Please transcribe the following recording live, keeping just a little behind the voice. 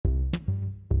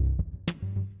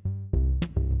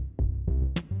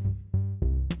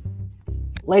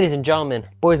Ladies and gentlemen,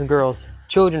 boys and girls,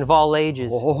 children of all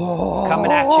ages, Oh,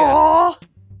 coming at ya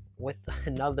with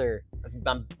another.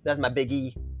 That's my big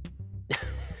E.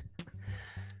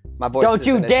 My voice Don't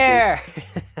you isn't as dare!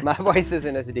 deep. My voice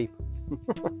isn't as deep.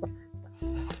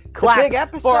 Clap big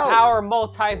episode. for our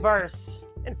multiverse.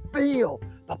 And feel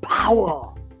the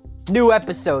power. New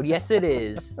episode, yes it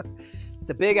is. It's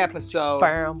a big episode.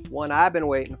 Bam. One I've been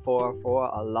waiting for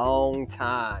a long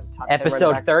time. Top 10 running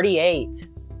Episode backs- 38.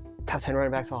 Top 10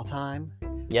 running backs of all time.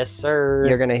 Yes, sir.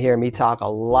 You're going to hear me talk a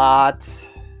lot.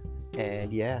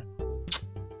 And yeah.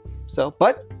 So,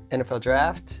 but NFL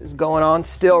draft is going on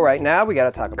still right now. We got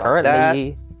to talk about that.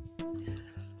 Currently,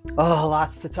 Oh,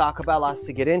 lots to talk about, lots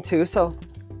to get into. So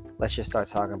let's just start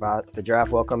talking about the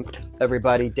draft. Welcome,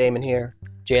 everybody. Damon here.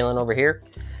 Jalen over here.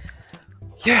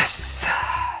 Yes.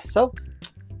 So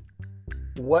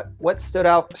what stood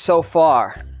out so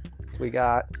far? We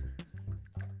got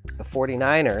the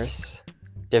 49ers.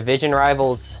 Division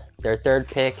rivals, their third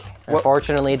pick. What-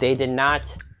 Unfortunately, they did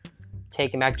not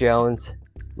take Mac Jones.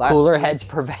 Last Cooler week- heads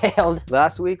prevailed.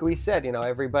 Last week we said,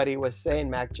 everybody was saying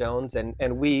Mac Jones, and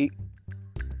we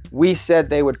said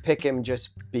they would pick him just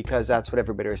because that's what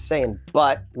everybody was saying.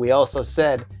 But we also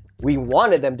said we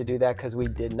wanted them to do that because we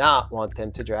did not want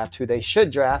them to draft who they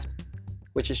should draft,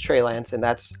 which is Trey Lance, and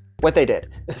that's what they did.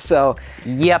 So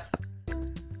Yep.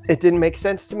 it didn't make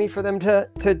sense to me for them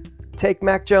to take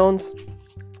Mac Jones,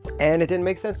 and it didn't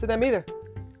make sense to them either.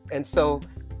 And so,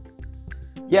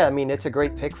 yeah, I mean, it's a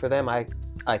great pick for them, I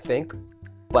think,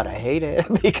 but I hate it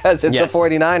because it's Yes. the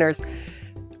 49ers.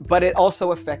 But it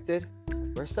also affected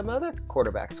where some other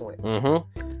quarterbacks went.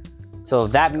 Mm-hmm. So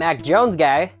that Mac Jones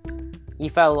guy, he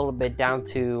fell a little bit down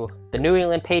to the New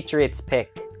England Patriots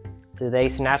pick. So they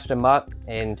snatched him up,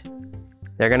 and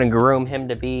they're going to groom him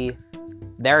to be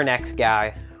their next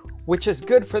guy. Which is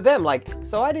good for them.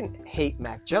 So I didn't hate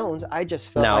Mac Jones. I just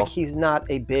felt No. like he's not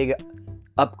a big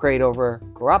upgrade over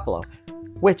Garoppolo,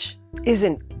 which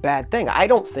isn't a bad thing. I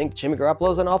don't think Jimmy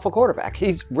Garoppolo's an awful quarterback.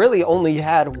 He's really only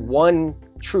had one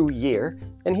true year,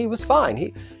 and he was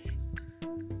fine.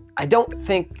 I don't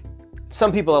think,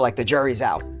 some people are like, the jury's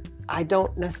out. I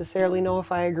don't necessarily know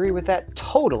if I agree with that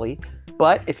totally,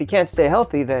 but if he can't stay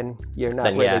healthy, then you're not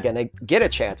Then, really yeah. going to get a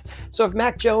chance. So if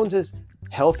Mac Jones is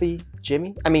healthy,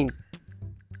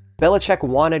 Belichick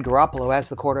wanted Garoppolo as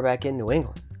the quarterback in New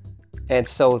England. And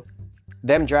so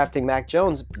them drafting Mac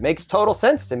Jones makes total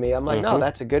sense to me. I'm like, no, Mhm.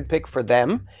 that's a good pick for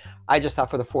them. I just thought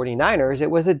for the 49ers, it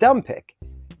was a dumb pick,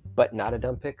 but not a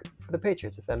dumb pick for the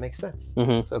Patriots, if that makes sense.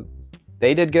 Mhm. So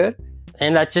they did good.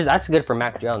 And that's good for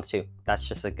Mac Jones, too. That's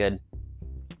just a good...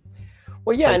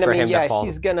 Well, yeah, Place and for him to fall.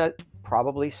 he's going to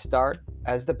probably start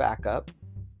as the backup,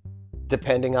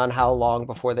 depending on how long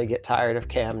before they get tired of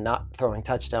Cam not throwing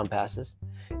touchdown passes.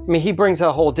 He brings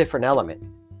a whole different element.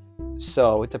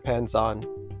 So it depends on,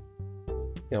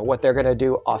 what they're going to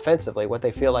do offensively, what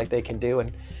they feel like they can do,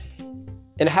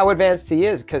 and how advanced he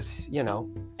is, because,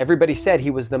 everybody said he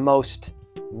was the most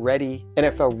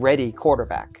NFL-ready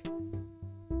quarterback.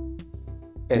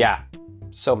 And Yeah.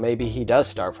 so maybe he does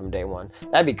start from day one.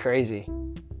 That'd be crazy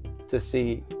to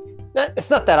see. It's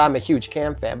not that I'm a huge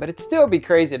Cam fan, but it'd still be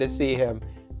crazy to see him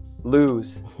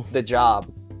lose the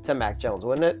job to Mac Jones,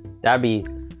 wouldn't it? That'd be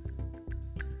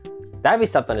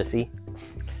something to see.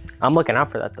 I'm looking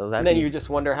out for that, though. And then you just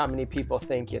wonder how many people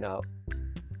think,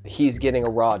 he's getting a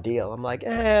raw deal. I'm like,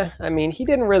 he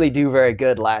didn't really do very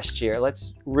good last year.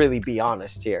 Let's really be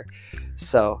honest here.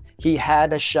 So he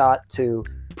had a shot to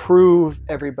prove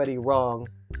everybody wrong,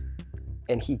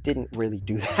 and he didn't really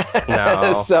do that.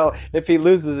 No. So if he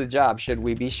loses a job, should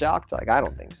we be shocked? I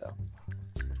don't think so.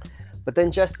 But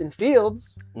then Justin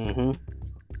Fields, Mm-hmm.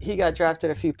 he got drafted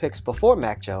a few picks before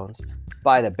Mac Jones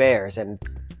by the Bears, and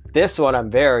this one I'm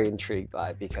very intrigued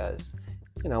by because,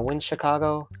 when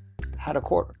Chicago have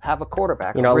a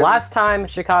quarterback. really- Last time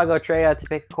Chicago traded to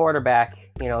pick a quarterback,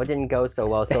 it didn't go so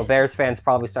well. So Bears fans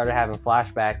probably started having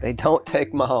flashbacks. They don't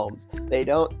take Mahomes. They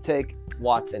don't take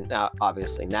Watson. Now,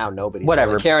 obviously, now nobody's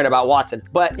Whatever. really caring about Watson,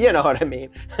 but you know what I mean.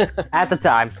 At the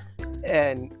time.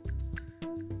 And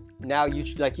now,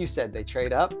 like you said, they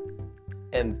trade up,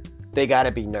 and they got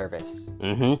to be nervous.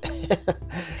 Mm-hmm.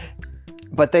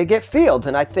 But they get Fields,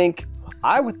 and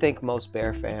I would think most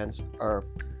Bear fans are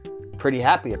pretty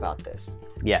happy about this.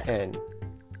 Yes. And,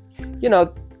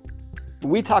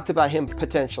 we talked about him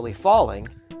potentially falling,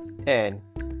 and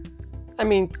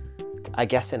I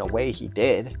guess in a way he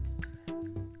did.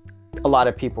 A lot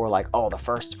of people were like, oh, the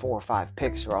first 4 or 5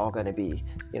 picks are all going to be,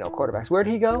 quarterbacks. Where'd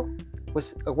he go?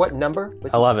 what number?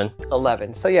 Was 11.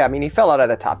 11. So yeah, I mean, he fell out of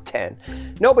the top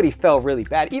 10. Nobody fell really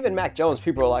bad. Even Mac Jones,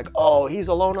 people are like, oh, he's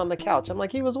alone on the couch. I'm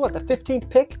like, he was what, the 15th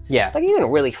pick? Yeah. Like, he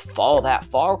didn't really fall that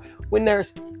far. When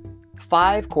there's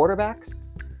 5 quarterbacks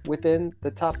within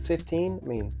the top 15, I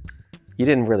mean, you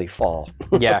didn't really fall.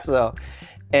 Yeah. So,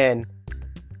 and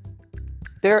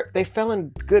they fell in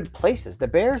good places. The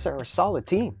Bears are a solid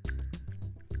team.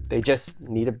 They just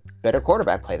need a better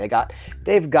quarterback play.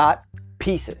 They've got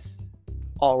pieces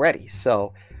already.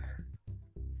 So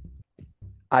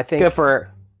I think Good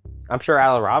for, I'm sure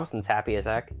Allen Robinson's happy as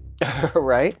heck.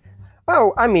 right?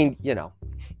 Oh, I mean,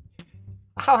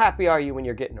 how happy are you when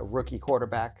you're getting a rookie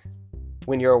quarterback,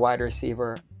 when you're a wide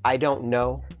receiver? I don't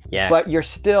know. Yeah. But you're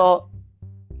still,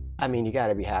 I mean, you got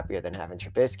to be happier than having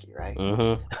Trubisky, right?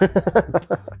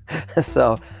 Mm-hmm.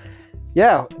 So,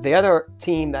 yeah, the other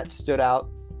team that stood out,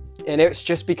 and it's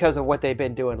just because of what they've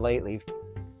been doing lately,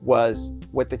 was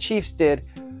what the Chiefs did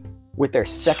with their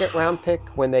second round pick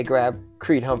when they grabbed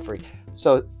Creed Humphrey.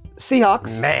 So,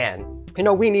 Seahawks, Man.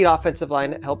 we need offensive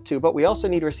line help too, but we also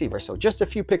need receivers. So just a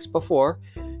few picks before,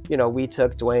 we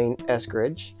took Dwayne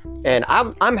Eskridge, and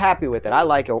I'm happy with it. I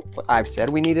like it. I've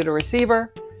said we needed a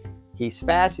receiver. He's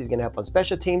fast. He's going to help on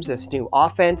special teams. This new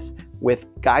offense with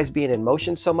guys being in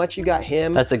motion so much, you got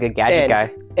him. That's a good gadget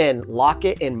guy. And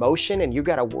Lockett in motion, and you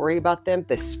got to worry about them.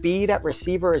 The speed at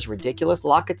receiver is ridiculous.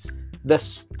 Lockett's the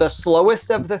slowest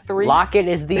of the 3. Lockett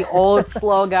is the old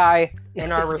slow guy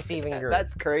in our receiving group.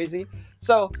 That's crazy.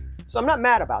 So I'm not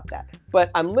mad about that.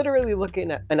 But I'm literally looking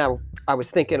at, and I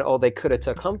was thinking, oh, they could have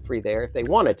took Humphrey there if they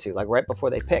wanted to, like right before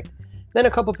they picked. Then a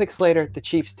couple picks later, the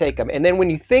Chiefs take him. And then when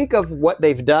you think of what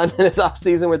they've done in this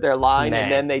offseason with their line, Man.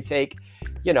 and then they take,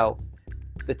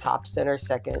 the top center,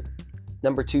 second,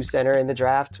 number 2 center in the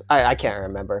draft. I can't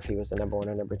remember if he was the number 1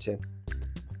 or number 2.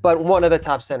 But one of the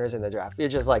top centers in the draft. You're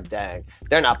just like, dang,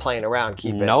 they're not playing around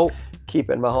keeping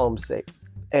Mahomes safe.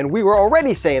 And we were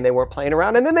already saying they weren't playing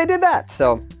around, and then they did that.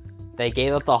 So They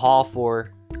gave up the haul for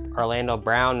Orlando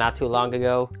Brown not too long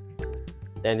ago.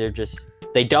 Then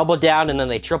they doubled down, and then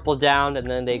they tripled down, and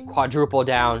then they quadrupled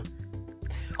down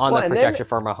on the protection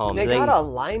for Mahomes. They got a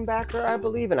linebacker, I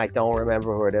believe, and I don't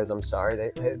remember who it is. I'm sorry.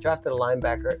 They drafted a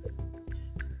linebacker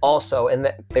also,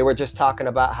 and they were just talking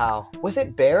about how, was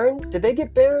it Barron? Did they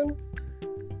get Barron?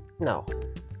 No.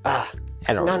 I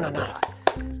don't No. remember.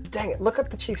 Dang it. Look up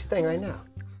the Chiefs thing right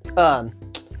now.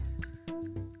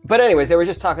 But anyways, they were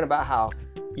just talking about how,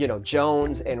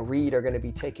 Jones and Reed are going to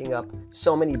be taking up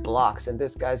so many blocks, and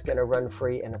this guy's going to run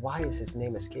free. And why is his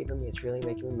name escaping me? It's really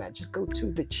making me mad. Just go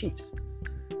to the Chiefs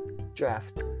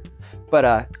draft.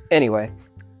 But anyway.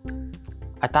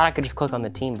 I thought I could just click on the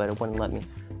team, but it wouldn't let me.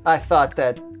 I thought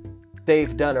that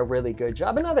they've done a really good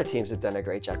job, and other teams have done a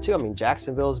great job too. I mean,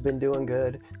 Jacksonville's been doing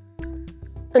good.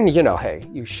 And, hey,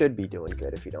 you should be doing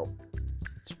good if you don't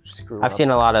screw up. I've seen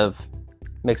a lot of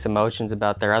mixed emotions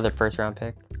about their other first-round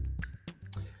pick.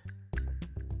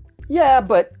 Yeah,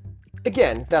 but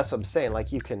again, that's what I'm saying.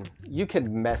 Like, you can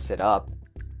mess it up,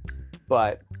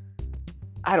 but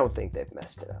I don't think they've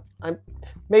messed it up.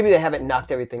 Maybe they haven't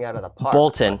knocked everything out of the park.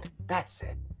 Bolton. That's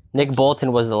it. Nick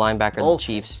Bolton was the linebacker the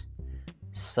Chiefs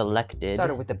selected.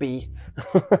 Started with the B.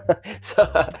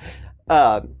 So,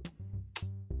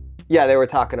 yeah, they were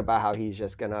talking about how he's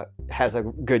just has a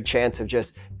good chance of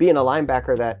just being a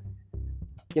linebacker that,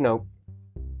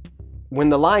 when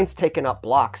the line's taking up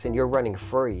blocks and you're running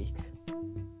free,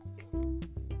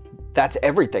 that's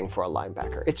everything for a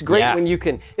linebacker. It's great when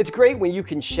you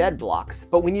can shed blocks,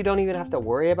 but when you don't even have to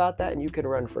worry about that and you can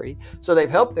run free. So they've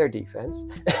helped their defense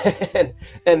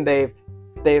and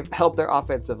they've helped their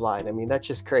offensive line. I mean, that's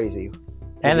just crazy.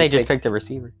 And they just picked a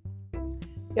receiver.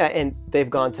 Yeah, and they've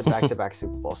gone to back-to-back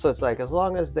Super Bowls. So it's like, as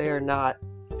long as they're not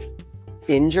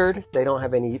injured, they don't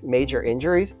have any major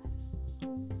injuries.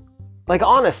 Like,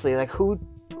 honestly, like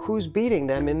who's beating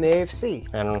them in the AFC?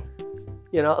 I don't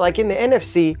know. Like in the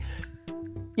NFC,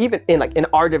 even in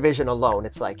our division alone,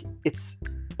 it's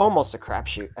almost a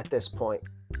crapshoot at this point.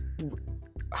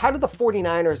 How did the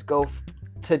 49ers go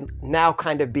to now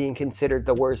kind of being considered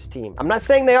the worst team? I'm not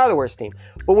saying they are the worst team,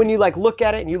 but when you look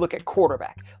at it and you look at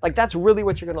quarterback, that's really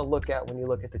what you're going to look at when you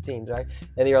look at the teams, right?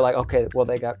 And you're like, okay, well,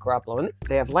 they got Garoppolo and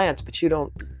they have Lance, but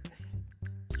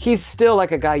he's still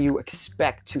like a guy you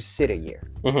expect to sit a year,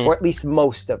 or at least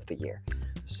most of the year.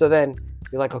 So then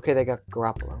you're like, okay, they got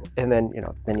Garoppolo. And then,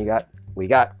 we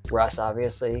got Russ,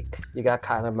 obviously. You got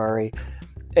Kyler Murray.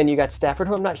 And you got Stafford,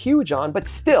 who I'm not huge on, but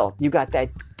still, you got that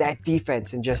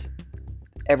defense and just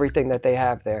everything that they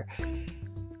have there.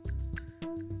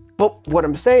 But what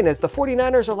I'm saying is the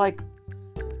 49ers are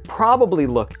probably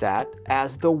looked at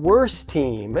as the worst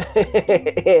team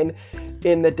in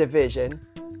in the division.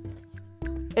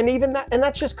 And even that, and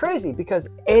that's just crazy because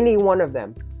any one of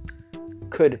them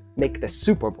could make the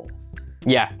Super Bowl.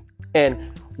 Yeah.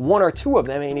 And one or two of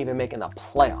them ain't even making the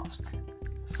playoffs.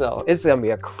 So it's gonna be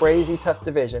a crazy tough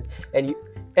division.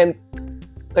 And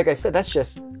like I said, that's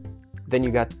just, then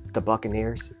you got the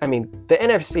Buccaneers. I mean, the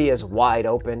NFC is wide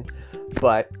open,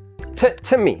 but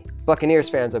to me, Buccaneers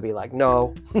fans will be like,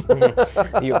 no,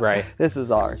 You're right. this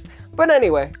is ours. But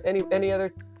anyway, any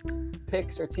other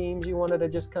picks or teams you wanted to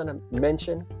just kind of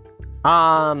mention?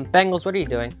 Bengals, what are you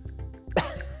doing?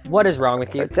 What is wrong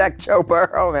with you? Protect Joe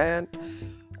Burrow, man.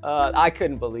 I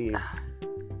couldn't believe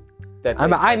that.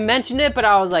 I mentioned it, but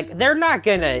I was like, they're not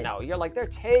gonna. No, you're like, they're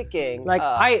taking.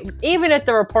 Like, even if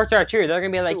the reports are true, they're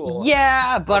gonna be like, Sewell.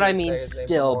 yeah, but I I'm gonna mean, say his name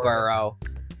still before. Burrow.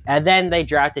 And then they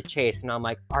drafted Chase, and I'm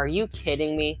like, are you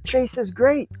kidding me? Chase is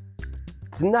great.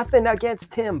 It's nothing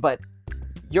against him, but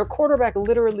your quarterback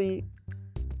literally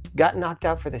got knocked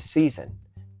out for the season,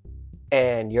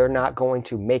 and you're not going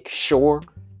to make sure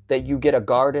that you get a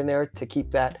guard in there to keep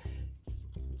that.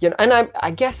 You know, and I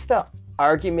guess the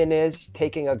argument is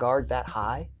taking a guard that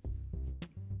high,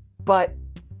 but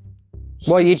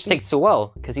Well, you just take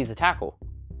Sewell because he's a tackle.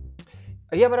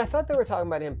 yeah, but I thought they were talking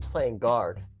about him playing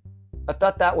guard. I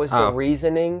thought that was the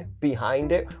reasoning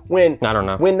behind it. I don't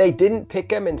know. When they didn't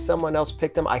pick him and someone else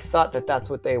picked him, I thought that that's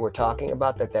what they were talking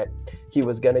about, that he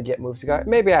was going to get moved to guard.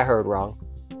 Maybe I heard wrong.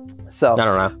 So, I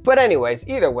don't know. but anyways,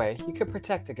 either way, you could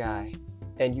protect a guy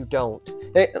and you don't.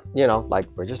 You know, like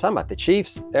we're just talking about the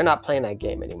Chiefs, they're not playing that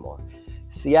game anymore.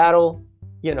 Seattle,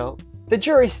 you know, the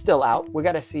jury's still out. We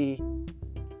got to see.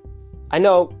 I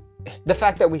know the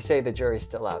fact that we say the jury's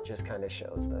still out just kind of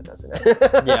shows, though, doesn't it?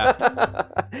 Yeah.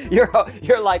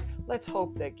 You're like, let's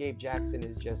hope that Gabe Jackson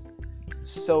is just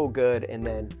so good, and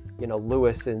then, you know,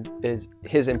 Lewis and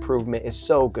his improvement is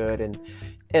so good,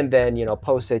 and then, you know,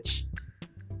 Posich,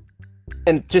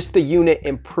 and just the unit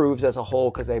improves as a whole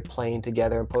because they're playing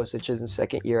together, and Posich is in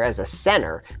second year as a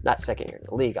center, not second year in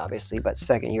the league, obviously, but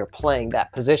second year playing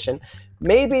that position.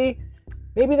 Maybe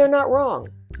they're not wrong,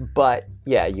 but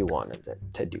yeah, you wanted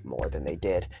to do more than they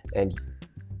did. And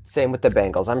same with the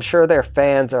Bengals. I'm sure their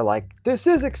fans are like, this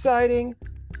is exciting.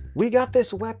 We got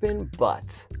this weapon,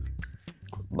 but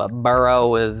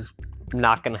Burrow is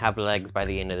not going to have legs by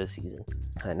the end of the season.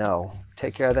 I know.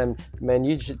 Take care of them. Man,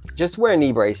 you should just wear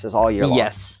knee braces all year long.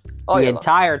 Yes. All The year long.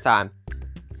 entire time.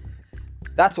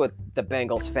 That's what the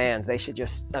Bengals fans, they should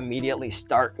just immediately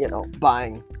start, you know,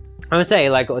 buying. I would say,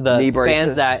 like, the Knee braces.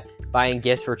 fans that buying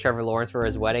gifts for Trevor Lawrence for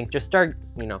his wedding, just start,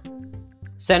 you know,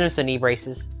 send him some knee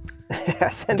braces.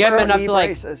 Send Give him Burrow enough knee to, like,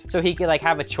 braces. so he can, like,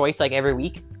 have a choice, like, every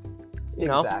week. You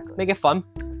know, Exactly. make it fun.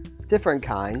 Different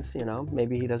kinds, you know.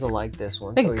 Maybe he doesn't like this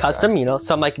one. Make so it he custom, tries. you know,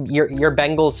 some, like, your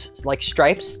Bengals, like,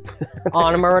 stripes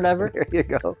on them or whatever. There you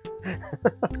go.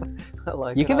 I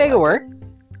like You it. can I make it like work.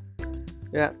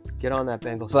 Yeah, get on that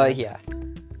Bengals. But, fans.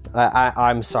 yeah.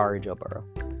 I'm sorry, Joe Burrow.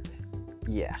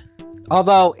 Yeah.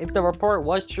 Although, if the report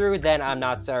was true, then I'm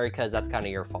not sorry because that's kind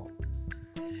of your fault.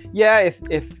 Yeah, if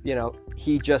you know,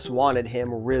 he just wanted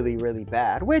him really, really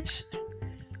bad, which,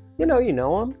 you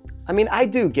know him. I mean, I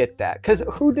do get that. Because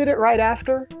who did it right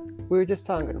after? We were just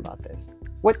talking about this.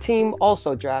 What team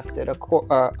also drafted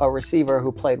a receiver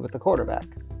who played with the quarterback?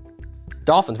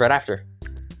 Dolphins right after.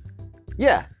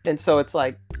 Yeah, and so it's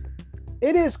like,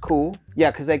 it is cool.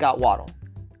 Yeah, because they got Waddle.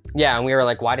 Yeah, and we were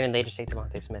like, why didn't they just take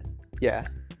Devontae Smith? Yeah.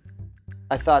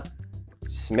 I thought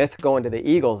Smith going to the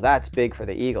Eagles, that's big for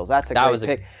the Eagles. That's a great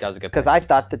pick. That was a good pick. Because I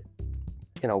thought that,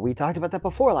 you know, we talked about that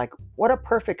before. Like, what a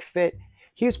perfect fit.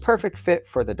 He was perfect fit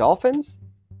for the Dolphins.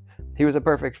 He was a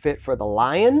perfect fit for the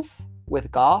Lions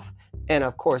with Goff. And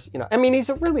of course, you know, I mean, he's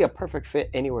really a perfect fit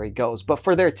anywhere he goes. But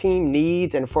for their team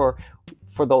needs and for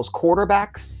those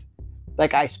quarterbacks,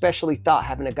 like, I especially thought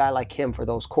having a guy like him for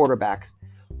those quarterbacks,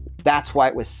 that's why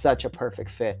it was such a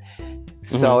perfect fit.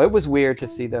 So it was weird to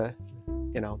see the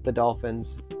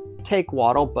Dolphins take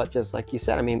Waddle, but just like you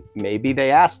said, I mean, maybe they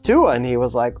asked Tua and he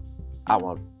was like, I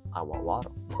want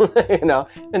Waddle, you know?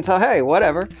 And so, hey,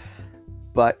 whatever.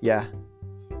 But yeah,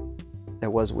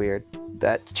 it was weird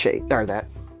that that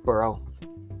Burrow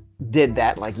did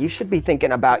that. Like, you should be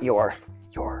thinking about your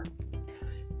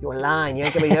line. You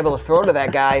ain't gonna be able to throw to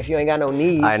that guy if you ain't got no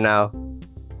knees. I know.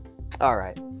 All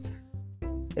right.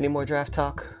 Any more draft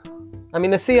talk? I mean,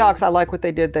 the Seahawks, I like what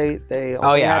they did. They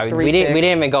only had 3 we didn't picks.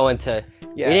 even go into.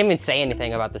 Yeah. We didn't even say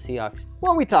anything about the Seahawks.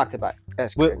 Well, we talked about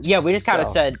Eskridge. We just kind of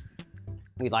So, said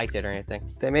we liked it or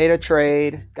anything. they made a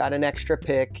trade, got an extra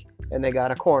pick, and they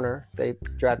got a corner. They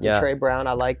drafted Trey Brown.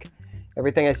 I like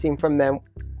everything I've seen from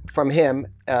him.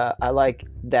 I like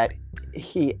that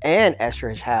he and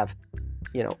Eskridge have,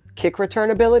 you know, kick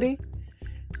return ability.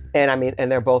 And I mean,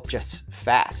 and they're both just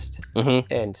fast.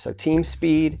 Mm-hmm. And so team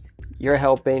speed, you're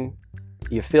helping.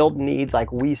 You filled needs,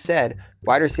 like we said,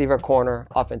 wide receiver, corner,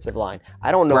 offensive line.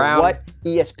 I don't know Brown. what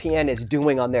ESPN is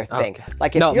doing on their thing. Okay.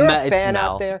 Like if No, you're Mel- a it's fan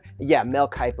Mel. out there, yeah, Mel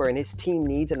Kiper and his team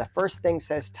needs, and the first thing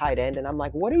says tight end, and I'm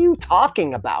like, what are you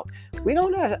talking about? We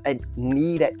don't have a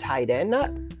need at tight end,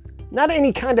 not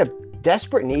any kind of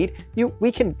desperate need.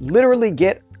 We can literally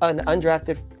get an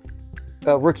undrafted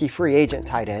rookie free agent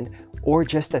tight end, or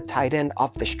just a tight end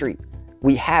off the street.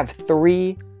 We have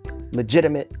 3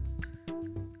 legitimate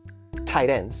tight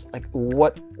ends. Like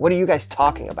what are you guys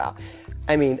talking about?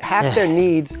 I mean, half their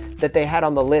needs that they had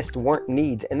on the list weren't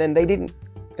needs, and then they didn't,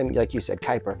 and like you said,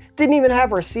 Kiper didn't even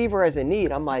have a receiver as a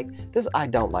need. I'm like, I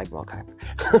don't like Mel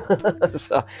Kiper.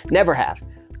 So never have.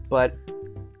 But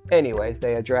anyways,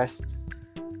 they addressed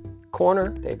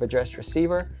corner, they've addressed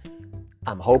receiver.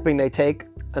 I'm hoping they take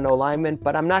an O-lineman,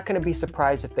 but I'm not going to be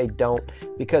surprised if they don't,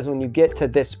 because when you get to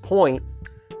this point,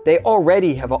 they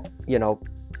already have,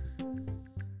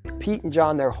 Pete and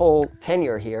John, their whole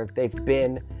tenure here, they've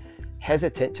been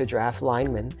hesitant to draft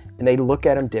linemen, and they look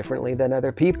at them differently than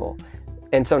other people.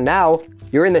 And so now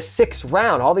you're in the 6th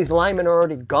round. All these linemen are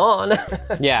already gone.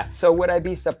 Yeah. So would I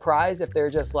be surprised if they're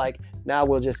just like, now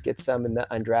we'll just get some in the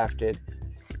undrafted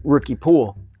rookie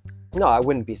pool? No, I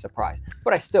wouldn't be surprised,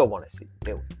 but I still want to see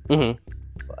them do it.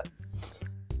 Mm-hmm. But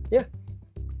yeah.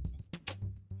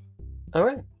 All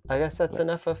right. I guess that's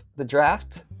enough of the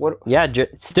draft. What? Yeah,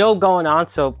 still going on.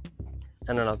 So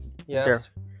I don't know. Yeah. There-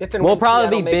 If and We'll when probably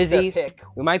Seattle be makes their busy. pick,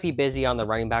 We might be busy on the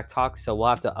running back talk, so we'll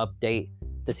have to update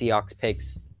the Seahawks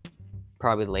picks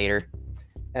probably later,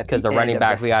 at because the end running of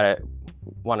back, this-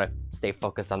 we want to stay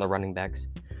focused on the running backs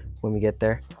when we get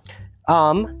there.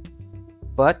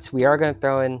 But we are going to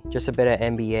throw in just a bit of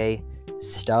NBA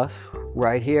stuff.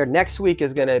 right here. Next week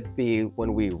is going to be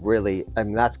when we really,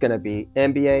 that's going to be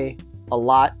NBA a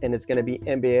lot, and it's going to be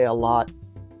NBA a lot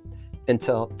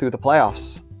until through the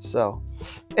playoffs. So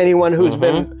anyone who's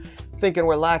been thinking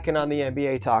we're lacking on the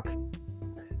NBA talk,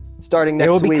 starting next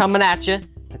It will be week, coming at you.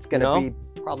 it's going to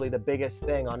be probably the biggest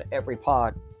thing on every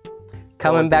pod.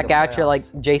 Coming through back the at you like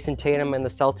playoffs. Jason Tatum and the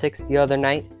Celtics the other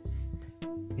night.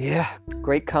 Yeah,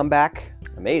 great comeback.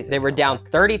 Amazing. They were down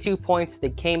 32 points. They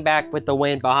came back with the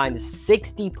win behind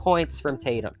 60 points from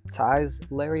Tatum. Ties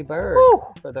Larry Bird Woo!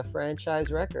 for the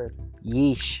franchise record.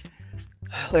 Yeesh.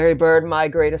 Larry Bird, my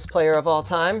greatest player of all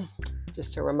time.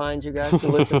 Just to remind you guys who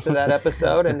listen to that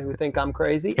episode and who think I'm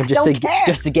crazy. And I don't care.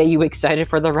 just to get you excited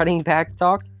for the running back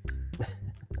talk.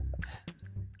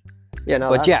 Yeah, no,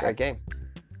 But that's yeah. a great game.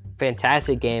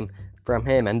 Fantastic game from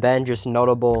him. And then just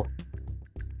notable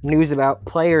news about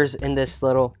players in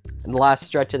the last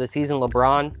stretch of the season.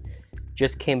 LeBron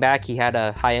just came back. He had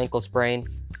a high ankle sprain,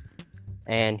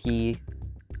 and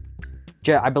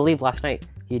I believe last night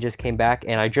he just came back.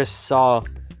 And I just saw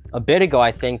a bit ago,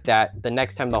 I think, that the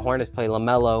next time the Hornets play,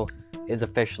 LaMelo is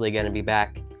officially going to be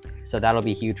back. So that'll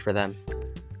be huge for them.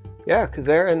 Yeah, because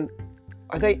are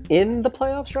they in the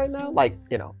playoffs right now? Like,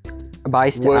 Would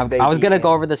Would they I was be going to in?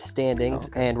 go over the standings, Oh,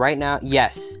 okay. and right now,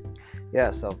 yes. yeah,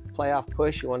 so playoff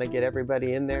push. You want to get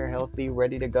everybody in there healthy,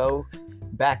 ready to go.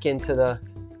 Back into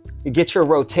you get your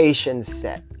rotations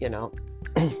set,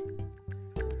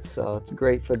 So it's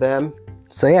great for them.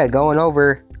 So yeah, going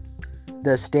over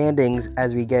the standings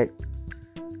as we get,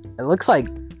 it looks like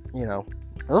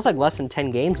less than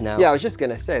 10 games now. Yeah, I was just going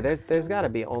to say, there's got to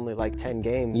be only like 10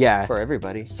 games Yeah. for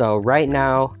everybody. So right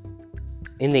now,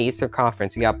 in the Eastern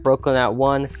Conference, we got Brooklyn at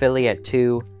 1, Philly at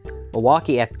 2,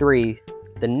 Milwaukee at 3,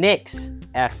 the Knicks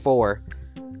at 4,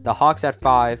 the Hawks at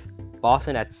 5,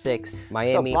 Boston at 6,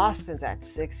 Miami. So Boston's at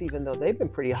 6, even though they've been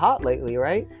pretty hot lately,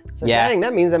 right? So Yeah. dang,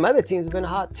 that means them other teams have been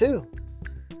hot too.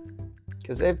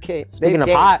 Because they've Speaking of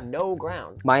gained hot, no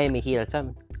ground. Miami Heat at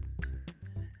 7.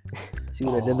 See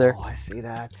what I did there? Oh, I see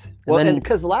that. And Well, then and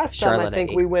because last time Charlotte I at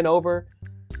think 8. we went over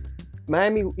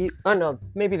Miami. Oh no,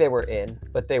 maybe they were in,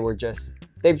 but they've just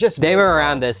They been were down.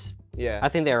 around this. Yeah. I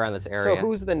think they were around this So area.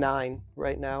 who's the 9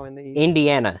 right now in the East?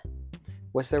 Indiana,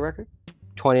 What's their record?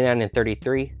 29 and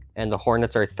 33, and the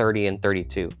Hornets are 30 and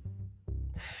 32.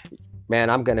 Man,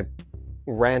 I'm gonna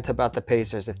rant about the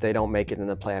Pacers if they don't make it in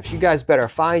the playoffs. You guys better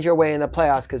find your way in the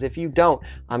playoffs, because if you don't,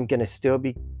 I'm gonna still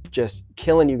be just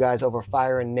killing you guys over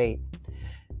Fire and Nate.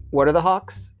 What are the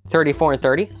Hawks? 34 and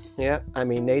 30. Yeah, I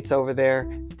mean, Nate's over there,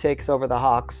 takes over the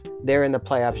Hawks. They're in the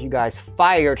playoffs. You guys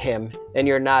fired him, and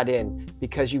you're not in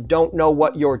because you don't know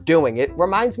what you're doing. It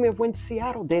reminds me of when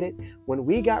Seattle did it, when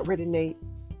we got rid of Nate,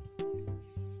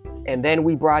 and then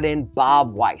we brought in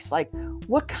Bob Weiss. Like,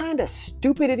 what kind of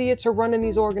stupid idiots are running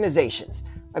these organizations?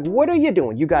 Like, what are you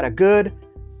doing? You got a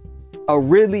a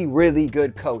really, really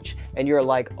good coach, and you're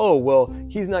like, oh, well,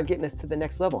 he's not getting us to the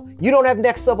next level. You don't have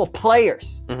next level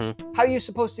players. Mm-hmm. How are you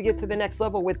supposed to get to the next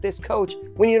level with this coach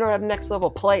when you don't have next level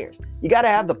players? You got to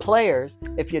have the players.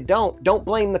 If you don't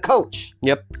blame the coach.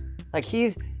 Yep. Like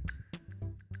he's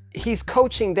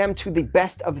coaching them to the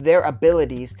best of their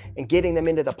abilities and getting them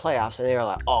into the playoffs, and they're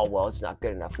like, oh, well, it's not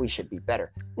good enough. We should be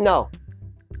better. No.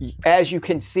 As you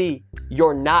can see,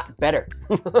 you're not better.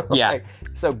 Yeah.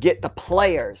 So get the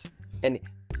players, and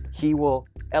he will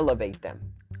elevate them.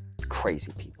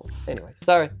 Crazy people. Anyway,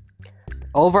 sorry.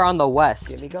 Over on the West,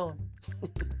 Get me going.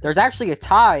 there's actually a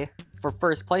tie for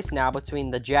first place now between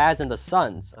the Jazz and the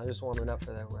Suns. I just warming up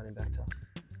for that running back talk.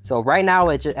 So right now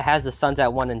it has the Suns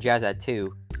at 1 and Jazz at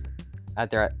 2.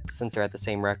 Since they're at the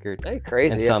same record. Hey,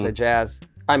 crazy And if the Jazz.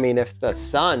 I mean, if the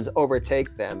Suns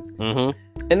overtake them,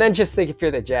 Mm-hmm. and then just think if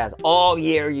you're the Jazz, all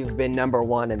year you've been number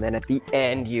one, and then at the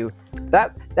end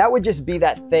that would just be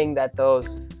that thing that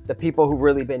the people who've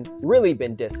really been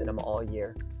dissing them all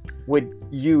year would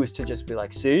use to just be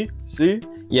like, see,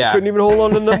 Yeah. couldn't even hold on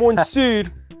to the number one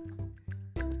seed.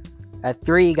 At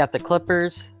 3, you got the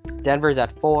Clippers. Denver's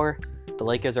at 4. The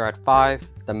Lakers are at 5.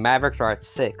 The Mavericks are at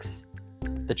 6.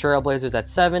 The Trailblazers at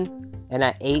 7. And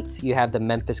at 8, you have the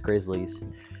Memphis Grizzlies.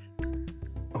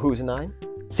 Who's 9?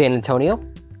 San Antonio,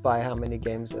 By how many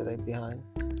games are they behind?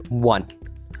 1.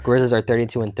 Grizzlies are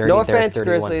 32 and 30. No They're offense,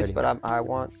 31, Grizzlies, 30. but I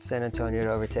want San Antonio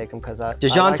to overtake them because I like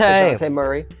DeJounte. DeJounte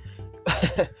Murray,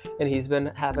 and he's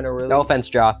been having a really No offense,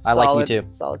 Jaw. I like you too.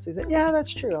 solid season. Yeah,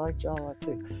 that's true. I like Ja a lot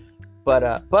too,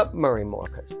 but Murray more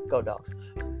because go Dogs.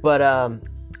 But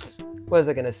what was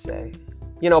I gonna say?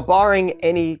 Barring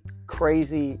any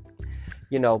crazy,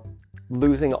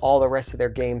 losing all the rest of their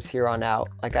games here on out,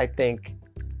 like I think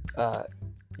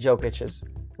Jokic has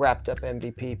wrapped up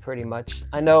MVP pretty much.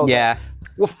 I know. Yeah.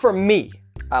 Well, for me,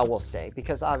 I will say,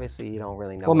 because obviously you don't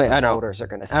really know Well, what the I know. voters are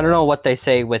going to say. I don't know what they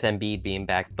say with Embiid being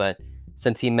back, but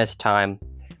since he missed time,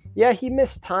 Yeah, he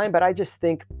missed time, but I just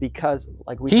think because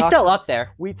he's still up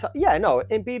there.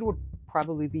 Embiid would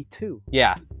probably be 2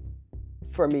 Yeah.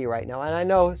 for me right now. And I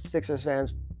know Sixers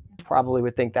fans probably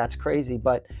would think that's crazy,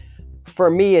 but for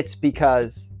me, it's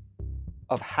because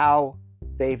of how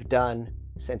they've done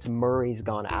since Murray's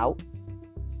gone out.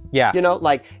 Yeah.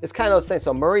 It's kind of those things.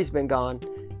 So Murray's been gone,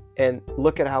 and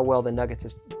look at how well the Nuggets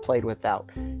has played without.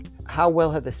 How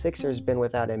well have the Sixers been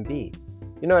without Embiid?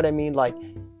 You know what I mean? Like,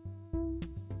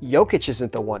 Jokic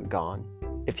isn't the one gone.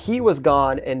 If he was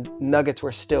gone and Nuggets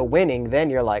were still winning, then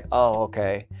you're like, oh,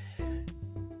 okay.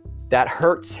 That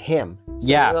hurts him. So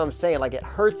Yeah. You know what I'm saying? Like, it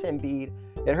hurts Embiid.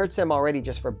 It hurts him already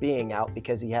just for being out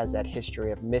because he has that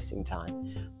history of missing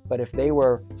time. But if they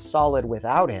were solid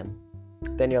without him,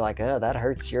 then you're like, oh, that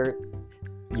hurts your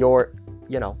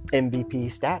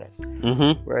MVP status.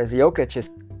 Mm-hmm. Whereas Jokic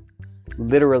is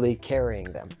literally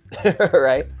carrying them,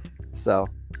 right? So,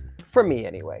 for me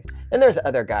anyways. And there's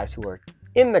other guys who are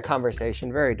in the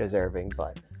conversation, very deserving,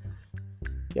 but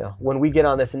when we get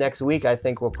on this next week, I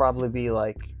think it'll probably be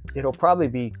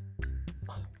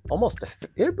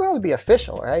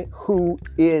official, right? Who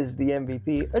is the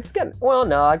MVP?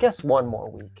 I guess one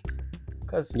more week.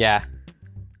 Yeah.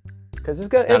 Because it's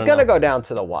gonna go down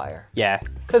to the wire. Yeah.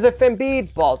 Because if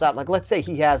Embiid falls out, like let's say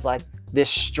he has like this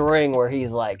string where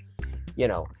he's like,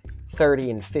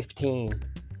 30 and 15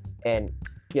 and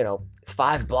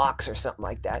 5 blocks or something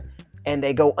like that, and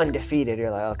they go undefeated,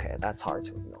 you're like, okay, that's hard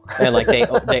to ignore. And like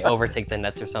they overtake the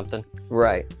Nets or something.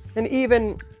 Right. And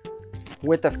even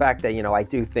with the fact that, I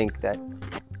do think that,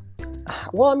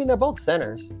 well, I mean, they're both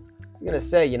centers. I was gonna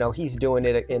say, he's doing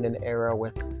it in an era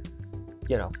with,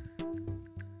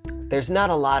 there's not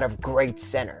a lot of great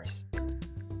centers.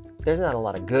 There's not a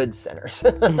lot of good centers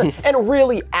and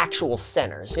really actual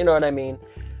centers. You know what I mean?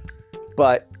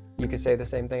 But you could say the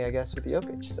same thing, I guess, with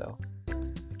Jokic. So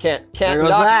can't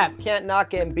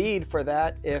knock Embiid for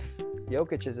that if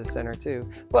Jokic is a center too.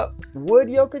 But would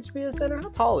Jokic be a center? How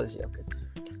tall is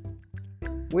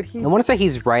Jokic? Would he? I want to say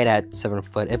he's right at 7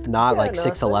 foot, if not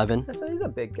 6'11". So he's a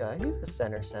big guy. He's a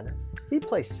center. He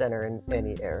plays center in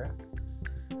any era.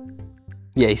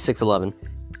 Yeah, he's 6'11".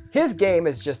 His game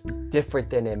is just different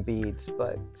than Embiid's,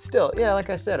 but still, yeah, like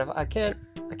I said, if I can't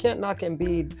knock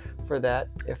Embiid for that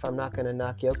if I'm not going to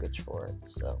knock Jokic for it.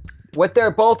 So what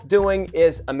they're both doing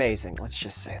is amazing. Let's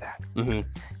just say that. Mm-hmm.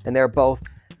 And they're both,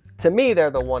 to me, they're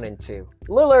the 1 and 2.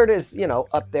 Lillard is,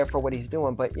 up there for what he's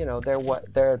doing, but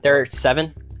They're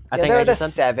 7. I think they're I the just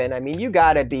said. 7. I mean, you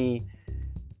got to be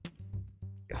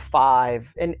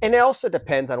 5, and it also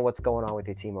depends on what's going on with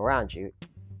your team around you.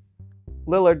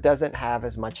 Lillard doesn't have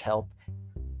as much help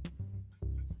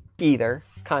either,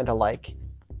 kind of like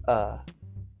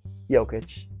Jokic.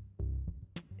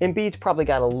 Embiid's probably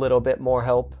got a little bit more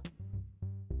help,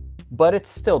 but it's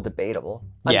still debatable.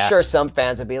 I'm Yeah. sure some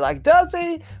fans would be like, does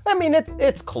he? I mean,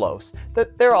 it's close.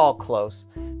 They're all close,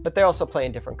 but they're also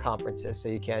playing different conferences, so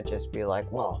you can't just be like,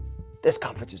 well, this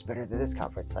conference is better than this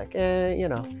conference. Like, you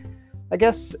know, I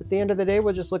guess at the end of the day,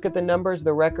 we'll just look at the numbers,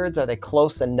 the records. Are they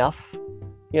close enough?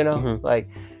 You know, Mhm. like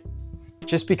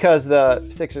just because the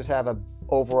Sixers have a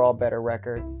overall better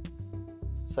record,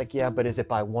 it's like, yeah, but is it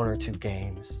by 1 or 2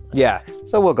 games? Yeah.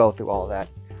 So we'll go through all that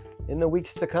in the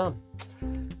weeks to come.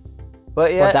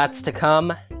 But yeah, But that's to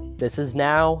come. This is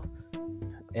now.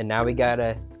 And now we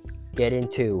gotta get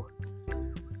into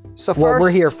so what we're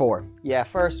first- here for. Yeah,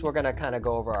 first we're gonna kind of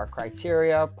go over our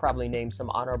criteria, probably name some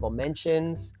honorable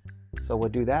mentions. So we'll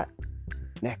do that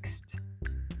next.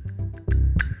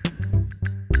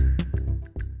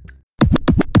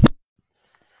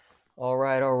 All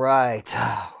right.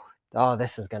 Oh,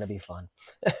 this is gonna be fun.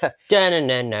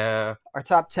 Da-na-na-na. Our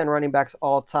top 10 running backs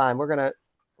all time.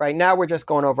 Right now we're just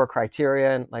going over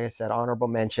criteria and, like I said, honorable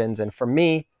mentions. And for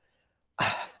me,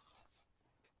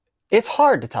 it's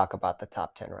hard to talk about the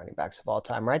top 10 running backs of all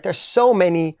time, right? There's so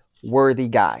many worthy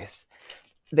guys.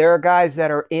 There are guys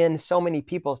that are in so many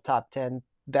people's top 10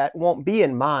 that won't be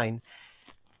in mine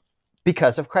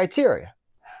because of criteria.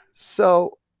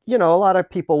 So, you know, a lot of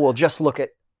people will just look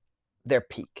at their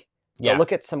peak. They'll Yeah.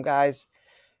 look at some guys.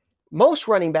 Most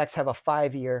running backs have a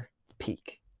 5-year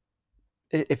peak.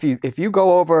 If you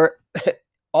go over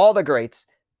all the greats,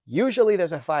 usually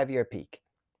there's a 5-year peak.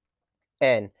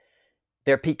 And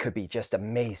their peak could be just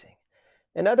amazing.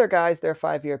 And other guys, their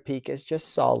 5-year peak is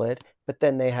just solid, but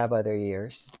then they have other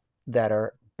years that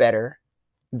are better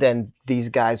than these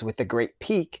guys with the great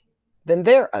peak than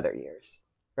their other years,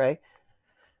 right?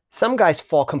 Some guys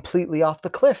fall completely off the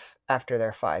cliff after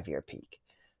their 5-year peak.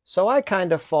 So I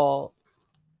kind of fall,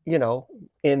 you know,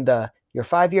 in your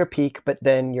 5-year peak, but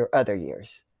then your other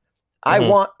years. I Mhm.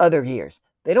 want other years.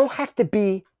 They don't have to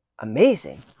be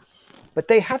amazing, but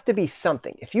they have to be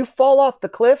something. If you fall off the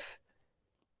cliff,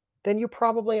 then you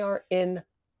probably aren't in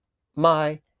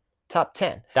my top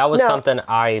 10. That was Now- something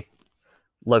I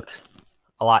looked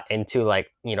a lot into.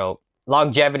 Like, you know,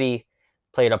 longevity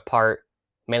played a part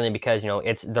mainly because, you know,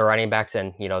 it's the running backs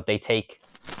and, you know, they take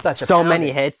Such a so many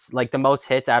pounding. hits, like the most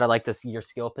hits out of like your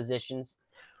skill positions,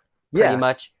 pretty Yeah.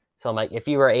 much. So I'm like, if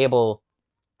you were able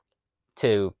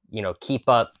to, you know, keep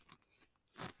up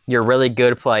your really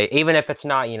good play, even if it's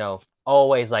not, you know,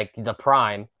 always like the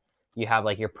prime, you have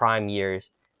like your prime years.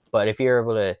 But if you're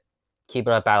able to keep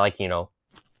it up at like, you know,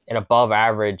 an above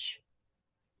average,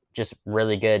 just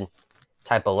really good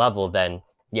type of level, then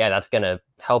yeah, that's gonna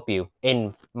help you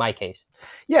in my case.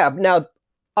 Yeah. Now,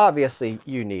 obviously,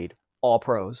 you need all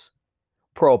pros,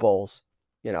 Pro Bowls.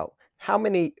 You know,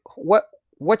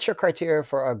 what's your criteria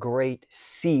for a great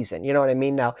season? You know what I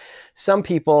mean? Now, some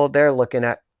people, they're looking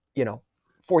at, you know,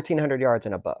 1,400 yards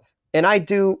and above. And I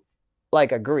do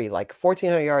like agree, like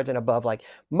 1,400 yards and above. Like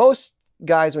most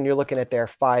guys, when you're looking at their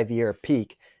 5-year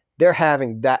peak, they're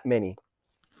having that many.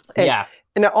 And- Yeah.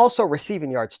 And also receiving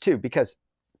yards too, because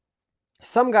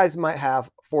some guys might have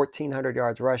 1,400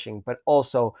 yards rushing, but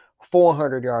also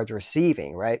 400 yards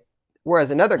receiving, right?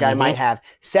 Whereas another guy might have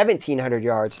 1,700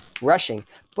 yards rushing,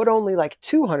 but only like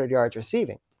 200 yards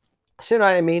receiving. So you know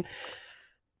what I mean?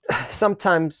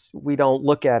 Sometimes we don't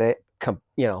look at it,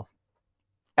 you know,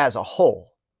 as a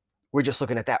whole. We're just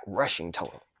looking at that rushing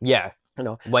total. Yeah. You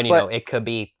know, When, you but- know, it could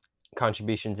be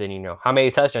contributions in, you know, how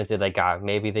many touchdowns did they got?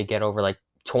 Maybe they get over like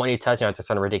 20 touchdowns or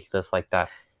something ridiculous like that.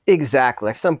 Exactly.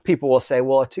 Like some people will say,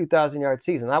 well, a 2,000-yard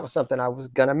season. That was something I was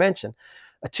going to mention.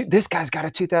 This guy's got a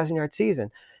 2,000-yard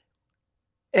season.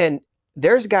 And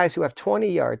there's guys who have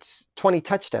 20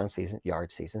 touchdown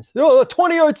yard seasons. Oh, a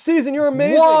 20-yard season. You're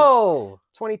amazing. Whoa!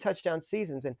 20 touchdown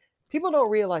seasons. And people don't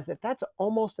realize that that's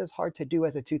almost as hard to do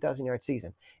as a 2,000-yard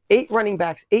season. 8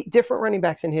 different running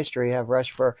backs in history have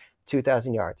rushed for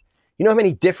 2,000 yards. You know how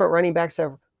many different running backs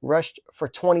have rushed for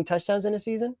 20 touchdowns in a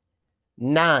season?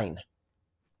 9.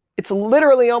 It's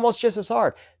literally almost just as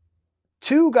hard.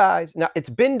 2 guys, now it's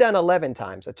been done 11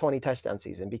 times, a 20 touchdown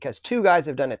season, because 2 guys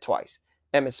have done it twice,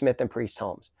 Emmitt Smith and Priest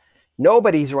Holmes.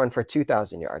 Nobody's run for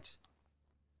 2,000 yards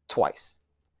twice.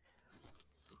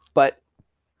 But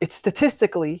it's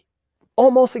statistically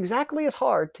almost exactly as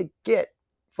hard to get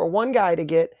for one guy to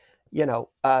get, you know,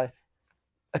 a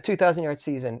 2,000-yard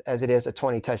season as it is a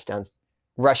 20 touchdowns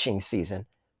rushing season.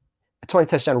 A 20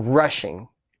 touchdown rushing,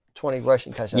 20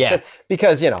 rushing touchdowns. Yeah.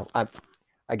 Because, you know,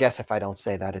 I guess if I don't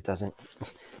say that, it doesn't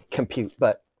compute.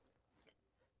 But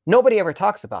nobody ever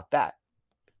talks about that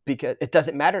because it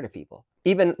doesn't matter to people.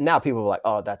 Even now, people are like,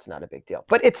 oh, that's not a big deal.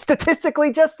 But it's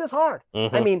statistically just as hard.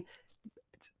 Mhm. I mean,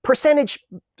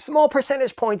 small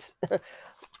percentage points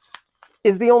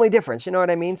is the only difference. You know what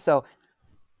I mean? So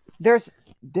there's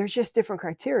just different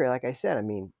criteria, like I said. I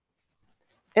mean,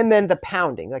 and then the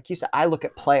pounding, like you said, I look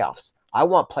at playoffs. I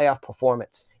want playoff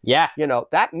performance. Yeah. You know,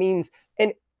 that means,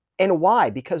 and why?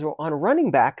 Because we're on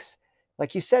running backs,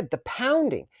 like you said, the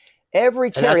pounding, every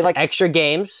And carry, that's like extra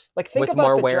games like think with about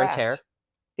more the wear draft. and tear.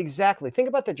 Exactly. Think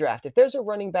about the draft. If there's a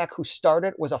running back who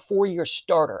was a 4-year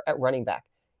starter at running back,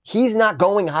 he's not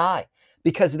going high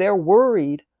because they're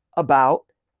worried about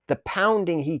the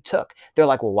pounding he took. They're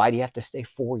like, well, why do you have to stay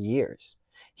 4 years?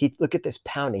 Look at this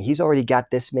pounding. He's already got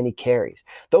this many carries.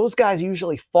 Those guys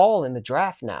usually fall in the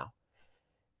draft now.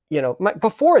 You know,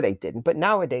 before they didn't, but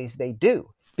nowadays they do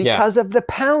because of the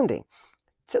pounding.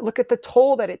 So look at the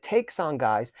toll that it takes on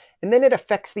guys, and then it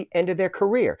affects the end of their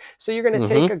career. So you're going to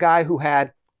take a guy who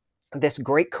had this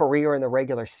great career in the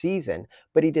regular season,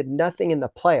 but he did nothing in the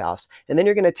playoffs. And then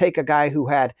you're going to take a guy who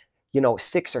had,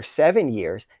 6 or 7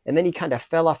 years, and then he kind of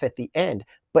fell off at the end.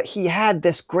 But he had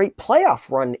this great playoff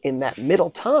run in that middle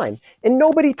time. And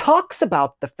nobody talks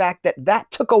about the fact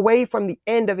that took away from the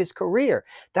end of his career.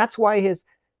 That's why his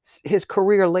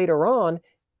career later on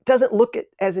doesn't look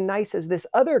as nice as this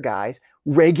other guy's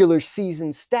regular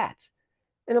season stats.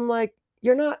 And I'm like,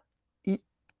 you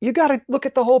got to look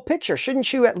at the whole picture.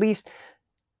 Shouldn't you at least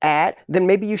then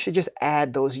maybe you should just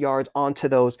add those yards onto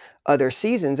those other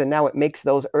seasons, and now it makes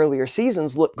those earlier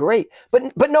seasons look great.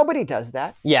 But nobody does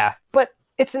that. Yeah. But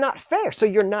it's not fair. So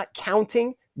you're not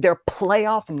counting their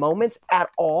playoff moments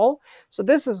at all. So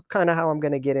this is kind of how I'm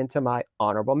going to get into my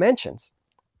honorable mentions.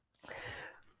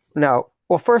 Now,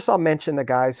 well, first I'll mention the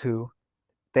guys who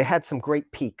they had some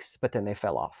great peaks, but then they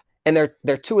fell off. And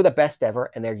they're two of the best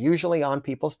ever, and they're usually on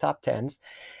people's top 10s.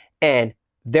 And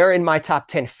they're in my top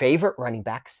 10 favorite running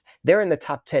backs. They're in the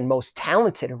top 10 most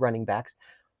talented running backs,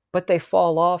 but they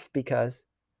fall off because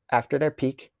after their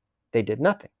peak, they did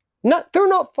nothing. Not through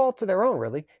no fault of their own,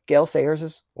 really. Gale Sayers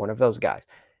is one of those guys.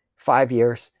 5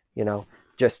 years,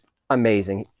 just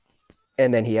amazing.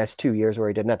 And then he has 2 years where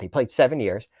he did nothing. He played 7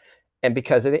 years. And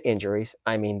because of the injuries,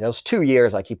 I mean, those 2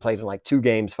 years, like he played in like 2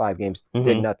 games, 5 games,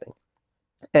 did nothing.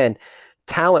 And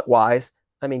talent-wise,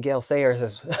 I mean, Gale Sayers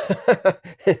is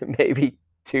maybe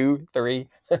 2, 3.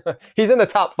 He's in the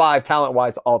top 5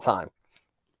 talent-wise all time.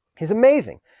 He's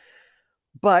amazing.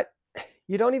 But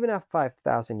you don't even have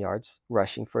 5,000 yards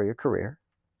rushing for your career.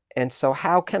 And so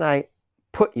how can I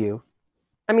put you?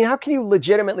 I mean, how can you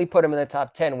legitimately put him in the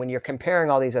top 10 when you're comparing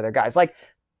all these other guys? Like,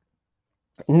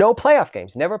 no playoff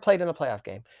games, never played in a playoff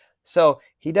game. So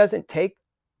he doesn't take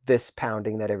this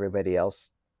pounding that everybody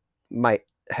else might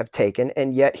have taken,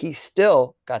 and yet he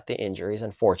still got the injuries,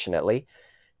 unfortunately.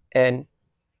 And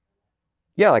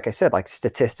yeah, like I said, like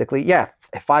statistically, yeah,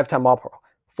 a 5-time All-Pro,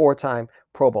 4-time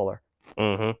Pro Bowler.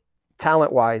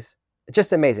 Talent-wise,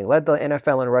 just amazing. Led the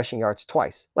NFL in rushing yards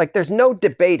twice. Like, there's no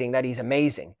debating that he's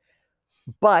amazing.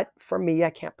 But for me, I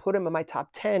can't put him in my top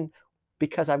 10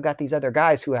 because I've got these other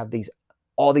guys who have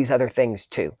all these other things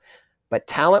too. But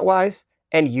talent-wise,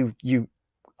 and you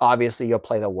obviously you'll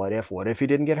play the what if he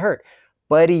didn't get hurt?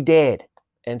 But he did.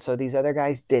 And so these other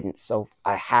guys didn't. So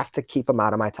I have to keep him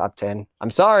out of my top 10. I'm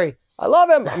sorry. I love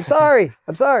him. I'm sorry.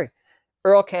 I'm sorry.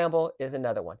 Earl Campbell is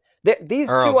another one. These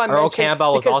two I mentioned. Earl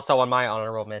Campbell was also on my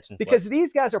honorable mentions because list.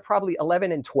 These guys are probably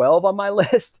 11 and 12 on my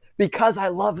list because I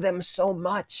love them so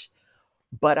much.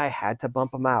 But I had to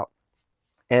bump them out.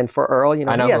 And for Earl,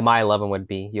 I know who my 11 would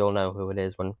be. You'll know who it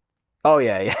is when. Oh,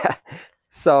 yeah.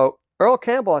 So Earl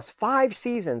Campbell has 5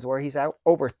 seasons where he's out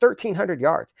over 1,300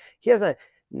 yards. He has a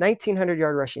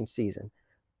 1,900-yard rushing season,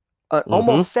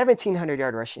 almost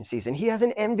 1,700-yard rushing season. He has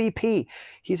an MVP.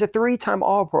 He's a 3-time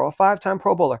All-Pro, a 5-time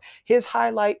Pro Bowler. His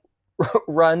highlight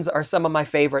runs are some of my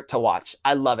favorite to watch.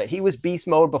 I love it. He was beast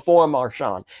mode before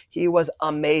Marshawn. He was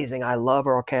amazing. I love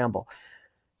Earl Campbell.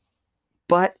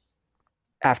 But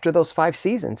after those 5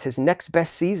 seasons, his next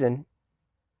best season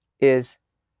is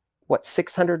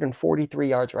 643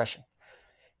 yards rushing.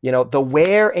 The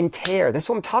wear and tear. This is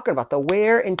what I'm talking about. The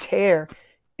wear and tear.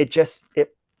 It just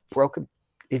broke him.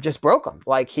 It just broke him.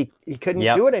 Like he couldn't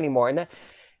do it anymore.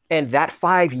 And that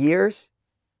 5 years,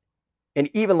 and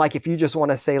even like if you just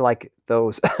want to say like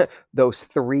those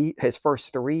 3, his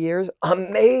first 3 years,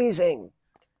 amazing.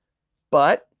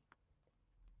 But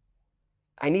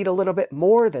I need a little bit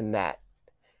more than that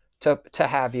to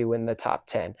have you in the top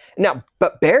 10. Now,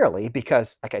 but barely,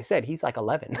 because like I said, he's like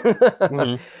 11.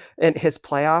 And his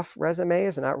playoff resume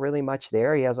is not really much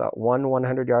there. He has a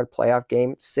 100-yard playoff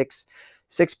game, six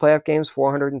playoff games,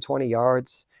 420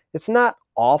 yards. It's not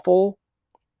awful,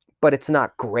 but it's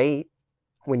not great.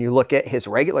 when you look at his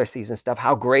regular season stuff,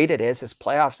 how great it is. His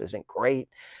playoffs isn't great.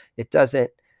 It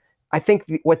doesn't. I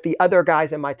think what the other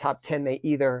guys in my top 10,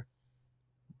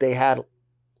 they had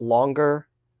longer.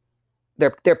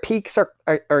 Their peaks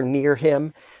are near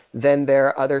him. Then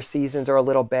their other seasons are a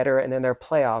little better, and then their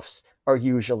playoffs are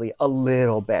usually a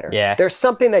little better. Yeah. There's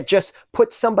something that just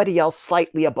puts somebody else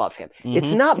slightly above him.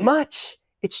 It's not much.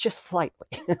 It's just slightly.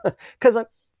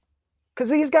 Because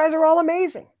these guys are all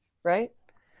amazing, right?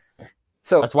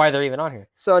 So that's why they're even on here.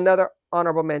 So another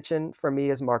honorable mention for me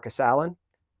is Marcus Allen.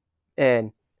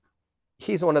 And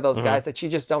he's one of those guys that you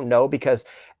just don't know, because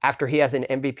after he has an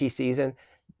MVP season,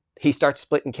 he starts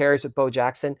splitting carries with Bo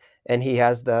Jackson, and he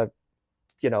has the,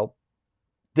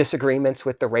 disagreements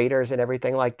with the Raiders and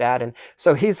everything like that. And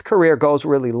so his career goes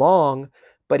really long,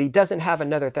 but he doesn't have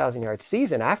another 1,000-yard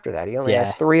season after that. He only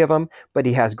has 3 of them, but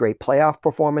he has great playoff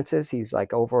performances. He's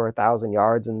like over 1,000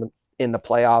 yards in the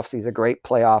playoffs. He's a great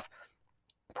playoff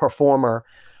performer,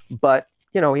 but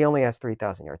he only has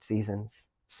 3,000-yard seasons.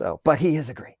 So, but he is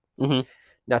a great.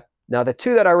 Now the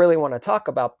two that I really want to talk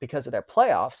about because of their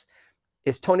playoffs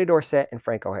is Tony Dorsett and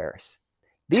Franco Harris.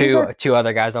 Two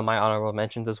other guys on my honorable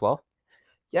mentions as well.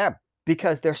 Yeah,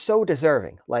 because they're so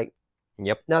deserving.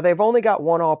 Yep. Now they've only got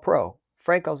 1 All-Pro.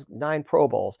 Franco's 9 Pro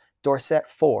Bowls. Dorsett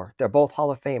 4. They're both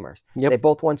Hall of Famers. Yep. They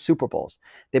both won Super Bowls.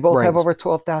 They both have over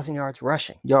 12,000 yards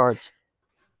rushing.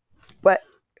 But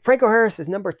Franco Harris is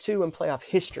number 2 in playoff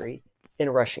history in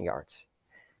rushing yards.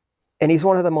 And he's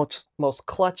one of the most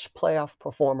clutch playoff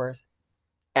performers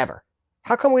ever.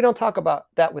 How come we don't talk about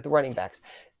that with running backs?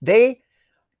 They,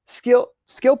 skill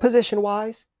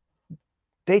position-wise,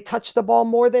 they touch the ball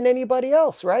more than anybody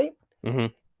else, right?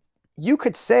 You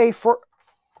could say for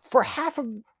half of,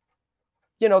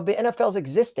 the NFL's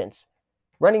existence,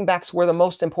 running backs were the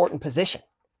most important position.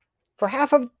 For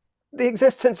half of the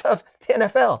existence of the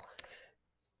NFL,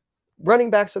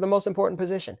 running backs are the most important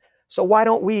position. So why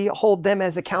don't we hold them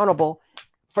as accountable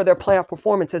for their playoff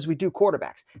performance as we do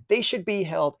quarterbacks? They should be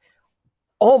held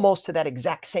almost to that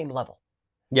exact same level.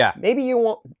 Yeah. Maybe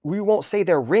we won't say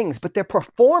their rings, but their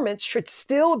performance should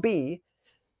still be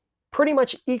pretty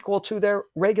much equal to their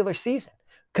regular season,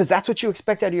 because that's what you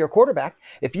expect out of your quarterback.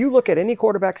 If you look at any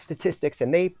quarterback statistics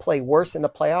and they play worse in the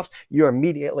playoffs, you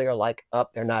immediately are like, oh,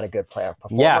 they're not a good playoff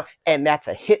performer. Yeah. And that's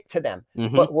a hit to them.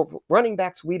 But with running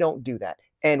backs, we don't do that.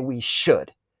 And we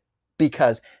should,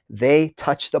 because they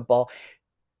touch the ball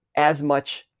as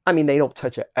much. I mean, they don't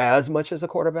touch it as much as a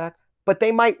quarterback, but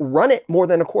they might run it more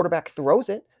than a quarterback throws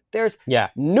it. There's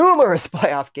numerous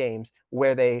playoff games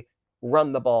where they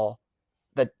run the ball.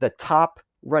 The top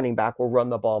running back will run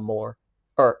the ball more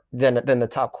than the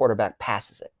top quarterback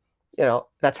passes it.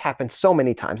 That's happened so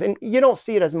many times. And you don't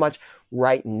see it as much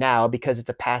right now because it's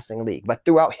a passing league. But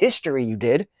throughout history, you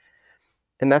did.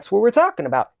 And that's what we're talking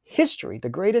about. History, the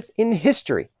greatest in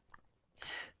history.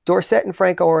 Dorsett and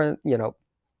Franco are,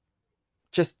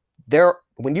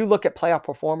 when you look at playoff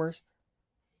performers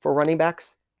for running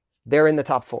backs, they're in the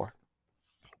top 4.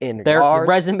 Their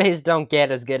resumes don't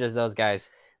get as good as those guys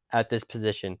at this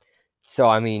position. So,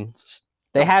 I mean,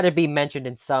 they had to be mentioned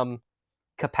in some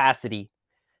capacity.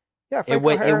 Yeah, it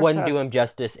wouldn't do him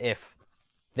justice if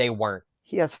they weren't.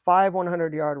 He has 5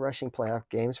 100-yard rushing playoff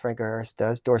games. Franco Harris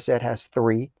does. Dorsett has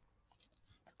 3.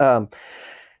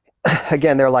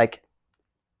 Again, they're like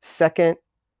second.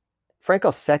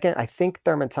 Franco's second. I think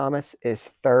Thurman Thomas is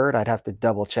third. I'd have to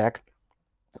double check.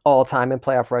 All time in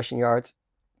playoff rushing yards.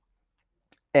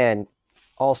 And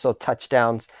also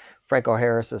touchdowns. Franco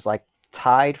Harris is like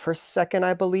tied for second,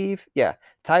 I believe. Yeah,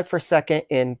 tied for second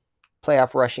in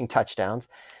playoff rushing touchdowns.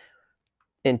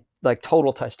 In like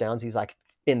total touchdowns, he's like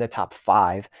in the top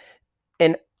 5.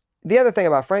 And the other thing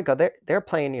about Franco, they're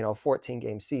playing,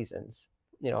 14-game seasons.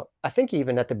 I think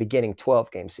even at the beginning,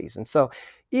 12-game seasons. So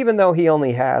even though he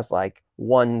only has like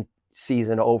one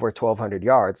season over 1,200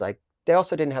 yards, like they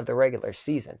also didn't have the regular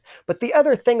season. But the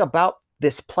other thing about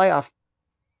this playing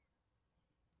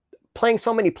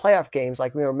so many playoff games,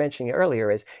 like we were mentioning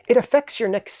earlier, is it affects your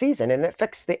next season and it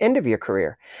affects the end of your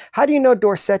career. How do you know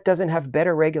Dorsett doesn't have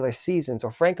better regular seasons,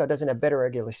 or Franco doesn't have better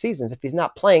regular seasons, if he's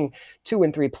not playing 2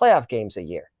 and 3 playoff games a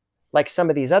year, like some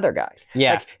of these other guys?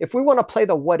 Yeah. Like if we want to play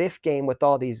the what if game with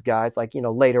all these guys, like,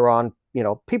 later on,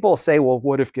 people will say, well,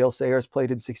 what if Gale Sayers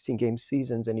played in 16-game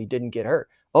seasons and he didn't get hurt?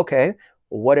 Okay.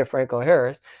 Well, what if Franco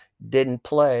Harris didn't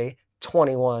play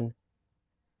 21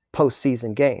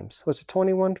 postseason games? Was it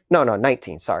 21? No,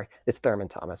 19. Sorry. It's Thurman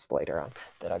Thomas later on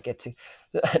that I'll get to.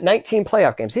 19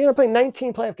 playoff games. He didn't play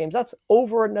 19 playoff games. That's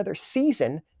over another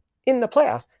season in the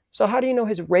playoffs. So how do you know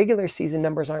his regular season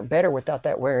numbers aren't better without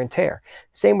that wear and tear?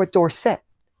 Same with Dorsett.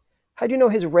 How do you know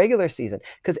his regular season?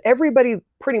 Because everybody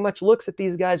pretty much looks at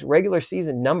these guys' regular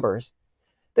season numbers.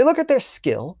 They look at their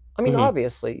skill. I mean,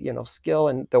 obviously, skill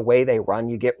and the way they run,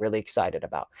 you get really excited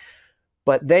about.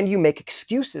 But then you make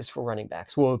excuses for running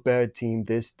backs. Well, bad team,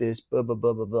 this, blah, blah,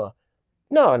 blah, blah, blah.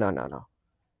 No.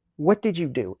 What did you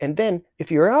do? And then if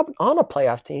you're up on a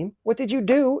playoff team, what did you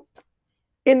do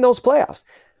in those playoffs?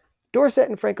 Dorsett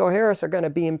and Franco Harris are going to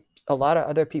be in a lot of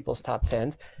other people's top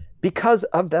 10s because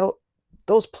of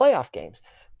those playoff games,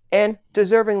 and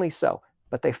deservingly so.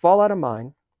 But they fall out of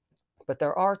mine. But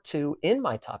there are two in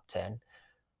my top 10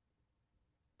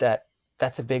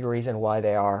 that's a big reason why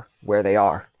they are where they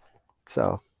are.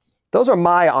 So those are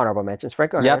my honorable mentions.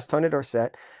 Franco Harris, Tony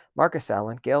Dorsett, Marcus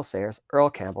Allen, Gale Sayers, Earl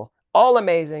Campbell. All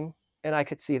amazing, and I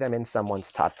could see them in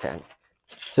someone's top 10.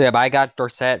 So, but I got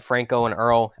Dorsett, Franco, and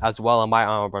Earl as well in my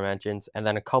honorable mentions. And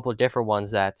then a couple of different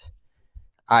ones that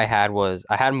I had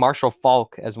Marshall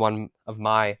Faulk as one of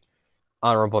my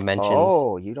honorable mentions.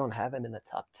 Oh, you don't have him in the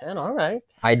top 10? All right.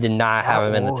 I did not have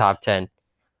him in the top 10.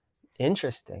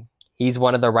 Interesting. He's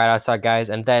one of the right outside guys.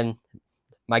 And then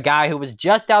my guy who was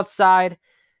just outside,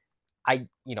 I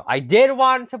did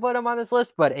want to put him on this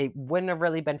list, but it wouldn't have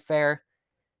really been fair.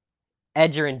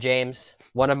 Edgerrin James,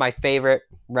 one of my favorite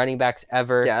running backs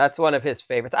ever. Yeah, that's one of his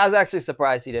favorites. I was actually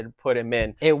surprised he didn't put him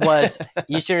in. It was,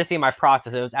 you should have seen my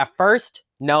process. It was at first,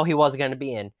 no, he wasn't going to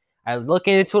be in. I looked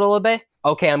into it a little bit.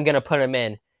 Okay, I'm going to put him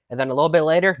in. And then a little bit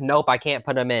later, nope, I can't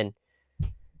put him in.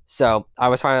 So I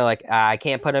was finally like, I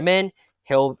can't put him in.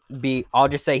 I'll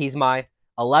just say he's my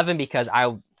 11 because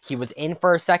he was in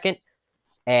for a second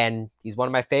and he's one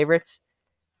of my favorites.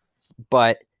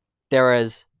 But there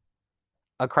is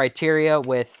a criteria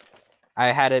I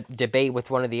had a debate with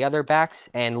one of the other backs,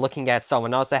 and looking at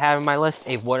someone else I have in my list,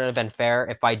 it wouldn't have been fair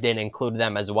if I didn't include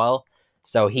them as well.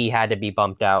 So he had to be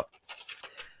bumped out.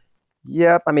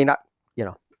 Yep. I mean,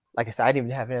 like I said, I didn't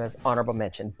even have him as honorable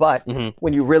mention. But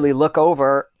when you really look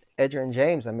over Edgerrin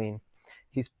James, I mean,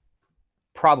 he's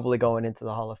probably going into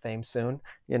the Hall of Fame soon,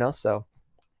 so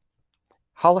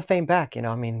Hall of Fame back,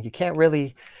 I mean, you can't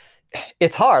really,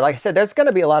 it's hard. Like I said, there's going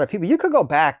to be a lot of people. You could go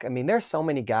back. I mean, there's so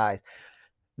many guys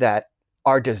that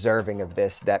are deserving of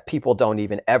this that people don't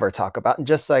even ever talk about. And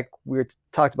just like we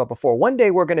talked about before, one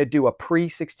day we're going to do a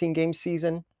pre-16 game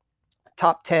season,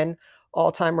 top 10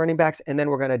 all-time running backs, and then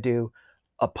we're going to do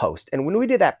a post. And when we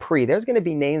do that there's going to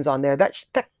be names on there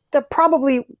that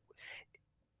probably,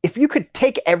 if you could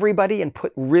take everybody and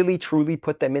really truly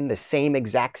put them in the same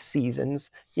exact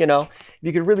seasons, if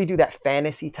you could really do that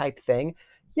fantasy type thing,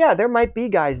 yeah, there might be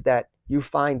guys that you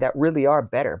find that really are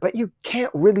better, but you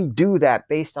can't really do that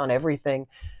based on everything,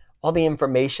 all the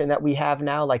information that we have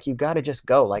now. Like, you got to just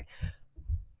go like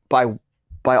by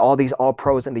all these all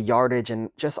pros and the yardage and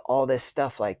just all this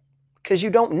stuff, like, because you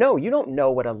don't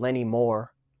know what a Lenny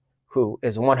Moore, who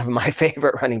is one of my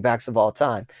favorite running backs of all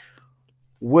time,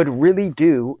 would really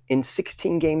do in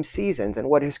 16 game seasons and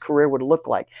what his career would look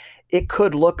like. It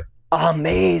could look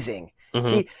amazing.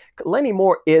 Lenny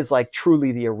Moore is like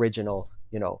truly the original,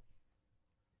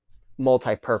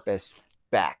 multi-purpose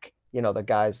back. The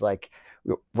guys like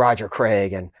Roger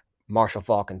Craig and Marshall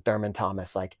Faulk and Thurman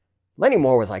Thomas, like Lenny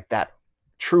Moore was like that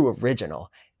true original.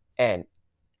 And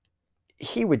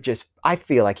I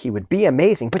feel like he would be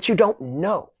amazing, but you don't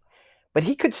know. But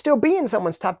he could still be in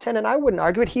someone's top 10, and I wouldn't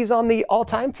argue it. He's on the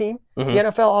all-time team, the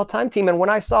NFL all-time team. And when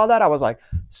I saw that, I was like,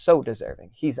 so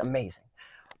deserving. He's amazing.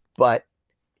 But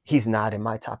he's not in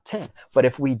my top 10. But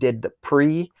if we did the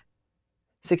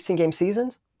pre-16 game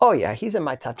seasons, oh yeah, he's in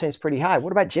my top 10. He's pretty high.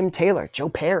 What about Jim Taylor, Joe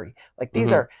Perry? Like,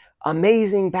 these are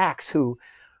amazing backs who,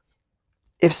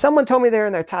 if someone told me they're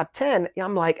in their top 10,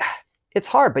 I'm like, it's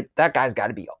hard, but that guy's got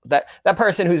to be that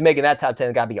person who's making that top 10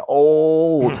 has got to be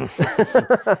old.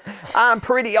 I'm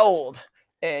pretty old.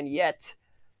 And yet,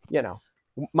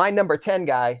 my number 10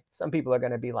 guy, some people are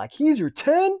going to be like, he's your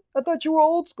 10? I thought you were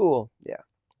old school. Yeah.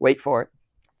 Wait for it.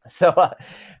 So,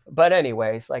 but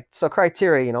anyways, so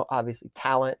criteria, obviously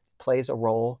talent plays a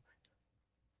role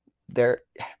there.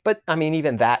 But I mean,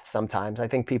 even that sometimes I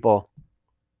think people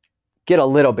get a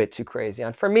little bit too crazy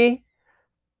on. For me,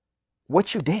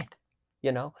 what you did.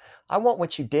 I want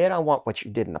what you did. I want what you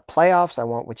did in the playoffs. I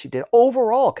want what you did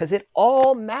overall, because it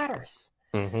all matters.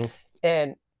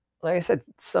 And like I said,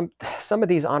 some of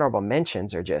these honorable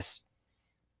mentions are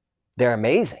they're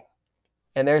amazing.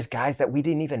 And there's guys that we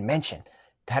didn't even mention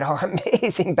that are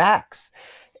amazing backs.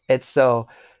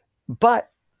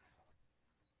 But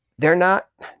they're not,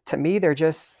 to me, they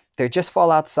just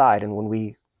fall outside. And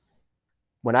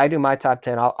when I do my top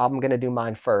 10, I'm going to do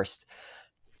mine first.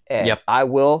 And I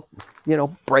will,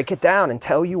 break it down and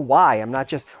tell you why.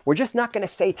 We're just not going to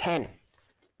say 10.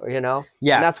 you know?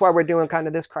 Yeah. And that's why we're doing kind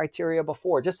of this criteria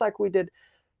before, just like we did,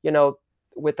 you know,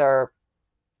 with our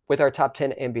top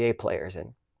 10 NBA players.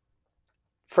 And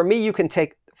for me, you can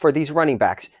take, for these running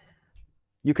backs,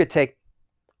 you could take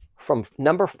from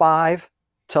number 5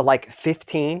 to like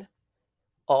 15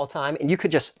 all time, and you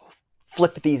could just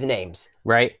flip these names.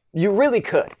 Right. You really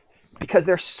could, because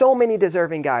there's so many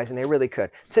deserving guys, and they really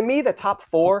could. To me, the top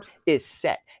 4 is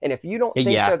set. And if you don't think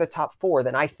they're the top 4,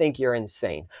 then I think you're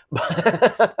insane.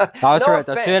 As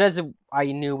soon as I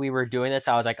knew we were doing this,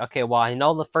 I was like, okay, well, I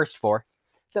know the first 4.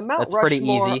 The Mount That's Rushmore pretty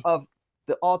easy. of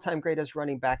the all-time greatest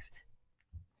running backs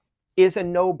is a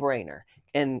no-brainer,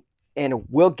 and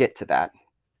we'll get to that.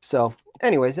 So,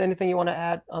 anyways, anything you want to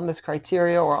add on this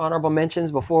criteria or honorable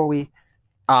mentions before we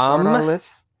start our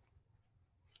list?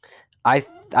 I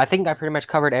think I pretty much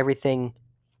covered everything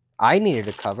I needed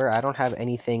to cover. I don't have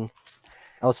anything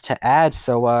else to add,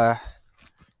 so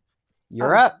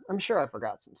you're up. I'm sure I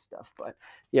forgot some stuff, but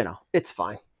you know, it's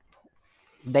fine.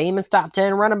 Damon's top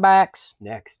 10 running backs.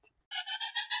 Next.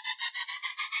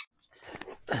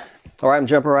 All right, I'm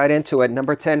jumping right into it.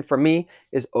 Number 10 for me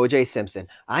is O.J. Simpson.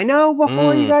 I know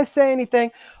before you guys say anything,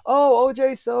 oh,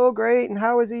 O.J.'s so great, and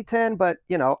how is he 10? But,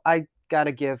 you know, I got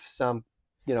to give some,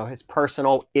 you know, his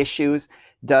personal issues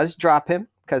does drop him,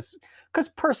 because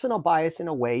personal bias in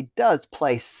a way does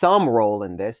play some role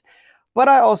in this. But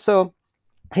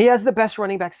he has the best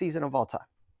running back season of all time.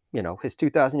 You know, his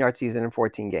 2,000-yard season in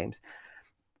 14 games.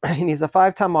 And he's a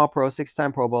 5-time All-Pro,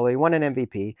 6-time Pro Bowler. He won an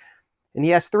MVP. And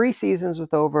he has 3 seasons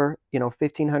with over,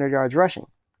 1,500 yards rushing.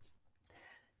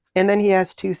 And then he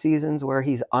has 2 seasons where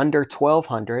he's under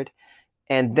 1,200.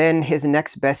 And then his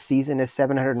next best season is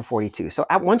 742. So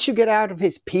once you get out of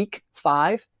his peak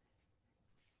 5,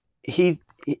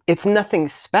 it's nothing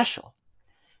special.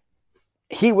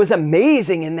 He was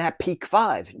amazing in that peak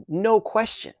 5, no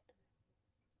question.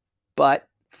 But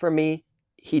for me,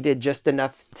 he did just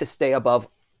enough to stay above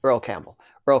Earl Campbell.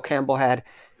 Earl Campbell had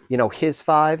his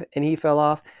 5 and he fell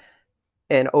off,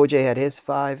 and OJ had his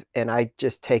 5, and I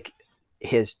just take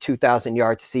his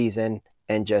 2,000-yard season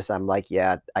and I'm like,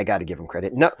 yeah, I got to give him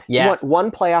credit. No, yeah, he won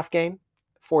one playoff game,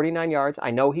 49 yards.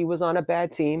 I know he was on a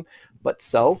bad team, but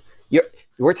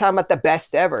we're talking about the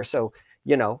best ever. So,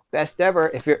 best ever,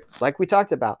 if you're, like we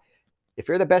talked about, if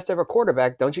you're the best ever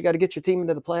quarterback, don't you got to get your team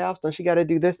into the playoffs? Don't you got to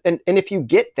do this? And if you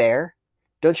get there,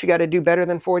 don't you got to do better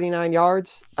than 49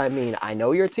 yards? I mean, I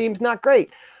know your team's not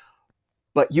great,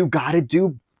 but you got to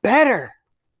do better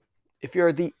if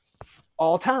you're the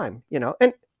all-time,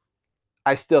 and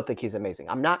I still think he's amazing.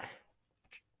 I'm not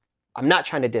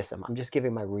trying to diss him. I'm just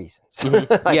giving my reasons.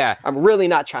 Mm-hmm. Yeah. I'm really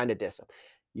not trying to diss him.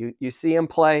 You see him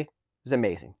play, it's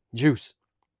amazing. Juice.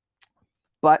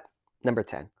 But number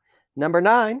 10. Number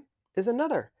 9 is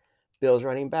another Bills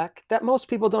running back that most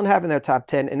people don't have in their top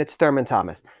 10, and it's Thurman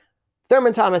Thomas.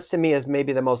 Thurman Thomas, to me, is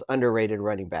maybe the most underrated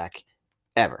running back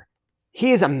ever.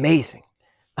 He is amazing.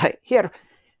 He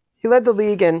led the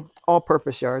league in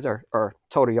all-purpose yards or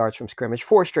total yards from scrimmage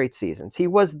 4 straight seasons. He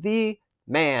was the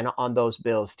man on those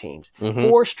Bills teams.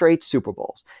 4 straight Super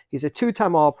Bowls. He's a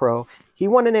 2-time All-Pro. He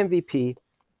won an MVP,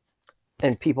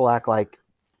 and people act like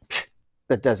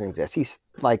that doesn't exist. He's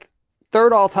like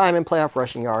 3rd all-time in playoff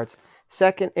rushing yards,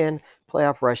 2nd in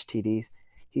playoff rush TDs.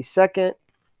 He's 2nd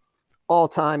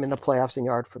all-time in the playoffs in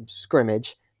yard from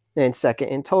scrimmage, and 2nd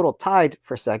in total, tied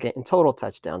for 2nd in total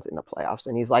touchdowns in the playoffs.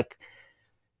 And he's like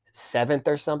 7th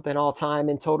or something all-time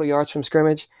in total yards from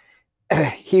scrimmage.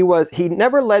 He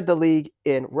never led the league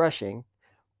in rushing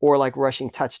or like rushing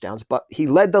touchdowns, but he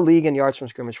led the league in yards from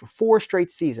scrimmage for 4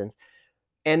 straight seasons.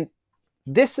 And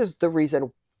this is the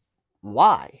reason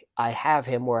why I have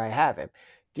him where I have him.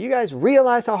 Do you guys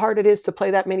realize how hard it is to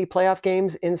play that many playoff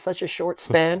games in such a short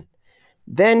span?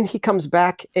 Then he comes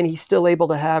back and he's still able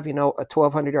to have, a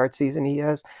 1,200-yard season. He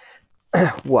has,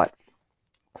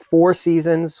 4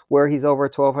 seasons where he's over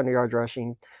 1,200 yards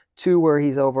rushing, 2 where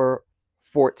he's over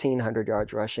 1,400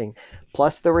 yards rushing,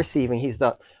 plus the receiving.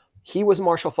 He was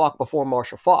Marshall Faulk before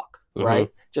Marshall Faulk, right?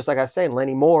 Just like I was saying,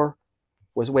 Lenny Moore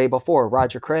was way before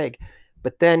Roger Craig.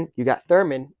 But then you got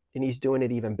Thurman, and he's doing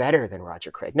it even better than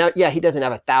Roger Craig. Now, yeah, he doesn't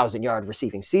have a 1,000-yard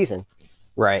receiving season.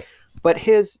 Right. But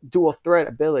his dual threat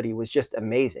ability was just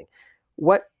amazing.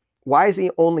 Why is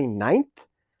he only 9th?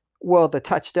 Well, the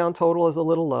touchdown total is a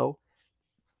little low.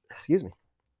 Excuse me.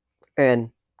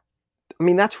 And I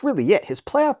mean, that's really it. His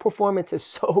playoff performance is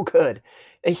so good.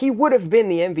 And he would have been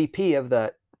the MVP of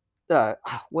the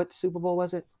what Super Bowl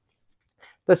was it?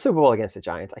 The Super Bowl against the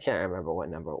Giants. I can't remember what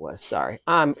number it was. Sorry.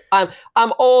 I'm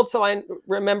old, so I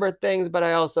remember things, but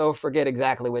I also forget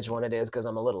exactly which one it is because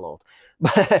I'm a little old.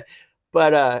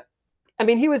 But I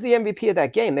mean, he was the MVP of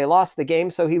that game. They lost the game,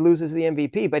 so he loses the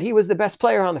MVP, but he was the best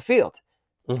player on the field.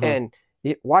 Mhm. And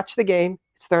watch the game.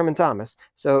 It's Thurman Thomas.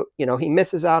 So, he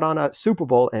misses out on a Super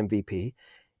Bowl MVP.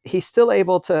 He's still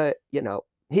able to,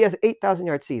 he has 8,000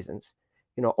 yard seasons.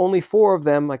 Only 4 of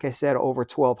them, like I said, over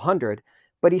 1,200,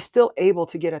 but he's still able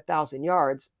to get 1,000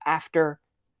 yards after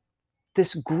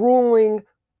this grueling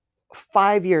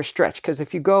 5-year stretch. Because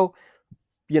if you go,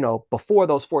 before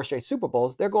those 4 straight Super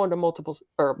Bowls, they're going to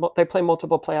they play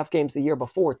multiple playoff games the year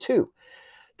before too.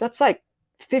 That's like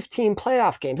 15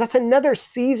 playoff games. That's another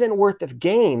season worth of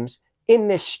games in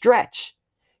this stretch.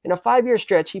 In a 5-year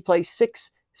stretch, he plays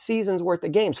 6 seasons worth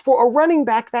of games. For a running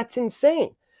back, that's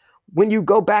insane. When you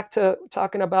go back to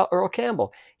talking about Earl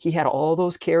Campbell, he had all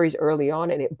those carries early on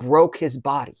and it broke his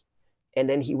body. And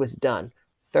then he was done.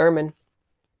 Thurman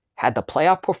had the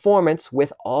playoff performance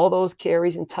with all those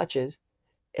carries and touches,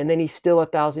 and then he's still a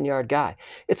 1,000-yard guy.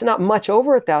 It's not much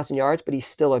over 1,000 yards, but he's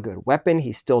still a good weapon.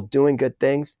 He's still doing good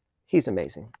things. He's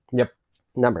amazing. Yep.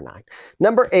 Number 9.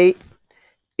 Number 8,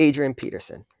 Adrian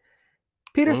Peterson.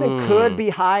 Peterson could be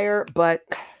higher, but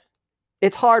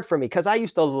it's hard for me because I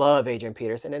used to love Adrian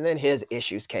Peterson, and then his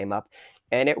issues came up,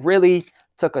 and it really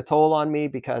took a toll on me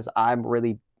because I'm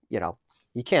really,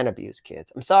 you can't abuse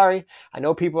kids. I'm sorry. I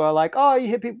know people are like, oh, you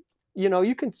hit people,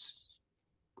 you can.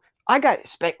 I got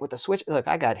spanked with the switch. Look,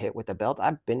 I got hit with the belt.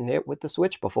 I've been hit with the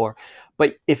switch before.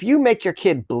 But if you make your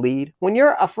kid bleed, when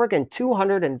you're a friggin'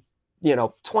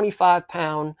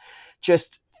 225-pound,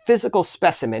 just physical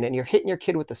specimen, and you're hitting your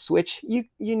kid with the switch, you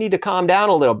need to calm down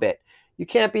a little bit. You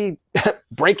can't be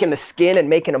breaking the skin and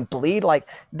making them bleed. Like,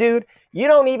 dude, you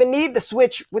don't even need the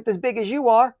switch with as big as you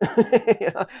are.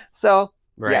 So,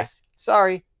 right. Yes,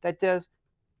 sorry, that does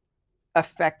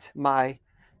affect my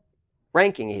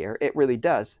ranking here. It really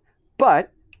does.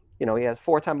 But, he has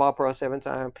 4-time All-Pro,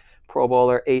 7-time Pro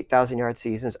Bowler, 8,000-yard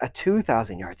seasons, a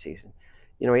 2,000-yard season.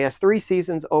 He has 3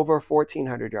 seasons over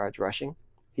 1,400 yards rushing.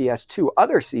 He has 2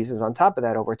 other seasons on top of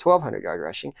that over 1,200 yard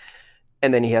rushing.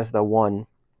 And then he has the one,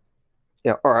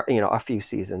 a few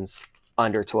seasons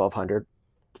under 1,200.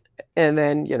 And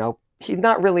then, he's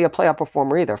not really a playoff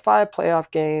performer either. 5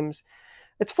 playoff games.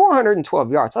 It's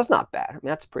 412 yards. That's not bad. I mean,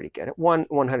 that's pretty good. At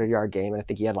 100-yard game, and I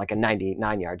think he had like a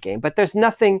 99-yard game. But there's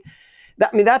nothing.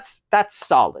 That's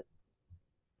solid.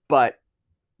 But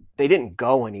they didn't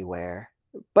go anywhere.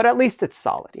 But at least it's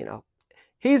solid.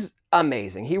 He's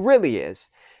amazing. He really is.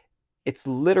 It's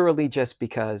literally just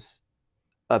because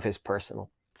of his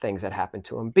personal things that happened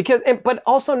to him. But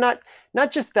also not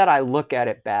just that I look at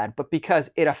it bad, but because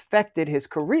it affected his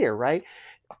career, right?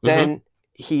 Mm-hmm. Then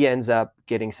he ends up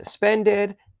getting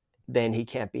suspended. Then he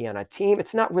can't be on a team.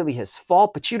 It's not really his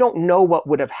fault, but you don't know what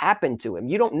would have happened to him.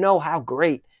 You don't know how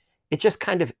great. It just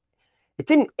it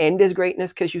didn't end his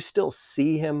greatness because you still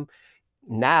see him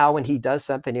now when he does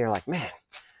something, you're like, man,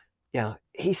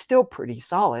 he's still pretty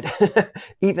solid,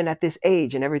 even at this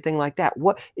age and everything like that.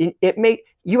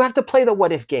 You have to play the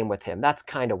what if game with him. That's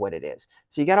kind of what it is.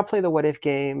 So you got to play the what if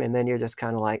game, and then you're just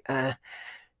kind of like, I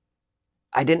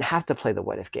didn't have to play the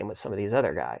what if game with some of these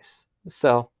other guys.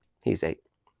 So he's 8.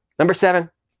 Number 7,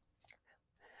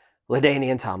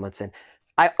 LaDainian Tomlinson.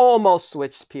 I almost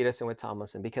switched Peterson with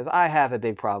Tomlinson because I have a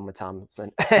big problem with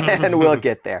Tomlinson, and we'll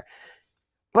get there.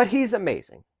 But he's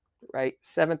amazing, right?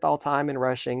 7th all-time in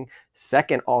rushing,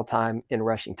 2nd all-time in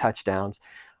rushing touchdowns.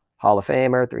 Hall of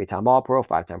Famer, 3-time All-Pro,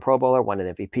 5-time Pro Bowler, won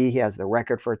an MVP. He has the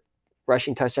record for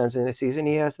rushing touchdowns in a season.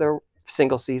 He has the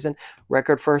single season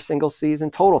record for single season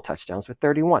total touchdowns with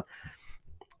 31.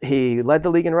 He led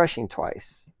the league in rushing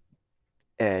twice,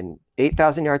 and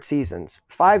 8,000-yard seasons,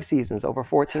 5 seasons over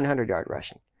 1,400 yard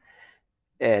rushing,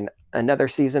 and another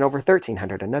season over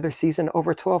 1,300, another season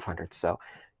over 1,200. So,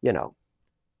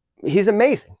 he's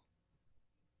amazing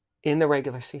in the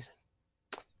regular season.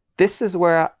 This is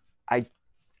where I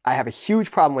have a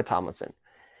huge problem with Tomlinson.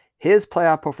 His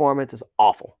playoff performance is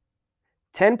awful.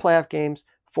 10 playoff games,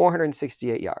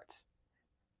 468 yards.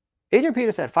 Adrian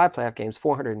Peterson had 5 playoff games,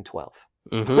 412.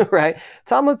 Mm-hmm. Right?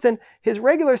 Tomlinson, his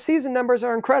regular season numbers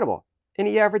are incredible, and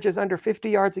he averages under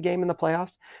 50 yards a game in the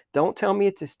playoffs. Don't tell me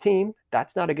it's his team.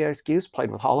 That's not a good excuse.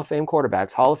 Played with Hall of Fame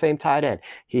quarterbacks, Hall of Fame tight end.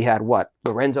 He had what?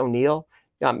 Lorenzo Neal?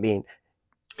 I mean,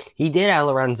 he did have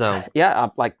Lorenzo. Yeah,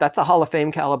 that's a Hall of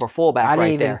Fame caliber fullback right there. I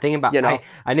didn't even think about,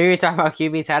 I knew you were talking about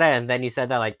QB tight end, and then you said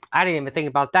that, I didn't even think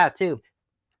about that too.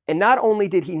 And not only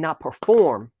did he not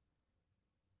perform,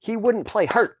 he wouldn't play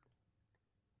hurt.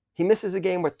 He misses a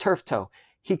game with turf toe.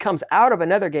 He comes out of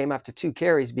another game after 2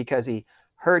 carries because he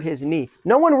hurt his knee.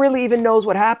 No one really even knows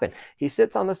what happened. He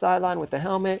sits on the sideline with the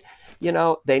helmet.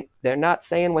 they're not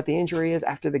saying what the injury is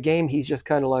after the game. He's just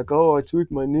kind of like, oh, I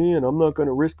tweaked my knee and I'm not going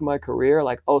to risk my career.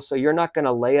 Like, oh, so you're not going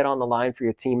to lay it on the line for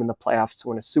your team in the playoffs to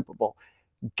win a Super Bowl.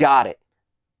 Got it.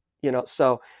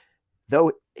 So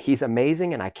though he's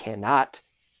amazing and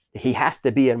he has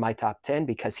to be in my top 10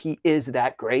 because he is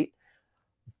that great.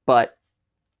 But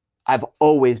I've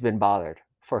always been bothered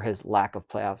for his lack of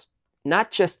playoffs,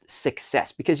 not just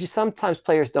success, because sometimes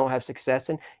players don't have success,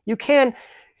 and you can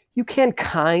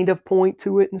kind of point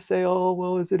to it and say, oh,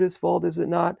 well, is it his fault? Is it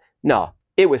not? No,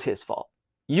 it was his fault.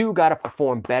 You got to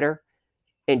perform better,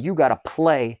 and you got to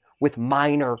play with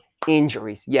minor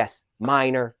injuries. Yes,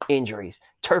 minor injuries.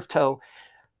 Turf toe.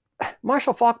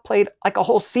 Marshall Faulk played like a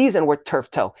whole season with turf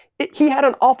toe. He had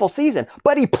an awful season,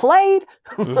 but he played,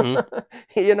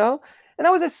 mm-hmm. And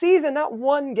that was a season, not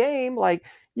one game. Like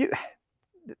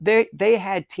they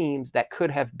had teams that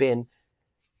could have been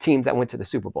teams that went to the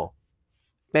Super Bowl.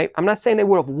 I'm not saying they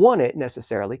would have won it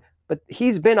necessarily, but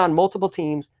he's been on multiple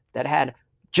teams that had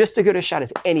just as good a shot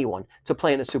as anyone to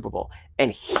play in the Super Bowl,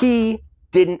 and he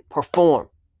didn't perform.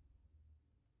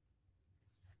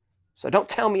 So don't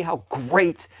tell me how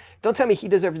great. Don't tell me he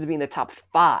deserves to be in the top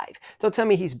 5. Don't tell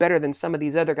me he's better than some of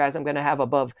these other guys I'm going to have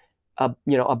above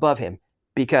him,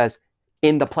 because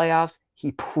in the playoffs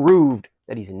he proved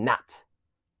that he's not.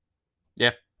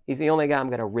 Yeah, he's the only guy I'm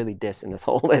going to really diss in this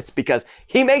whole list because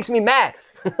he makes me mad.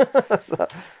 So,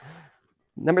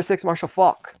 number 6, Marshall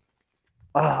Faulk.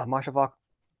 Marshall Faulk.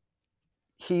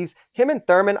 Him and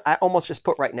Thurman, I almost just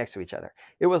put right next to each other.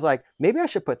 It was like, maybe I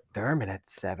should put Thurman at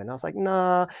 7. I was like,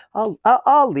 nah,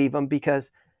 I'll leave him,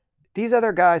 because these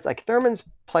other guys, like Thurman's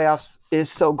playoffs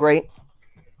is so great,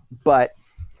 but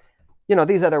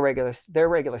these other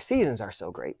regular seasons are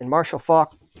so great. And Marshall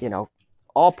Faulk,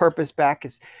 all-purpose back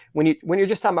is when you're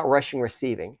just talking about rushing,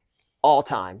 receiving, all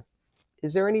time.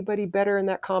 Is there anybody better in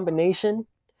that combination?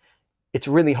 It's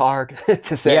really hard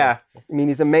to say. Yeah, I mean,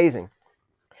 he's amazing.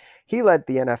 He led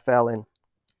the NFL in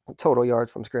total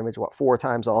yards from scrimmage, 4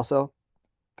 times also.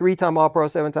 3-time All-Pro,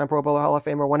 7-time Pro Bowler, Hall of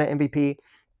Famer, won an MVP.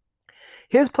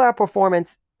 His playoff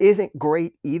performance isn't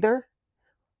great either.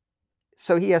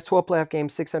 So he has 12 playoff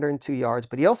games, 602 yards,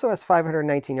 but he also has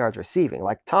 519 yards receiving.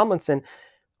 Like Tomlinson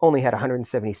only had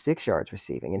 176 yards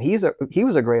receiving, and he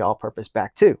was a great all-purpose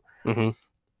back too. Mm-hmm.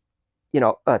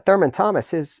 Thurman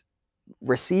Thomas, his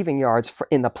receiving yards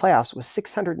in the playoffs was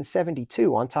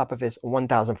 672 on top of his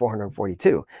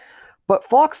 1,442. But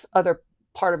Faulk's other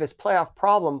part of his playoff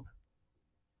problem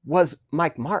was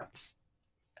Mike Martz.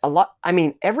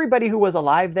 Everybody who was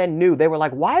alive then knew. They were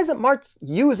like, why isn't Martz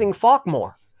using Faulk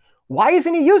more? Why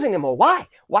isn't he using him more? Why?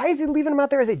 Why is he leaving him out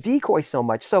there as a decoy so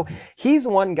much? So he's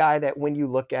one guy that when you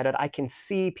look at it, I can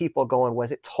see people going,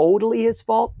 was it totally his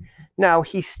fault? Now,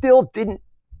 he still didn't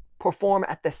perform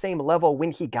at the same level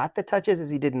when he got the touches as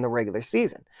he did in the regular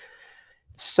season.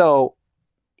 So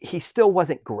he still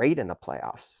wasn't great in the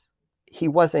playoffs. He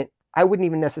wasn't, I wouldn't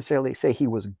even necessarily say he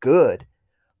was good,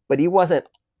 but he wasn't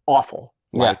awful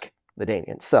like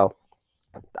LaDainian. So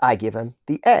I give him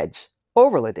the edge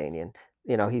over LaDainian.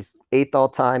 He's 8th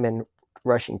all-time in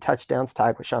rushing touchdowns,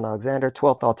 tied with Shaun Alexander,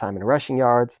 12th all-time in rushing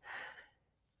yards.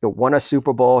 He won a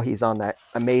Super Bowl. He's on that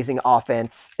amazing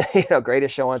offense,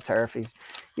 greatest show on turf. He's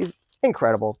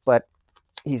incredible, but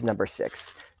he's number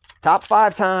 6. Top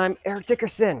 5 time, Eric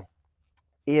Dickerson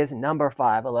is number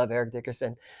 5. I love Eric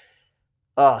Dickerson.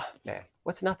 Oh, man,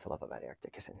 what's not to love about Eric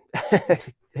Dickerson?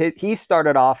 He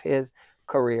started off his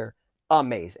career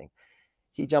amazing.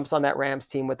 He jumps on that Rams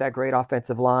team with that great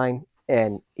offensive line,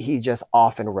 and he's just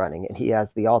off and running. And he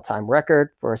has the all-time record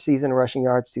for a season rushing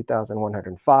yards,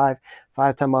 2,105,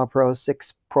 5-time All-Pro,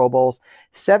 6 Pro Bowls,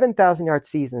 7,000-yard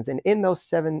seasons. And in those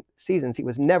 7 seasons, he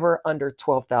was never under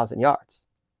 12,000 yards.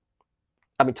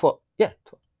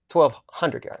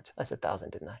 1,200 yards. I said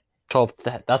 1,000, didn't I? 12.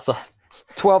 That's a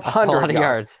 1,200 lot of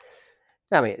yards.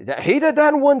 He did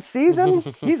that in one season.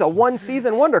 He's a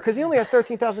one-season wonder because he only has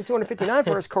 13,259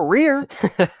 for his career.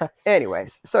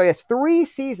 Anyways, so he has 3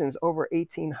 seasons over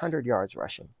 1,800 yards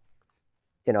rushing.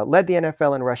 Led the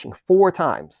NFL in rushing 4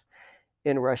 times,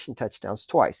 in rushing touchdowns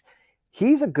twice.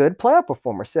 He's a good playoff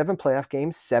performer. 7 playoff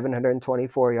games,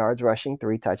 724 yards rushing,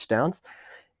 3 touchdowns.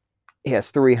 He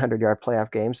has 300-yard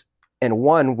playoff games, and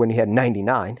 1 when he had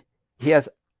 99. He has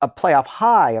a playoff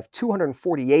high of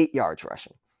 248 yards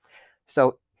rushing.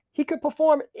 So he could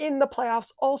perform in the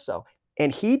playoffs also.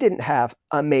 And he didn't have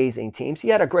amazing teams. He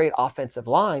had a great offensive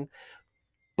line,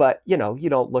 but, you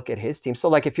don't look at his team.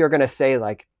 So, if you're going to say,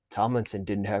 Tomlinson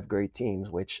didn't have great teams,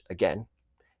 which, again,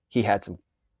 he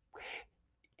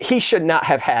should not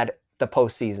have had the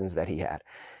postseasons that he had.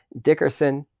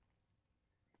 Dickerson,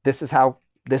 this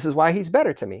is why he's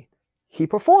better to me. he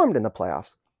performed in the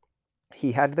playoffs.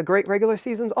 He had the great regular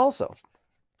seasons also.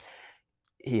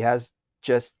 He has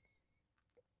just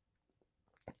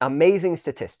amazing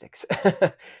statistics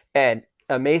and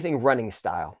amazing running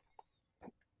style.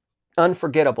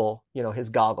 Unforgettable, his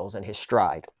goggles and his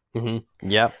stride.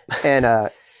 Yep. And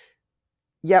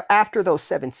after those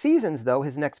 7 seasons, though,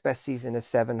 his next best season is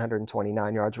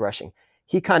 729 yards rushing.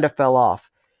 He kind of fell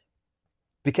off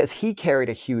because he carried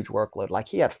a huge workload. Like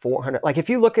he had 400. Like if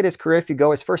you look at his career, if you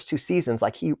go his first 2 seasons,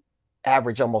 like he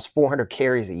averaged almost 400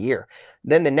 carries a year.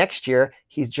 Then the next year,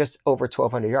 he's just over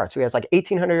 1,200 yards. So he has like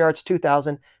 1,800 yards,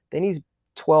 2,000. Then he's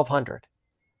 1,200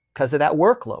 because of that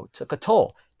workload took a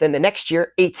toll. Then the next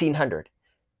year, 1,800.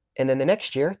 And then the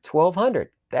next year, 1,200.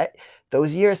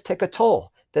 Those years took a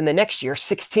toll. Then the next year,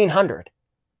 1,600.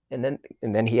 And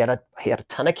then he had a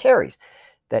ton of carries.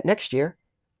 That next year,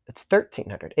 it's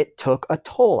 1,300. It took a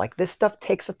toll. Like this stuff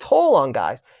takes a toll on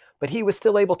guys. But he was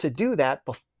still able to do that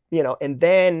and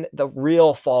then the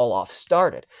real fall off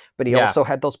started. But he also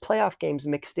had those playoff games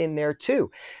mixed in there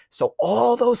too. So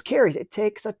all those carries, it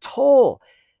takes a toll.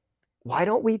 Why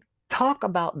don't we talk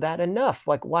about that enough?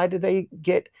 Like, why do they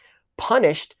get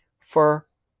punished for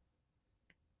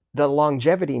the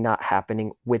longevity not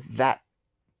happening with that,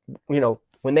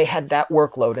 when they had that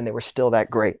workload and they were still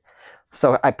that great?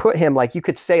 So I put him, like, you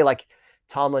could say like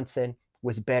Tomlinson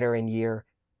was better in year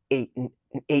 8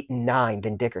 and 9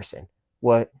 than Dickerson.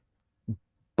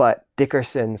 But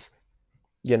Dickerson's,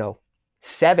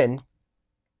 7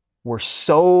 were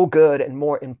so good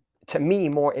and to me,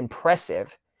 more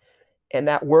impressive. And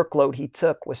that workload he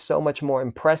took was so much more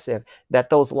impressive that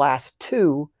those last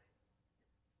 2,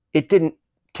 it didn't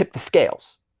tip the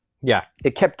scales. Yeah.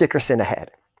 It kept Dickerson ahead.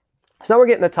 So now we're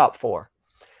getting the top 4.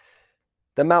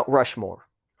 The Mount Rushmore.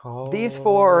 These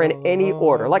 4 are in any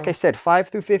order. Like I said, 5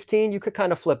 through 15, you could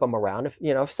kind of flip them around.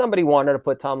 If somebody wanted to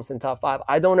put Tomlinson top 5,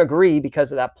 I don't agree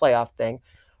because of that playoff thing.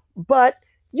 But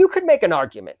you could make an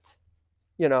argument.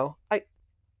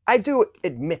 I do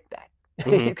admit that.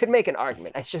 Mm-hmm. You could make an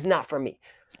argument. It's just not for me.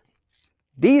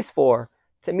 These 4,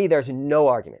 to me, there's no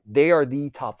argument. They are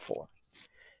the top 4.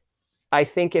 I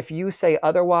think if you say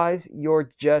otherwise, you're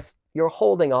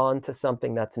holding on to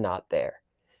something that's not there.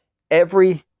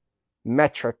 Every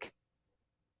metric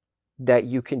that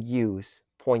you can use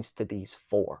points to these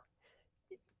 4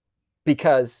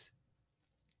 because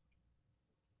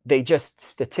they just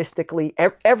statistically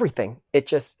everything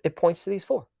it points to these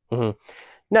 4. Mm-hmm.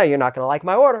 Now you're not going to like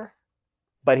my order,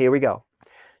 but here we go.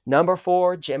 Number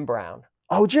 4, Jim Brown.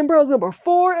 Oh, Jim Brown's number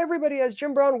 4. Everybody has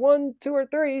Jim Brown 1, 2, or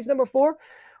 3. He's number 4.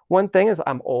 One thing is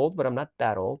I'm old, but I'm not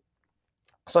that old.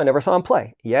 So I never saw him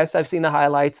play. Yes, I've seen the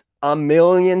highlights a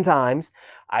million times.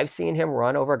 I've seen him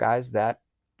run over guys that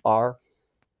are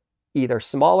either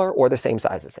smaller or the same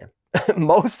size as him.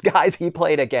 Most guys he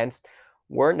played against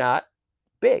were not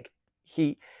big.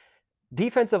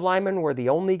 Defensive linemen were the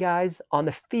only guys on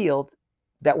the field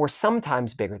that were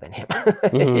sometimes bigger than him.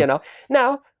 Mm-hmm.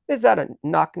 Now, is that a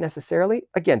knock necessarily?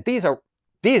 Again, these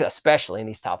especially in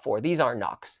these top 4, these aren't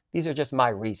knocks. These are just my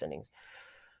reasonings.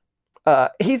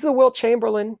 He's the Wilt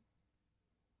Chamberlain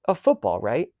of football,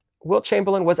 right? Wilt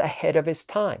Chamberlain was ahead of his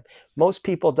time. Most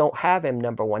people don't have him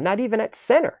number 1, not even at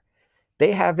center.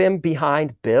 They have him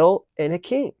behind Bill and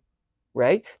Hakeem,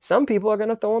 right? Some people are going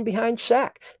to throw him behind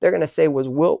Shaq. They're going to say, would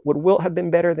Wilt have been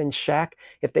better than Shaq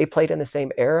if they played in the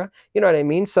same era? You know what I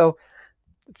mean? So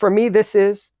for me, this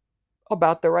is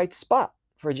about the right spot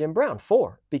for Jim Brown,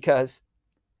 4, because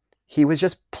he was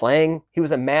just playing. He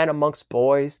was a man amongst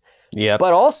boys. Yeah.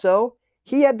 But also,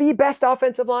 he had the best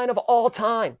offensive line of all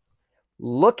time.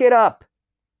 Look it up.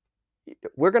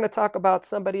 We're going to talk about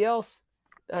somebody else.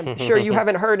 I'm sure you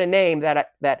haven't heard a name that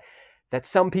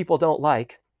some people don't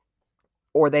like,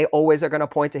 or they always are going to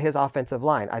point to his offensive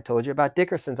line. I told you about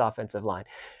Dickerson's offensive line.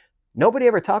 Nobody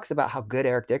ever talks about how good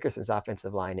Eric Dickerson's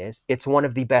offensive line is. It's one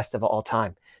of the best of all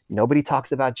time. Nobody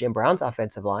talks about Jim Brown's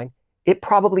offensive line. It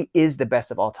probably is the best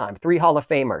of all time. 3 Hall of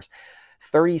Famers,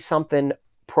 30-something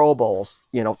Pro Bowls,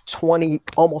 20,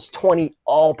 almost 20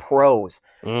 all pros.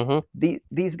 Mm-hmm.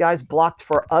 These guys blocked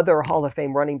for other Hall of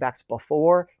Fame running backs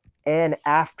before and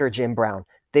after Jim Brown.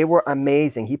 They were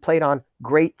amazing. He played on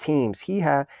great teams.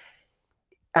 His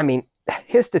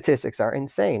statistics are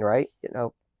insane, right?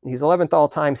 He's 11th all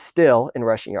time still in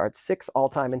rushing yards, 6th all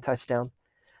time in touchdowns,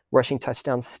 rushing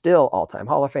touchdowns still all time.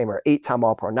 Hall of Famer, 8-time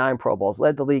All Pro, 9 Pro Bowls,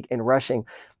 led the league in rushing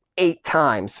 8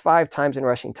 times, 5 times in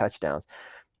rushing touchdowns.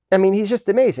 He's just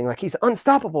amazing. Like, he's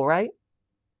unstoppable, right?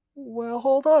 Well,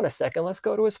 hold on a second. Let's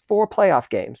go to his 4 playoff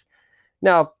games.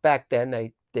 Now, back then,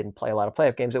 they didn't play a lot of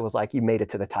playoff games. It was like you made it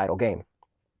to the title game.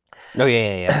 Oh,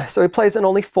 yeah. So he plays in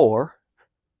only 4.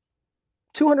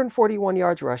 241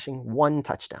 yards rushing, 1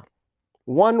 touchdown,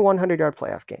 100-yard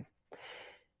playoff game.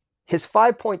 His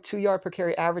 5.2 yard per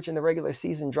carry average in the regular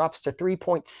season drops to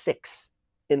 3.6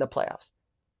 in the playoffs.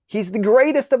 He's the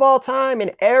greatest of all time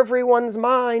in everyone's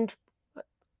mind.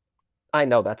 I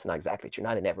know that's not exactly true,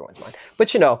 not in everyone's mind.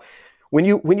 But when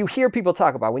you hear people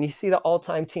talk about, when you see the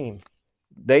all-time team,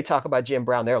 they talk about Jim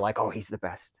Brown, they're like, oh, he's the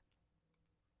best.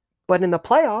 But in the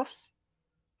playoffs,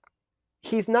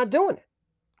 he's not doing it.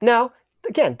 Now,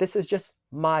 again, this is just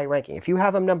my ranking. If you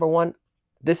have him number 1,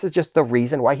 this is just the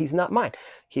reason why he's not mine.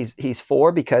 He's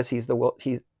 4 because he's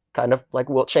kind of like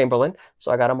Wilt Chamberlain.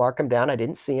 So I got to mark him down. I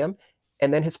didn't see him.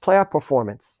 And then his playoff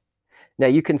performance. Now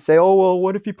you can say, oh, well,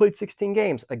 what if he played 16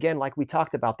 games? Again, like we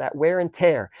talked about, that wear and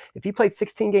tear. If he played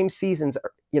 16 game seasons,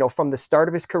 from the start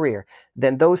of his career,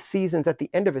 then those seasons at the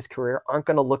end of his career aren't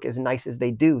going to look as nice as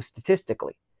they do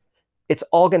statistically. It's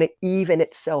all going to even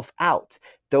itself out.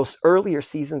 Those earlier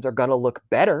seasons are going to look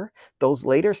better. Those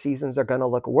later seasons are going to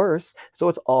look worse. So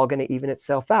it's all going to even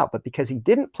itself out. But because he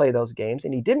didn't play those games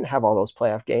and he didn't have all those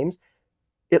playoff games,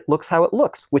 it looks how it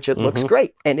looks, which it looks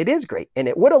great. And it is great. And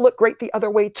it would have looked great the other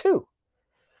way too.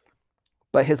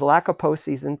 But his lack of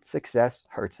postseason success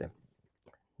hurts him.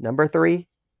 Number 3,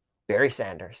 Barry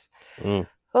Sanders.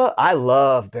 Oh, I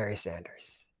love Barry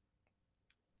Sanders.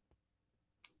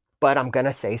 But I'm going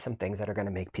to say some things that are going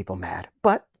to make people mad.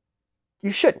 But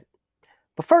you shouldn't.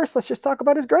 But first, let's just talk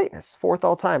about his greatness. 4th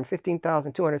all-time,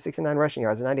 15,269 rushing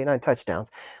yards, 99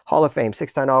 touchdowns. Hall of Fame,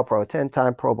 6-time All-Pro,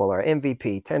 10-time Pro Bowler,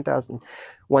 MVP,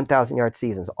 1,000-yard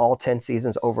seasons. All 10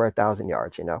 seasons over 1,000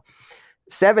 yards,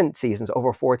 7 seasons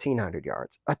over 1,400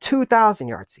 yards.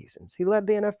 2,000-yard seasons. He led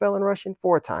the NFL in rushing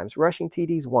 4 times, rushing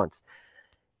TDs once.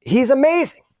 He's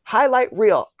amazing. Highlight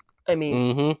reel. I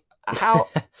mean, how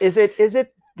is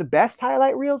it the best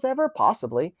highlight reels ever?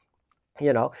 Possibly.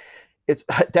 It's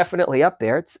definitely up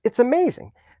there. It's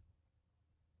amazing.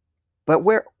 But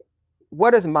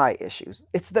what is my issues?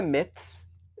 It's the myths.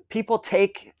 People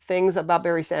take things about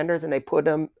Barry Sanders and they put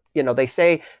them, they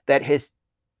say that his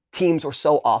teams were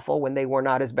so awful when they were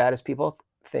not as bad as people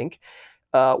think.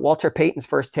 Walter Payton's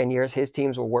first 10 years, his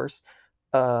teams were worse.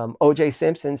 O.J.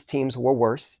 Simpson's teams were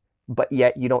worse. But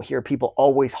yet you don't hear people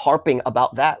always harping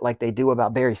about that like they do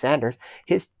about Barry Sanders.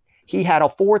 He had a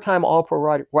 4-time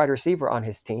All-Pro wide receiver on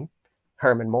his team,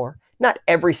 Herman Moore. Not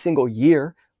every single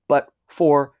year, but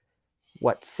for,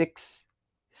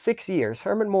 6 years.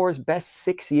 Herman Moore's best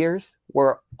 6 years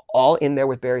were all in there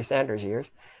with Barry Sanders'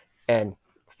 years. And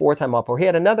 4-time All-Pro. He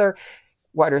had another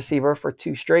wide receiver for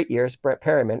 2 straight years, Brent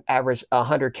Perryman, averaged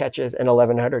 100 catches and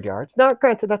 1,100 yards. Now,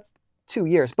 granted, that's 2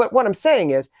 years. But what I'm saying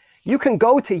is, you can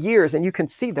go to years and you can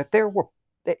see that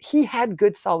that he had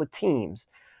good, solid teams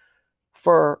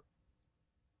for,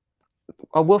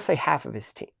 we'll say half of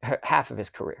his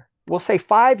career. We'll say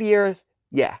 5 years,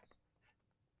 yeah,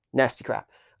 nasty crap.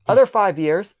 Other 5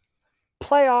 years,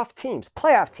 playoff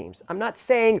teams. I'm not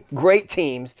saying great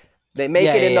teams. They make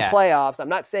it in the playoffs. I'm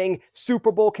not saying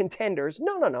Super Bowl contenders.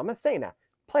 No. I'm not saying that.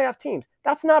 Playoff teams.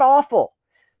 That's not awful.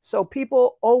 So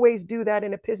people always do that,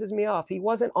 and it pisses me off. He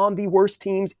wasn't on the worst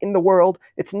teams in the world.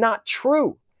 It's not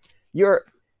true. You're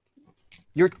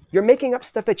making up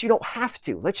stuff that you don't have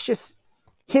to.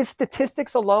 His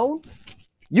statistics alone,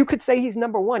 you could say he's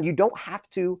number 1. You don't have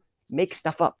to make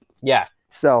stuff up. Yeah.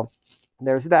 So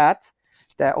there's that.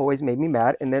 That always made me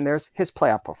mad. And then there's his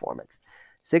playoff performance.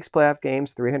 6 playoff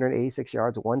games, 386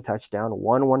 yards, 1 touchdown,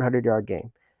 1 100-yard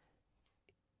game.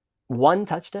 1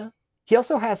 touchdown? He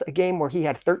also has a game where he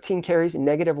had 13 carries and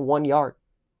 -1 yard.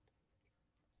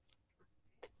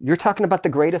 You're talking about the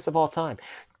greatest of all time.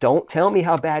 Don't tell me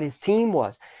how bad his team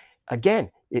was. Again,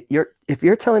 if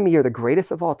you're telling me you're the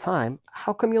greatest of all time,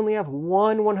 how come you only have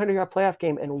 1 100-yard playoff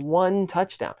game and 1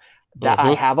 touchdown?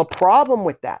 I have a problem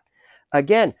with that.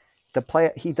 Again,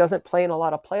 he doesn't play in a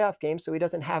lot of playoff games, so he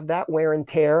doesn't have that wear and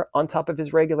tear on top of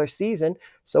his regular season.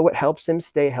 So it helps him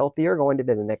stay healthier going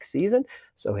into the next season.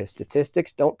 So his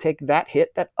statistics don't take that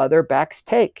hit that other backs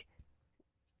take.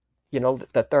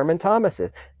 The Thurman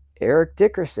Thomases, Eric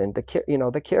Dickerson,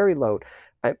 the carry load.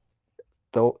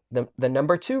 The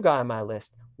number 2 guy on my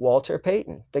list, Walter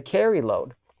Payton, the carry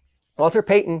load. Walter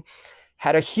Payton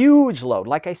had a huge load.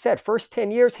 Like I said, first 10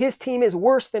 years, his team is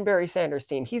worse than Barry Sanders'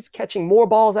 team. He's catching more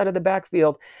balls out of the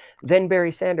backfield than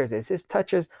Barry Sanders is. His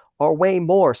touches are way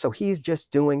more. So he's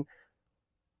just doing,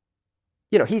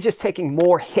 he's just taking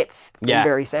more hits than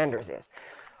Barry Sanders is.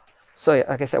 So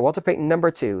like I said, Walter Payton,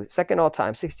 number 2, 2nd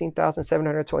all-time,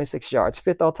 16,726 yards,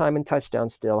 5th all-time in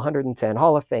touchdowns still, 110,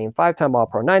 Hall of Fame, 5-time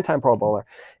All-Pro, 9-time Pro Bowler,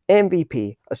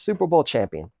 MVP, a Super Bowl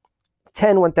champion.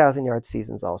 10 1,000-yard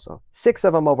seasons also. 6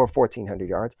 of them over 1,400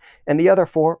 yards, and the other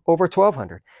 4 over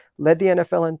 1,200. Led the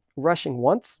NFL in rushing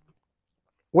once,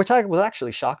 which I was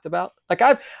actually shocked about. Like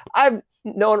I've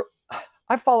known,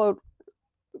 I followed,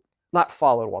 not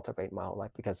followed Walter Payton my whole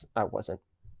life because I wasn't.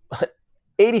 But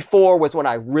 84 was when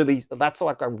that's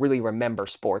like I really remember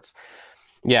sports.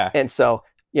 Yeah. And so,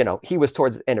 he was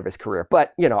towards the end of his career.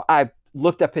 But, I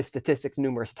looked up his statistics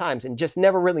numerous times and just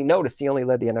never really noticed he only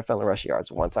led the NFL in rushing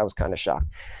yards once. I was kind of shocked.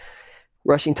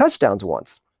 Rushing touchdowns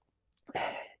once.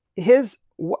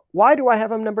 Why do I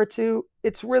have him number 2?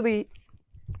 It's really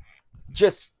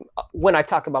just when I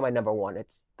talk about my number 1,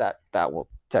 it's that will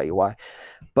tell you why.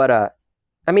 But,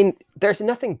 there's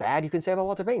nothing bad you can say about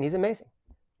Walter Payton. He's amazing.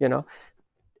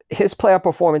 His playoff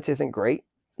performance isn't great.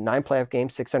 9 playoff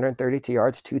games, 632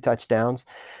 yards, 2 touchdowns.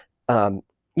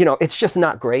 It's just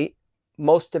not great.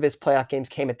 Most of his playoff games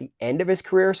came at the end of his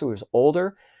career, so he was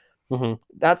older. Mm-hmm.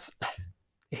 That's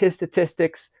his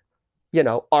statistics,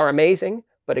 are amazing.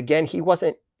 But again, he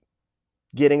wasn't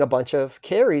getting a bunch of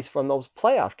carries from those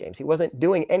playoff games. He wasn't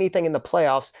doing anything in the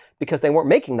playoffs because they weren't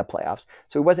making the playoffs.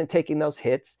 So he wasn't taking those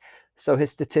hits. So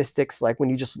his statistics, like when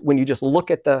you just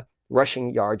look at the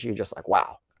rushing yards, you're just like,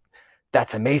 wow,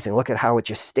 that's amazing. Look at how it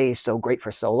just stays so great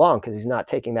for so long because he's not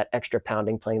taking that extra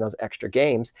pounding, playing those extra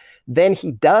games. Then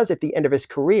he does at the end of his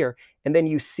career, and then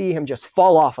you see him just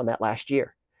fall off on that last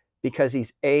year because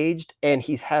he's aged and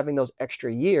he's having those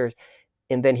extra years.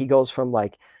 And then he goes from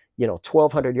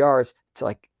 1,200 yards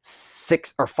to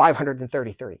 6 or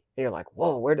 533. And you're like,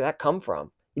 whoa, where did that come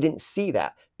from? You didn't see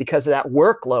that because of that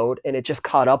workload, and it just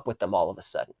caught up with them all of a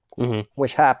sudden. Mm-hmm.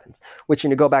 Which happens. Which,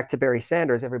 when you go back to Barry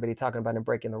Sanders, everybody talking about him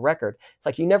breaking the record, it's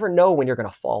like you never know when you're going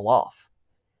to fall off.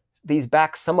 These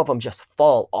backs, some of them just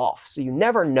fall off. So you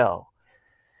never know.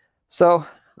 So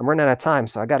I'm running out of time,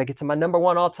 so I got to get to my number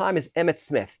 1 all time is Emmitt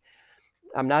Smith.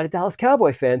 I'm not a Dallas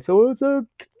Cowboy fan, so it's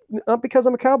not because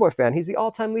I'm a Cowboy fan. He's the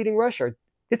all-time leading rusher.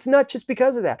 It's not just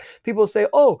because of that. People say,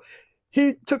 oh,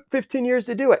 he took 15 years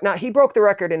to do it. Now, he broke the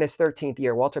record in his 13th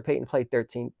year. Walter Payton played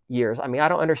 13 years. I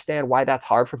don't understand why that's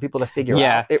hard for people to figure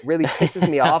out. It really pisses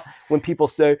me off when people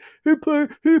say, he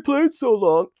played so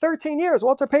long. 13 years.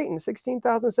 Walter Payton,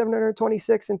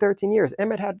 16,726 in 13 years.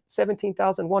 Emmitt had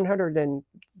 17,100 and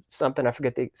something. I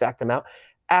forget the exact amount.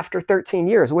 After 13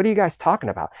 years, what are you guys talking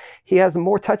about? He has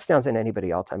more touchdowns than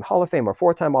anybody all time. Hall of Famer,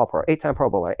 4-time All-Pro, 8-time Pro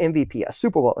Bowler, MVP, a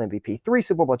Super Bowl MVP, 3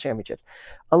 Super Bowl championships,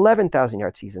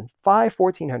 11,000-yard seasons, 5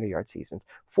 1,400-yard seasons,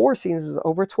 4 seasons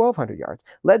over 1,200 yards,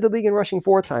 led the league in rushing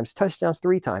 4 times, touchdowns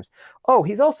 3 times. Oh,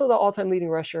 he's also the all-time leading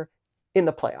rusher in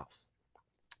the playoffs.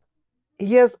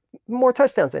 He has more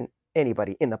touchdowns than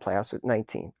anybody in the playoffs with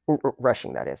 19,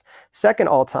 rushing that is. Second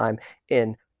all-time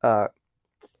in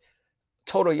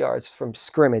total yards from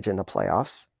scrimmage in the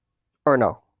playoffs. Or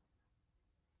no.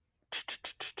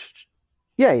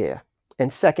 Yeah.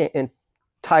 And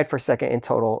tied for second in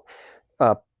total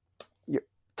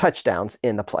touchdowns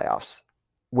in the playoffs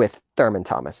with Thurman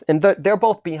Thomas. And they're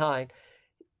both behind.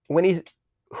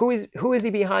 Who is he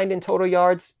behind in total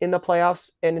yards in the playoffs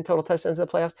and in total touchdowns in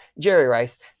the playoffs? Jerry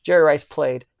Rice. Jerry Rice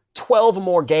played 12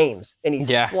 more games and he's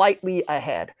slightly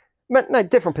ahead. But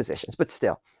not different positions, but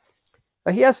still.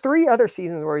 He has 3 other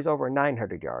seasons where he's over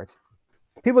 900 yards.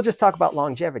 People just talk about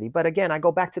longevity, but again, I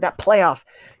go back to that playoff.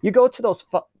 You go to those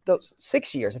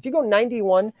 6 years. If you go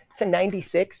 91 to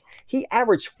 96, he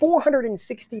averaged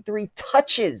 463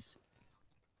 touches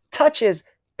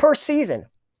per season,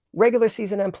 regular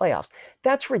season and playoffs.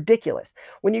 That's ridiculous.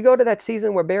 When you go to that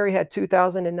season where Barry had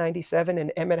 2,097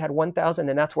 and Emmitt had 1,000,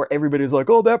 and that's where everybody's like,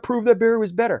 oh, that proved that Barry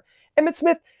was better. Emmitt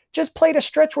Smith just played a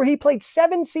stretch where he played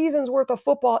 7 seasons worth of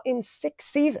football in 6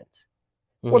 seasons,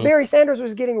 where Barry Sanders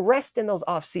was getting rest in those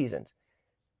off seasons.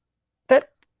 That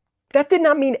did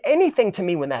not mean anything to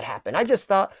me when that happened. I just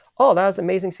thought, oh, that was an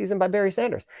amazing season by Barry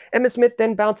Sanders. Emmitt Smith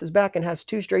then bounces back and has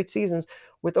 2 straight seasons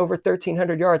with over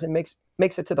 1,300 yards and makes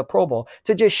it to the Pro Bowl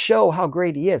to just show how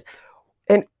great he is.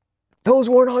 And those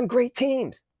weren't on great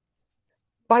teams.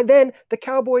 By then, the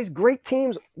Cowboys' great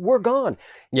teams were gone.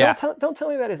 Yeah. Don't tell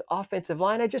me about his offensive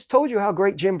line. I just told you how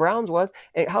great Jim Brown's was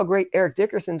and how great Eric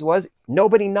Dickerson's was.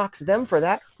 Nobody knocks them for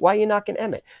that. Why are you knocking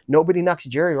Emmitt? Nobody knocks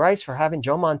Jerry Rice for having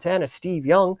Joe Montana, Steve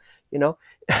Young.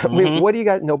 I mean, what do you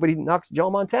got? Nobody knocks Joe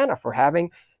Montana for having,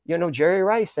 Jerry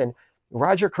Rice and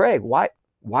Roger Craig.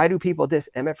 Why do people diss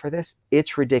Emmitt for this?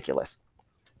 It's ridiculous.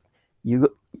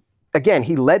 Again,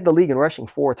 he led the league in rushing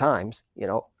 4 times.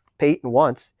 Peyton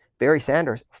once. Barry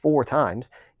Sanders 4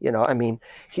 times.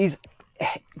 He's,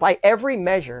 by every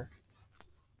measure,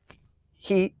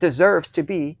 he deserves to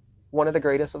be one of the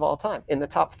greatest of all time in the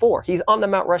top 4. He's on the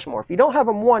Mount Rushmore. If you don't have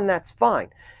him 1, that's fine.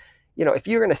 if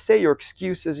you're going to say your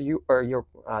excuses,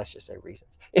 I should say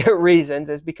reasons, your reasons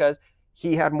is because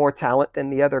he had more talent than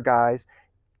the other guys.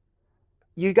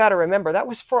 You got to remember that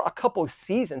was for a couple of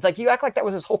seasons. Like, you act like that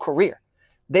was his whole career.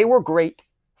 They were great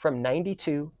from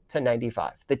 92 to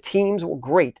 95. The teams were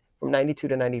great from 92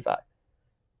 to 95.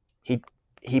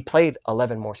 He played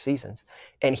 11 more seasons,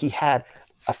 and he had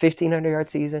a 1,500-yard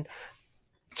season,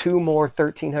 2 more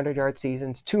 1,300-yard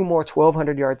seasons, 2 more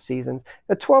 1,200-yard seasons.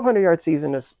 The 1,200-yard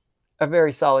season is a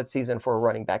very solid season for a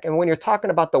running back. And when you're talking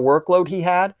about the workload he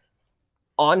had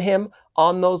on him,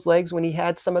 on those legs, when he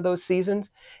had some of those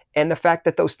seasons, and the fact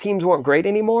that those teams weren't great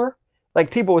anymore, like,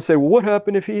 people would say, well, what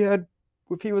happened if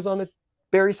he was on the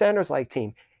Barry Sanders-like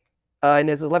team? In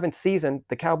his 11th season,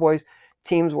 the Cowboys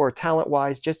teams were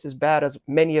talent-wise just as bad as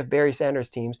many of Barry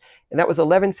Sanders' teams. And that was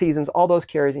 11 seasons, all those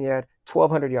carries, and he had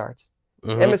 1,200 yards.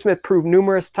 Emmitt Smith proved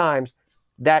numerous times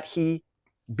that he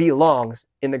belongs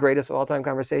in the greatest of all-time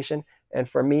conversation. And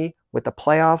for me, with the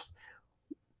playoffs,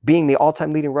 being the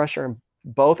all-time leading rusher in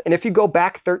both, and if you go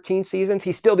back 13 seasons,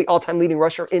 he's still the all-time leading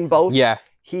rusher in both. Yeah.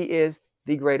 He is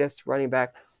the greatest running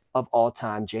back of all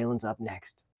time. Jalen's up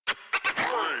next.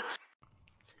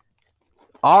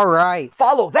 All right.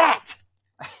 Follow that.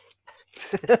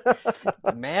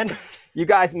 Man. You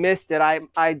guys missed it.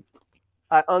 I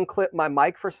unclipped my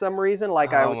mic for some reason.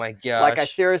 Oh my gosh. Like I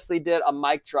seriously did a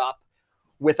mic drop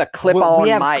with a clip-on we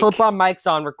have mic. clip-on mics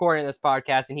on recording this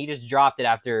podcast, and he just dropped it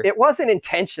after It wasn't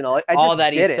intentional. I all just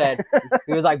that he did it. said.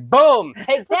 He was like, boom,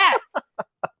 take that.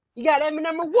 You got Emmitt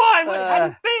number 1. How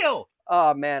do you feel?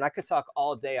 Oh man, I could talk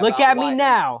all day about Look at me why-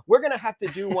 now. We're gonna have to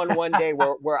do one day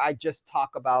where I just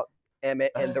talk about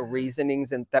Emmitt and the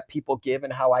reasonings and that people give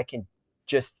and how I can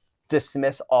just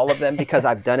dismiss all of them because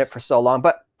I've done it for so long.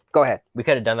 But go ahead. We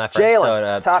could have done that for Jalen's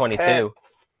episode top 22. 10.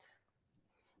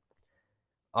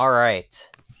 All right.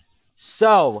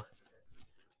 So,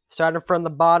 starting from the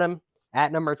bottom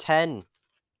at number 10.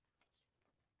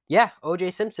 Yeah,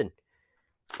 O.J. Simpson.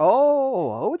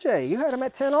 Oh, OJ, you had him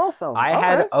at 10 also. I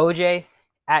had OJ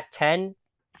at 10,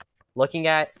 looking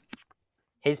at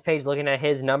his page, looking at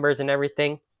his numbers and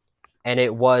everything. And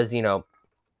it was,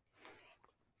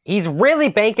 he's really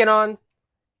banking on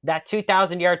that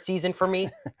 2,000-yard season for me,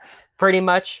 pretty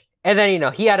much. And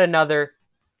then, he had another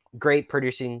great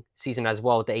producing season as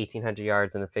well with the 1,800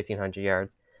 yards and the 1,500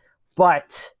 yards.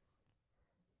 But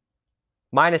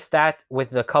minus that with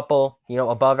the couple,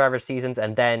 above average seasons,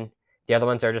 and then the other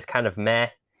ones are just kind of meh.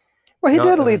 Well, he No,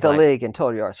 did it was lead the like- league in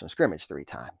total yards from scrimmage 3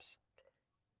 times.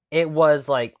 It was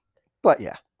like, But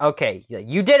yeah, okay,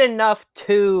 you did enough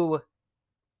to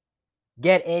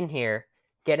get in here,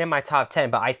 get in my top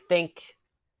 10. But I think,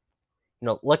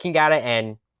 looking at it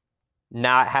and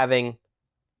not having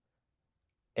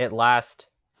it last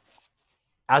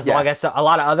as long as a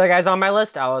lot of other guys on my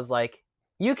list, I was like,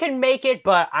 you can make it,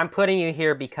 but I'm putting you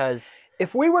here because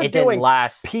if we were it didn't doing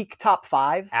last peak top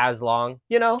 5, as long.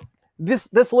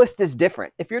 this list is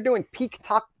different. If you're doing peak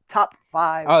top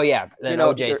 5, Oh yeah, then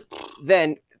OJ.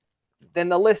 you're- then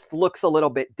the list looks a little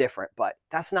bit different. But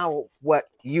that's not what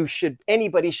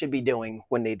anybody should be doing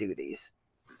when they do these.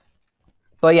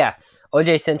 But yeah,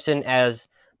 OJ Simpson as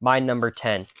my number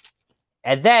 10.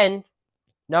 And then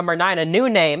number 9, a new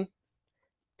name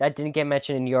that didn't get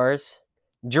mentioned in yours,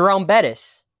 Jerome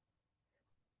Bettis.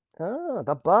 Oh,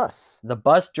 the bus. The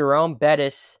bus Jerome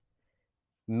Bettis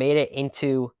made it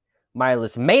into my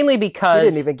list, mainly He because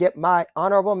didn't even get my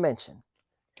honorable mention.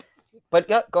 But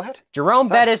yeah, go ahead. Jerome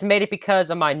Sorry. Bettis made it because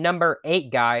of my number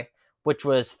 8 guy, which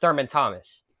was Thurman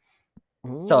Thomas.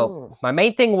 So my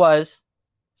main thing was,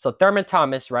 Thurman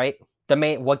Thomas, right?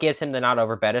 What gives him the nod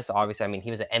over Bettis? Obviously, I mean, he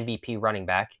was an MVP running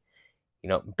back.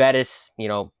 Bettis,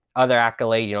 other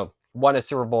accolade, won a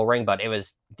Super Bowl ring, but it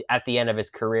was at the end of his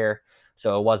career.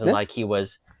 So it wasn't like he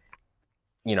was,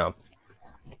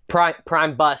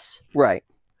 prime bus right.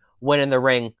 winning the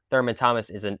ring. Thurman Thomas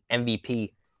is an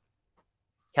MVP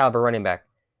caliber running back.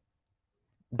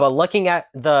 But looking at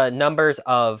the numbers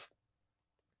of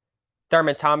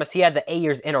Thurman Thomas, he had the 8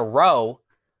 years in a row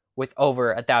with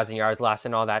over 1,000 yards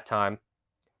lasting all that time.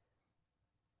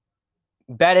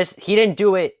 Bettis, he didn't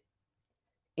do it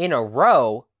in a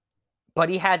row, but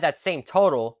he had that same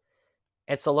total.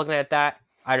 And so looking at that,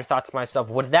 I just thought to myself,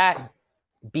 would that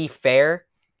be fair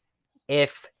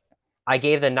if I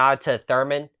gave the nod to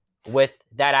Thurman with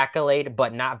that accolade,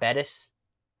 but not Bettis?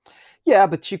 Yeah,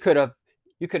 but you could have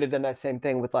done that same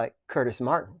thing with like Curtis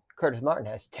Martin. Curtis Martin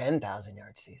has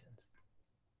 10,000-yard seasons.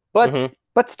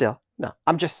 But still, no,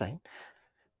 I'm just saying.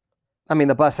 I mean,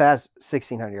 the bus has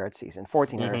 1,600-yard season,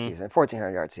 1,400 season,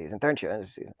 1,400-yard season, 1,300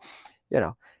 season.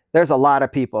 There's a lot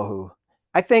of people who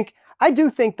I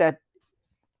do think that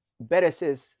Bettis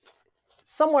is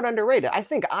somewhat underrated. I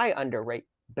think I underrate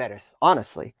Bettis,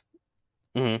 honestly.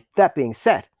 Mhm. That being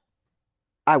said,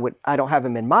 I don't have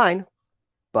him in mine,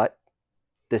 but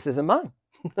this isn't mine.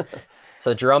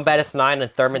 So Jerome Bettis 9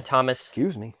 and Thurman Thomas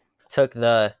Excuse me. took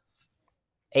the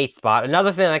 8th spot.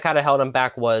 Another thing that kind of held him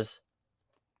back was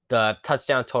the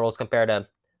touchdown totals compared to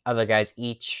other guys,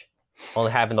 each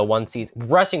only having the one season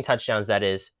rushing touchdowns. That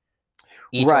is,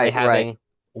 each only Right, having right.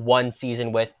 one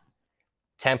season with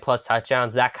 10 plus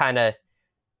touchdowns. That kind of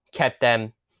kept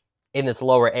them in this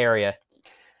lower area.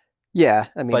 Yeah,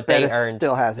 I mean, But they Bettis earned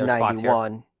still has their spots here.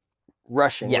 91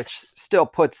 rushing, which Yes. still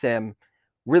puts him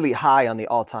really high on the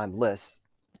all-time list.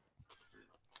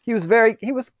 He was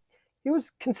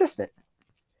consistent.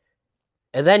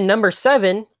 And then number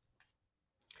 7,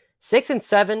 6 and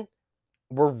 7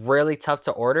 were really tough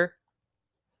to order.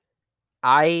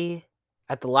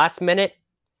 At the last minute,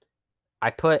 I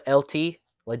put LT,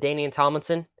 LaDainian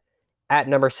Tomlinson, at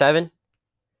number 7.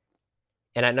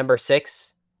 And at number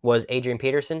 6 was Adrian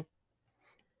Peterson.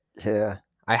 Yeah.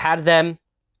 I had them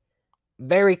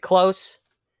very close.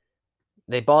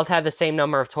 They both had the same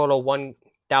number of total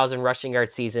 1,000 rushing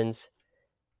yard seasons.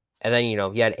 And then,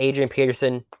 you had Adrian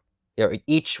Peterson,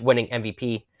 each winning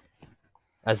MVP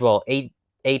as well.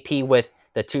 AP with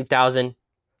the 2,000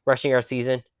 rushing yard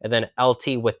season, and then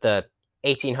LT with the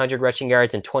 1,800 rushing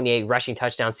yards and 28 rushing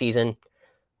touchdown season.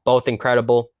 Both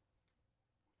incredible.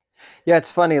 Yeah,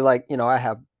 it's funny. Like,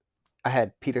 I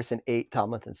had Peterson 8,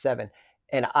 Tomlinson 7,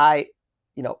 and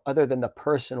other than the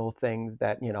personal things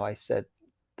that I said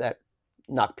that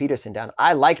knocked Peterson down,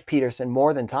 I like Peterson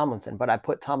more than Tomlinson, but I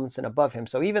put Tomlinson above him.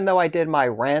 So even though I did my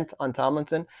rant on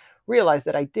Tomlinson, realized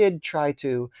that I did try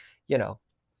to,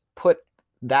 put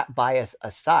that bias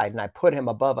aside, and I put him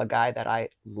above a guy that I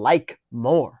like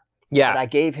more. Yeah. But I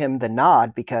gave him the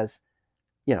nod because,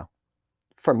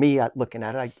 for me, looking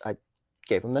at it, I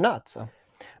gave him the nod. So,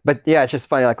 but yeah, it's just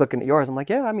funny. Like looking at yours, I'm like,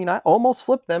 yeah, I mean, I almost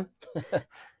flipped them.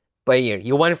 But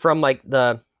you went from like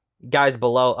the guys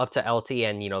below up to LT,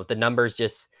 and the numbers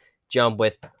just jump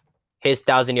with his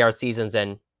 1,000-yard seasons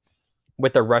and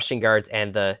with the rushing yards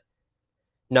and the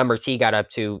numbers he got up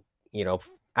to,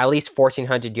 at least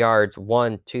 1,400 yards,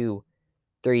 1, 2,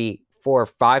 3, 4,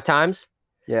 5 times.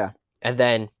 Yeah. And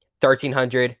then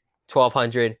 1,300,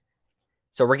 1,200.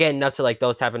 So we're getting up to like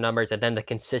those type of numbers, and then the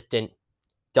consistent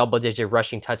double-digit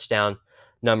rushing touchdown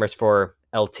numbers for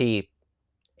LT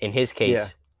in his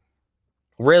case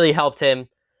really helped him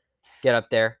get up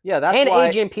there. Yeah, that's and why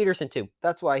Adrian Peterson too.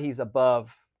 That's why he's above.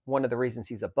 One of the reasons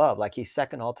he's above, like he's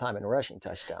second all time in rushing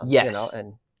touchdowns. Yes.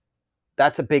 And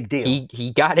that's a big deal.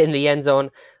 He got in the end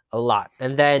zone a lot,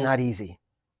 and then it's not easy.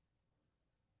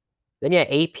 Then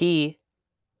AP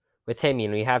with him,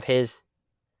 you have his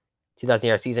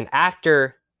 2,000-yard season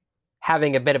after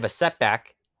having a bit of a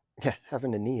setback. Yeah,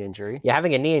 having a knee injury. Yeah,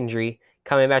 having a knee injury,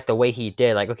 coming back the way he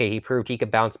did. Like, okay, he proved he could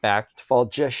bounce back. Fall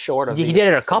just short of. He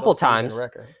did it a couple times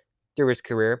through his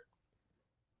career,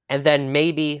 and then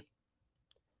maybe,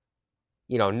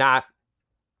 not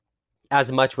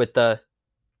as much with the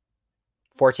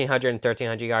 1,400 and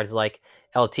 1,300 yards like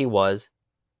LT was,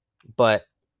 but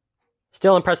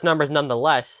still impressive numbers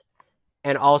nonetheless.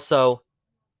 And also,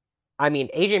 I mean,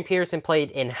 Adrian Peterson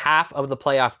played in half of the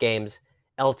playoff games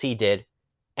LT did,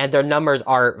 and their numbers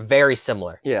are very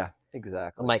similar. Yeah,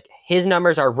 exactly. I'm like, his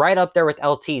numbers are right up there with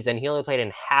LT's, and he only played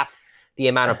in half the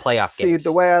amount of playoff games. See,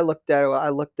 the way I looked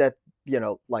at,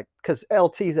 because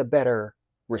LT's a better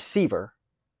receiver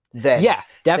than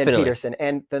Peterson,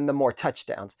 and then the more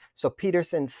touchdowns. So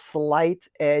Peterson's slight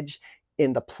edge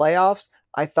in the playoffs,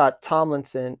 I thought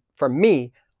Tomlinson, for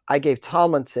me, I gave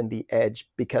Tomlinson the edge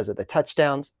because of the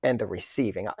touchdowns and the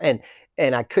receiving.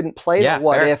 And I couldn't play the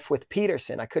what if with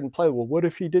Peterson. I couldn't play, well, what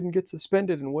if he didn't get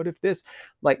suspended? And what if this?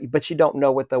 But you don't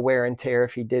know what the wear and tear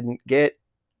if he didn't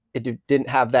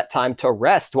have that time to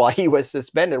rest while he was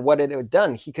suspended. What it had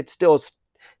done, he could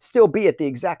still be at the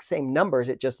exact same numbers.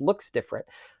 It just looks different.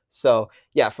 So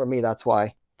yeah, for me, that's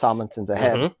why Tomlinson's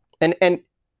ahead. Mm-hmm.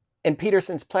 And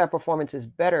Peterson's playoff performance is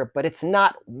better, but it's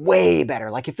not way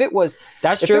better. Like if it was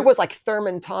like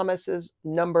Thurman Thomas's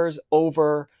numbers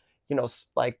over,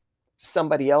 like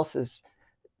somebody else's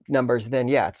numbers, then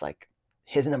yeah, it's like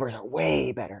his numbers are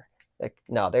way better. Like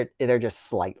no, they're just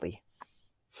slightly.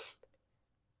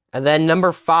 And then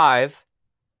number 5,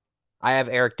 I have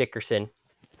Eric Dickerson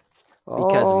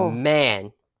because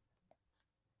man,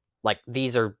 like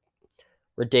these are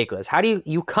ridiculous. How do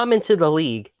you come into the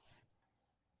league?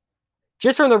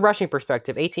 Just from the rushing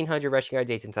perspective, 1,800 rushing yards,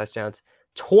 18 touchdowns,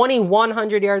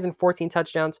 2,100 yards and 14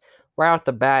 touchdowns right off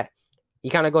the bat.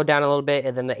 You kind of go down a little bit,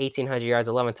 and then the 1,800 yards,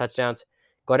 11 touchdowns,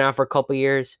 go down for a couple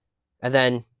years, and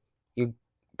then you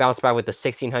bounced back with the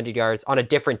 1,600 yards on a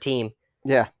different team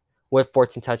Yeah. with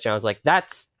 14 touchdowns. Like,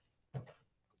 that's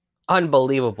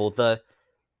unbelievable.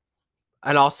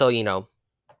 And also,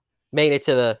 made it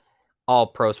to the All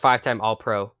Pros, 5-time All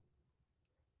Pro,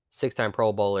 6-time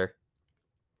Pro Bowler.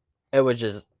 It was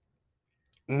just,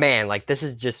 man, like, this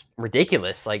is just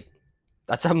ridiculous. Like,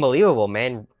 that's unbelievable,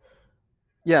 man.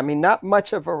 Yeah, I mean, not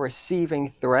much of a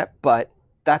receiving threat, but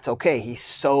that's okay. He's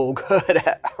so good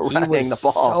at He running was the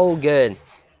ball. so good.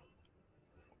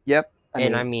 Yep.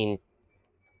 I mean,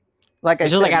 like I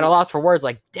it's just like said, at a loss for words.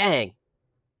 Like, dang,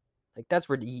 like that's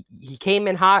where he came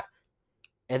in hot,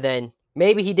 and then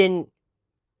maybe he didn't.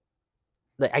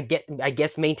 Like, I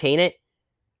guess maintain it.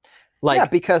 Like, yeah,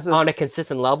 because on a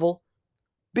consistent level,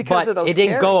 of but those it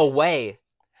didn't go carries. away.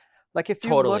 Like if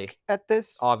you Totally. look at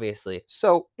this, Obviously,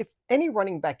 so if any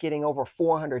running back getting over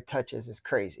 400 touches is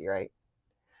crazy, right?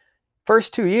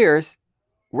 First 2 years,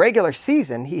 regular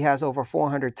season, he has over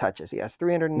 400 touches. He has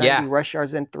 390 yeah, rush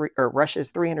yards and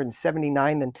rushes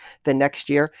 379 the next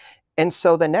year. And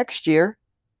so the next year,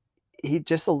 he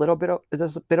just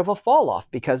there's a bit of a fall off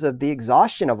because of the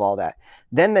exhaustion of all that.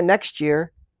 Then the next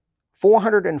year,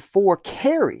 404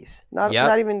 carries, not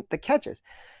even the catches.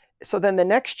 So then the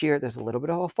next year, there's a little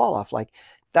bit of a fall off. Like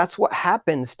that's what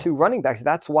happens to running backs.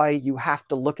 That's why you have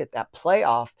to look at that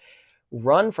playoff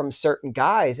run from certain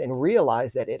guys and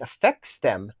realize that it affects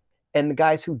them. And the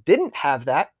guys who didn't have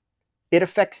that, it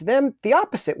affects them the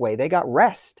opposite way. They got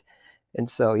rest. And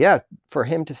so, yeah, for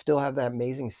him to still have that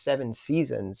amazing 7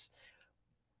 seasons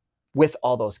with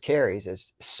all those carries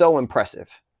is so impressive.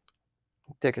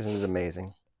 Dickerson is amazing.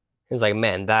 it's like,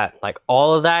 man, that, like,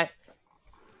 all of that,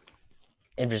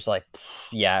 and just like,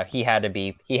 yeah, he had to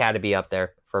be up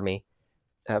there for me.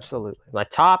 Absolutely. My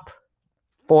top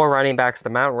 4 running backs, the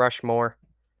Mount Rushmore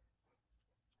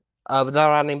of the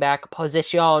running back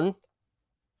position.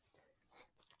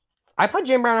 I put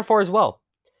Jim Brown at 4 as well.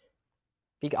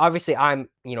 Because obviously I'm,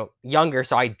 younger,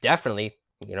 so I definitely,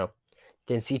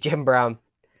 didn't see Jim Brown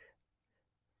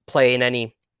play in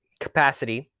any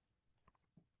capacity.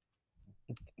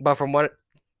 But from what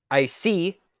I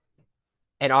see,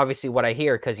 and obviously what I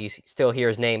hear, because you still hear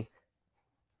his name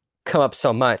come up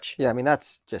so much. Yeah, I mean,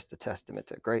 that's just a testament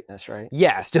to greatness, right?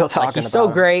 Yeah, still talking like, he's about so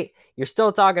him. great. You're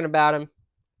still talking about him.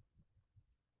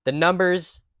 The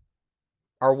numbers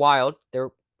are wild.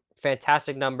 They're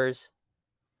fantastic numbers.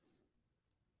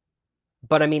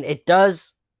 But I mean, it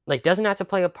doesn't have to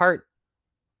play a part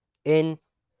in,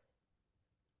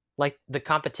 like, the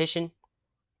competition.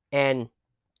 And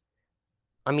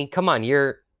I mean, come on,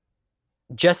 you're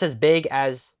just as big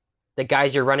as the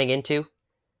guys you're running into.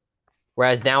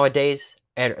 Whereas nowadays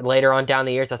and later on down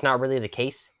the years, that's not really the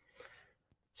case.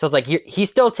 So it's like he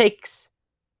still takes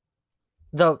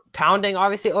the pounding,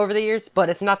 obviously, over the years, but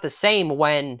it's not the same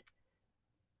when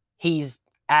he's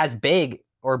as big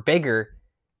or bigger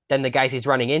than the guys he's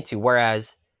running into.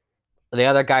 Whereas the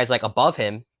other guys, like, above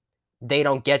him, they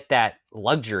don't get that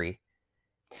luxury.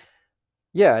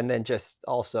 Yeah, and then just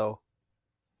also,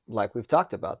 like we've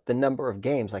talked about, the number of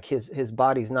games, like his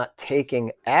body's not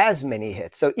taking as many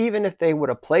hits. So even if they would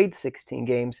have played 16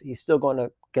 games, he's still going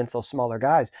against those smaller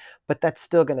guys, but that's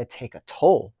still going to take a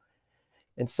toll.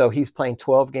 And so he's playing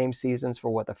 12 game seasons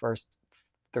for the first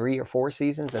 3 or 4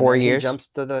 seasons. 4 years. He jumps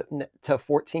to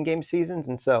 14 game seasons.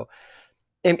 And so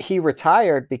he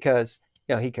retired because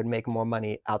he could make more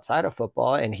money outside of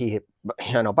football. And he,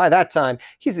 by that time,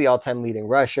 he's the all-time leading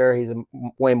rusher. He's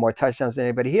way more touchdowns than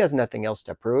anybody. He has nothing else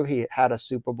to prove. He had a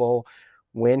Super Bowl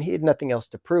win. He had nothing else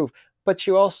to prove. But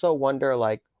you also wonder,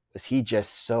 like, was he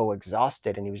just so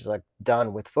exhausted and he was like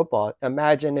done with football?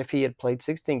 Imagine if he had played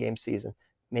 16 game season.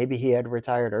 Maybe he had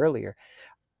retired earlier.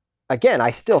 Again,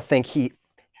 I still think he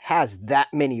has that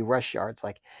many rush yards.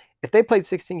 Like, if they played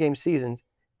 16 game seasons,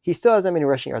 he still has that many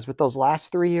rushing yards. But those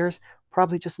last 3 years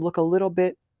probably just look a little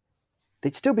bit,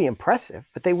 they'd still be impressive,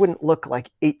 but they wouldn't look like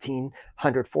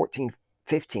 1,800, 14,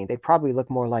 15. They'd probably look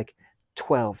more like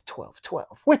 12, 12,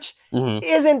 12, which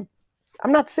isn't,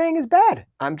 I'm not saying is bad.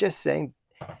 I'm just saying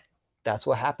that's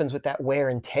what happens with that wear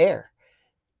and tear.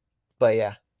 But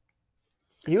yeah,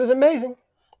 he was amazing.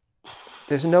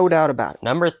 There's no doubt about it.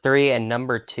 Number 3 and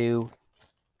number 2,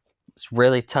 it's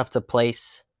really tough to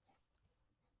place.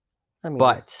 I mean,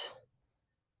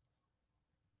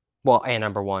 and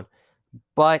number 1,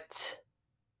 but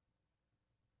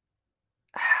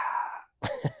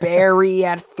Barry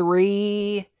at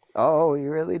 3. Oh, you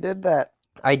really did that.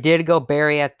 I did go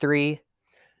Barry at 3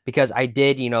 because I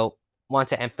did, want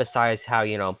to emphasize how,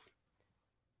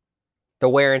 the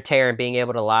wear and tear and being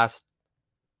able to last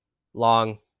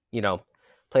long,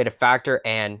 played a factor.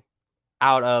 And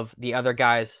out of the other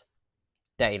guys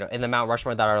that, in the Mount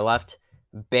Rushmore that are left,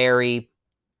 Barry,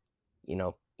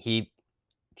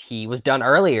 he was done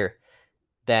earlier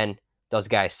than those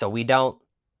guys. So we don't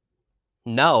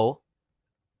know.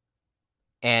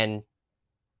 And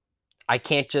I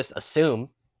can't just assume,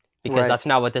 because that's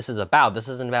not what this is about. This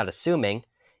isn't about assuming.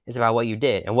 It's about what you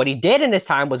did. And what he did in his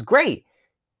time was great.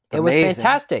 It was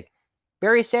fantastic.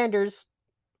 Barry Sanders,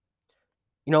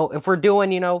 if we're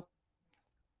doing,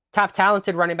 top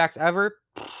talented running backs ever,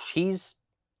 he's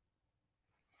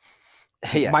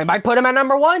might put him at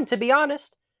number 1, to be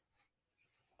honest.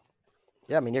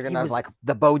 Yeah, I mean, you're going to have like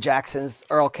the Bo Jacksons,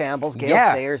 Earl Campbells,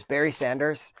 Gale Sayers, Barry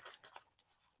Sanders.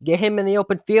 Get him in the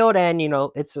open field, and,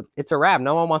 it's a wrap.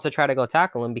 No one wants to try to go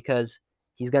tackle him because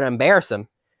he's going to embarrass him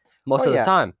most of the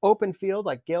time. Open field,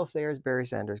 like Gale Sayers, Barry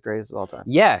Sanders, greatest of all time.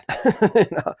 Yeah.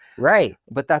 Right.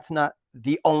 But that's not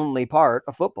the only part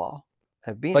of football.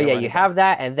 But yeah, you have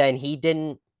that, and then he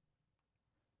didn't.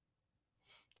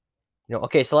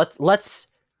 Okay, so let's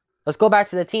go back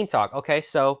to the team talk. Okay,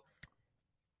 so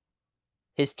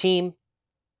his team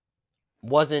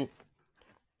wasn't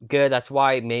good. That's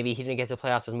why maybe he didn't get to the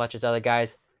playoffs as much as other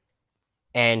guys,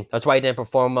 and that's why he didn't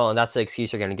perform well. And that's the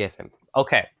excuse you're going to give him.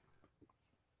 Okay,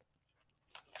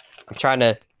 I'm trying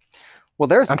to. Well,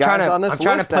 there's guys on this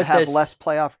list that have less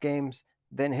playoff games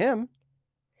than him.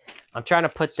 I'm trying to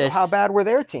put this. How bad were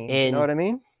their teams? You know what I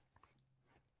mean?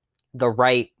 The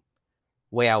right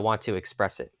way I want to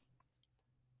express it.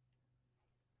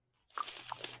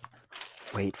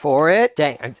 Wait for it.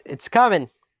 Dang, it's coming.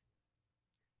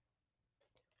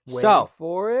 Wait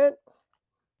for it.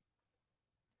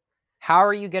 How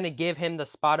are you going to give him the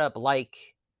spot up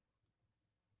like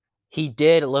he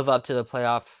did live up to the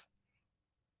playoff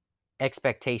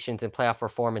expectations and playoff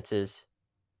performances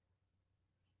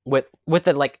with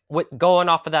going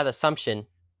off of that assumption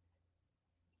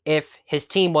if his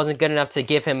team wasn't good enough to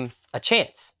give him a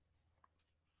chance?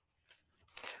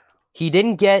 He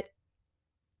didn't get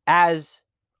as,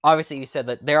 obviously you said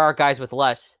that there are guys with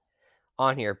less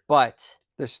on here, but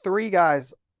there's 3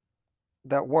 guys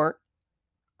that weren't,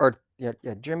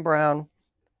 Jim Brown,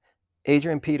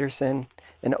 Adrian Peterson,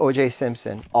 and O.J.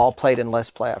 Simpson all played in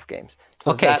less playoff games.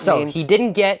 So he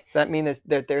didn't get. Does that mean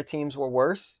that their teams were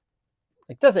worse?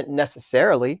 It doesn't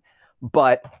necessarily,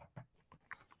 but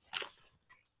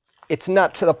it's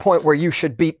not to the point where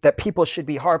people should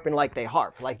be harping like they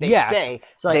harp, like they say.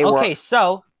 So they were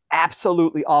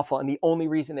absolutely awful, and the only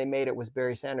reason they made it was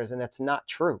Barry Sanders, and that's not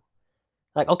true.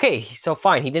 So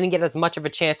fine, he didn't get as much of a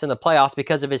chance in the playoffs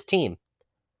because of his team.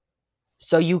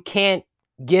 So you can't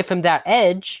give him that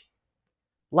edge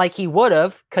like he would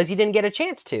have because he didn't get a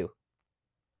chance to.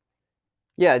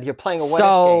 Yeah, you're playing a what if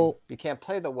game. You can't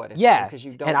play the what if game because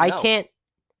you don't know. And I can't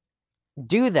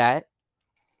do that.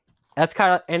 That's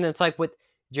and it's like with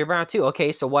Jim Brown too.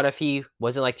 Okay, so what if he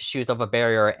wasn't like the shoes of a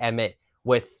Barry or Emmett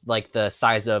with like the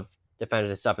size of defenders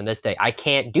and stuff in this day? I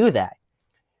can't do that.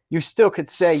 You still could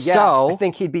say, I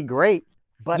think he'd be great.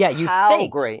 But how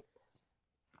great?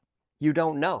 You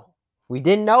don't know. We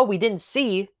didn't know. We didn't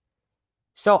see.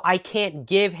 So I can't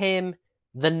give him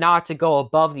the nod to go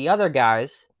above the other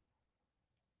guys.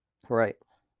 Right.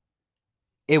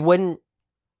 It wouldn't.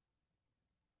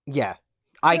 Yeah.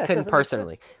 I couldn't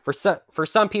personally. For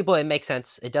some people, it makes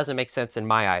sense. It doesn't make sense in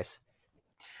my eyes.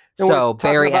 So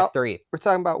Barry at 3. We're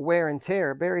talking about wear and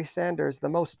tear. Barry Sanders, the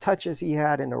most touches he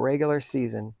had in a regular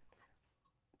season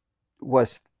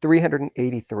was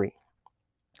 383,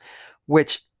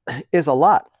 which is a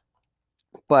lot.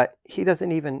 But he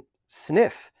doesn't even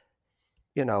sniff,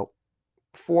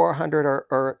 400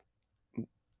 or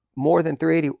more than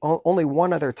 380 only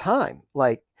one other time.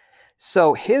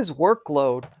 So his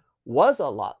workload was a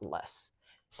lot less.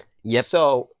 Yep.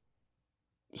 So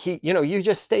you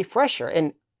just stay fresher.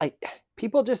 And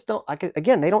people just don't,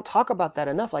 again, they don't talk about that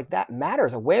enough. Like, that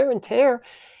matters. A wear and tear,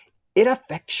 it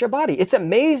affects your body. It's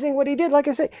amazing what he did. Like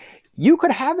I said, you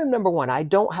could have him number 1. I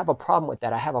don't have a problem with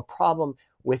that. I have a problem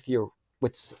with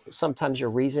sometimes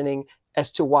your reasoning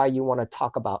as to why you want to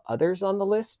talk about others on the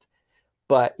list.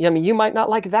 But you might not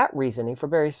like that reasoning for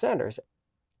Barry Sanders.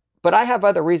 But I have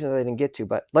other reasons I didn't get to.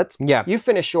 But you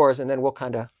finish yours, and then we'll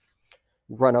kind of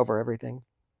run over everything.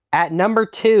 At number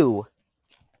 2,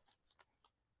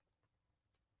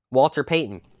 Walter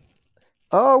Payton.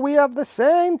 Oh, we have the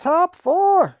same top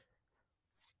 4.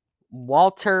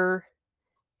 Walter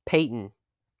Payton.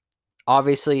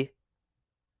 Obviously,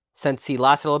 since he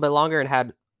lasted a little bit longer and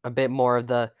had a bit more of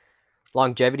the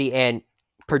longevity and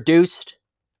produced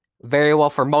very well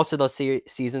for most of those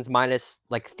seasons, minus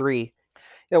 3.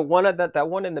 One of that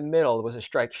one in the middle was a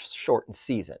strike-shortened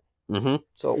season. Mm-hmm.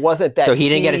 So it wasn't that he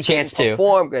didn't get a chance to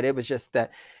perform good. It was just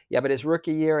that, Yeah, but his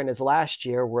rookie year and his last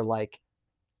year were like,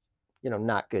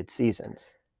 not good seasons.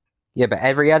 Yeah, but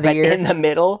every other But year. in the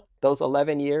middle, those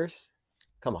 11 years,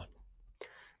 come on.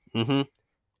 Mm-hmm.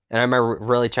 And I remember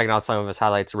really checking out some of his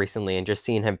highlights recently, and just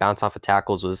seeing him bounce off of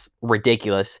tackles was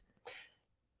ridiculous.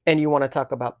 And you want to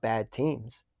talk about bad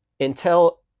teams.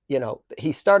 Until,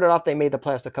 he started off, they made the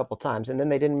playoffs a couple times, and then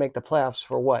they didn't make the playoffs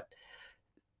for what?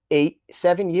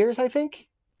 7 years, I think?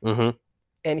 Mm-hmm.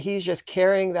 And he's just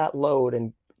carrying that load,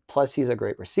 and plus he's a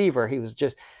great receiver. He was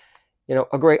just,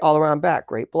 a great all-around back,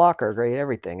 great blocker, great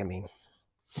everything. I mean,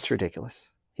 it's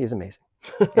ridiculous. He's amazing.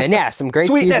 And yeah, some great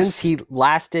Sweetness. seasons. He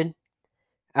lasted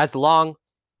as long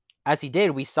as he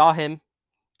did. We saw him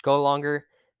go longer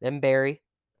than Barry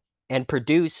and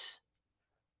produce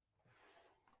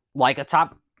like the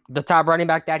top running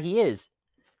back that he is.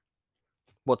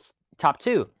 What's top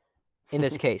 2 in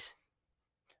this case?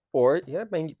 Or, yeah,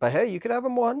 but hey, you could have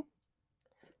him one.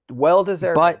 Well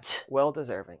deserving. But well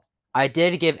deserving. I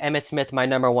did give Emmitt Smith my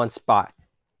number 1 spot.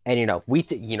 And, you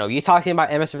talk to me about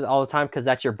Emmitt Smith all the time because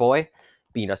that's your boy.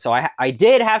 But, so I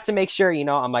did have to make sure,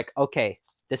 I'm like, okay,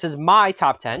 this is my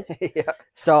top 10. Yeah.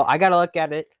 So I got to look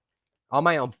at it on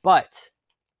my own. But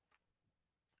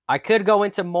I could go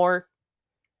into more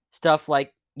stuff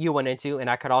like you went into, and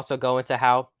I could also go into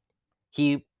how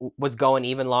he was going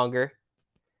even longer,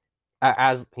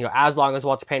 as long as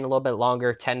Walter Payton, a little bit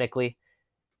longer technically.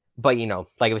 But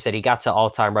like we said, he got to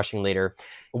all-time rushing leader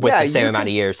with the same amount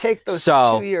of years. Take those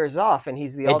 2 years off, and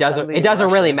he's the all-time leading It doesn't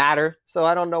rusher. really matter. So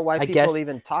I don't know why people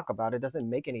even talk about it. It doesn't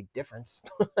make any difference.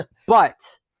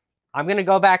 But I'm gonna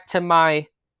go back to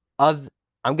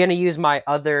I'm gonna use our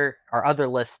other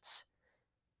lists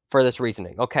for this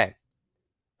reasoning. Okay,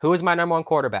 who is my number 1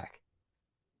 quarterback?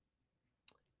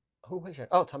 Who was your?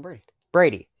 Oh, Tom Brady.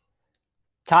 Brady,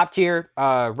 top tier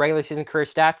regular season career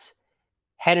stats.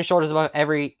 Head and shoulders above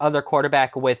every other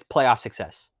quarterback with playoff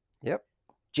success. Yep.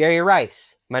 Jerry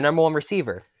Rice, my number 1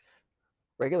 receiver.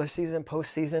 Regular season,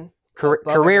 postseason.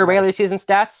 Career regular season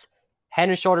stats, head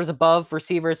and shoulders above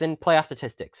receivers in playoff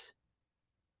statistics.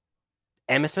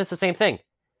 Emmitt Smith's the same thing.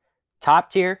 Top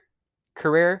tier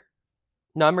career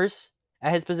numbers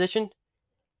at his position.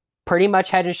 Pretty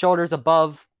much head and shoulders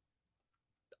above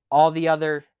all the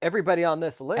other... Everybody on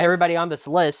this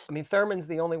list. I mean, Thurman's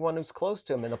the only one who's close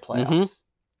to him in the playoffs. Mm-hmm.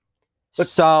 But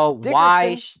so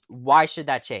why should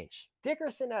that change?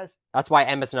 Dickerson has... That's why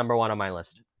Emmitt's number 1 on my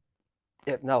list.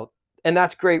 Yeah, no, and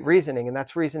that's great reasoning, and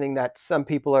that's reasoning that some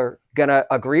people are gonna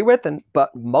agree with,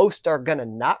 but most are gonna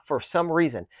not for some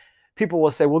reason. People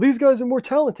will say, "Well, these guys are more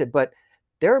talented," but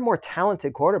there are more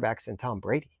talented quarterbacks than Tom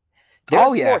Brady.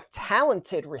 There's more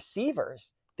talented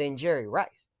receivers than Jerry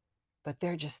Rice, but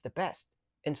they're just the best,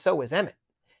 and so is Emmitt.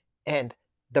 And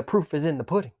the proof is in the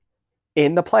pudding,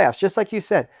 in the playoffs, just like you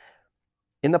said.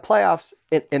 In the playoffs,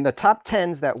 in the top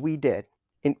 10s that we did,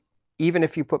 even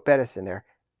if you put Bettis in there,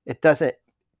 it doesn't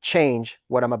change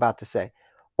what I'm about to say.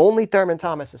 Only Thurman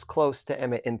Thomas is close to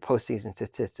Emmitt in postseason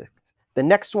statistics. The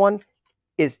next one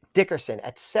is Dickerson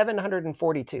at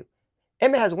 742.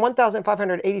 Emmitt has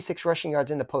 1,586 rushing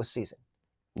yards in the postseason.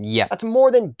 Yeah. That's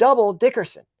more than double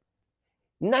Dickerson.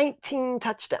 19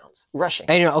 touchdowns rushing.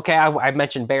 And I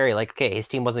mentioned Barry, his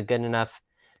team wasn't good enough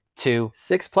to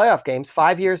 6 playoff games,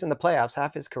 5 years in the playoffs,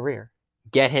 half his career.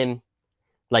 Get him,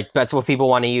 that's what people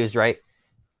want to use, right?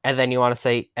 And then you want to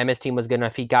say Emmitt's team was good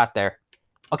enough, he got there.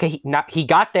 Okay, he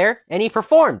got there and he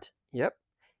performed. Yep.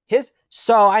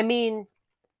 So I mean,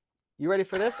 you ready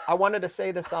for this? I wanted to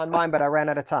say this on mine, but I ran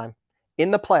out of time. In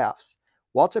the playoffs,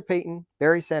 Walter Payton,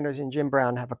 Barry Sanders, and Jim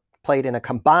Brown have played in a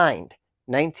combined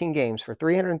 19 games for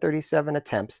 337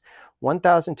 attempts,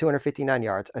 1,259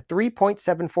 yards, a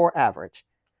 3.74 average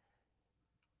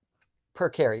per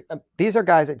carry. These are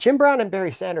guys that Jim Brown and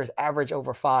Barry Sanders average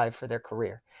over 5 for their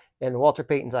career, and Walter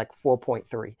Payton's like 4.3.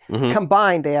 Mm-hmm.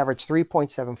 Combined, they average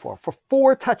 3.74 for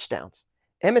 4 touchdowns.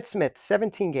 Emmitt Smith,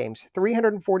 17 games,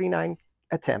 349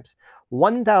 attempts,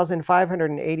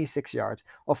 1,586 yards,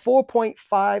 a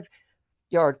 4.5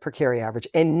 yard per carry average,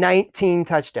 and 19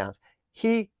 touchdowns.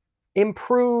 He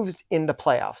improves in the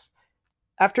playoffs.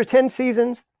 After 10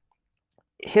 seasons,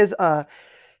 his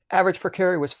average per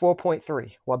carry was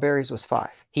 4.3, while Barry's was 5.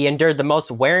 He endured the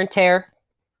most wear and tear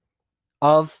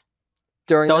of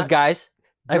those guys.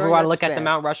 If we want to look at the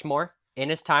Mount Rushmore, in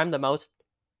his time, the most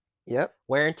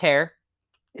wear and tear.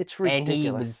 It's ridiculous. And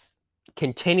he was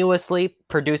continuously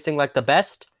producing like the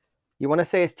best. You want to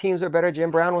say his teams are better? Jim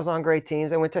Brown was on great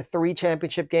teams. I went to 3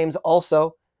 championship games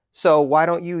also. So why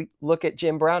don't you look at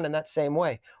Jim Brown in that same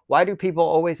way? Why do people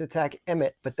always attack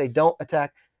Emmitt, but they don't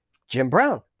attack Jim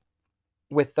Brown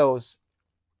with those,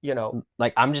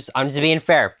 Like, I'm just being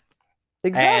fair.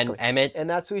 Exactly. And Emmett, And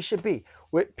that's who he should be.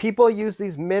 People use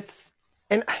these myths,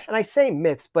 and I say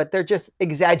myths, but they're just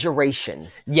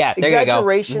exaggerations. yeah, there you go.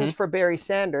 Exaggerations for Barry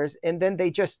Sanders, and then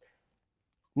they just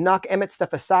knock Emmett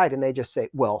stuff aside and they just say,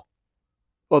 well,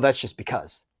 that's just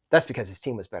because. That's because his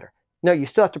team was better. No, you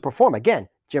still have to perform. Again,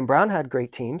 Jim Brown had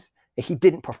great teams, and he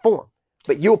didn't perform.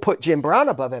 But you'll put Jim Brown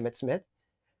above Emmitt Smith.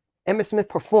 Emmitt Smith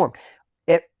performed.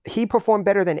 He performed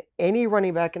better than any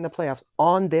running back in the playoffs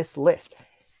on this list.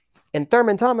 And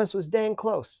Thurman Thomas was dang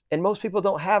close. And most people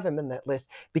don't have him in that list.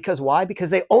 Because why?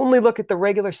 Because they only look at the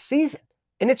regular season.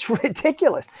 And it's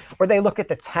ridiculous. Or they look at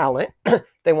the talent.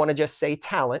 They want to just say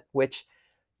talent, which,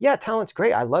 yeah, talent's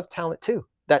great. I love talent too.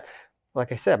 That,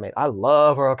 like I said, man, I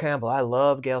love Earl Campbell. I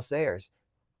love Gale Sayers.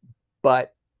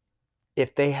 But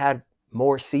if they had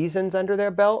more seasons under their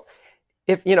belt,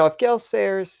 if Gale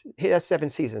Sayers, he has 7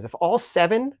 seasons. If all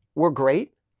 7 were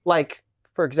great, like,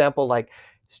 for example, like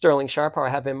Sterling Sharp, I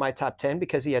have in my top 10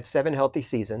 because he had 7 healthy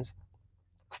seasons.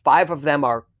 5 of them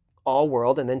are all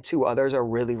world, and then 2 others are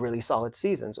really, really solid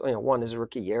seasons. One is a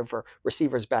rookie year for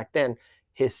receivers back then.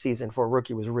 His season for a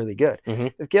rookie was really good. Mm-hmm.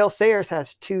 If Gale Sayers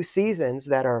has 2 seasons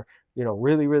that are,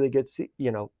 really, really good,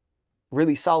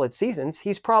 really solid seasons,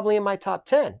 he's probably in my top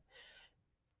 10.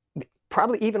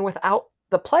 Probably even without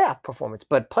the playoff performance,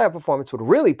 but playoff performance would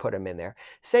really put him in there.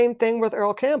 Same thing with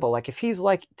Earl Campbell. Like if he's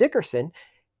like Dickerson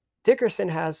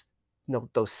has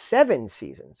those 7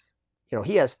 seasons.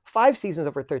 He has 5 seasons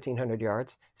over 1,300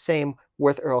 yards. Same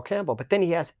with Earl Campbell. But then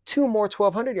he has 2 more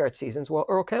 1,200-yard seasons while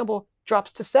Earl Campbell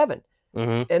drops to 7.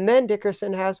 Mm-hmm. And then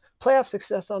Dickerson has playoff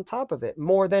success on top of it.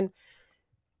 More than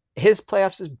his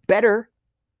playoffs is better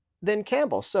than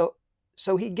Campbell. So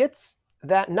he gets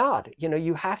that nod.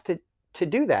 You have to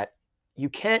do that. You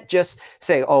can't just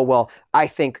say, oh, well, I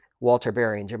think Walter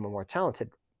Berry and Jim are more talented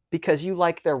because you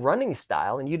like their running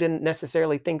style and you didn't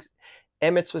necessarily think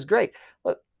Emmett's was great.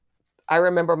 But I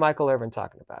remember Michael Irvin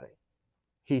talking about it.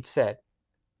 He'd said,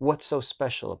 what's so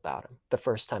special about him the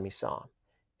first time he saw him?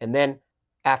 And then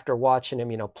after watching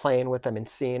him, playing with him and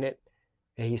seeing it,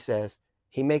 he says,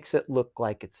 he makes it look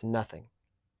like it's nothing.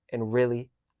 And really,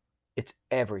 it's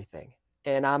everything.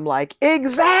 And I'm like,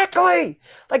 exactly.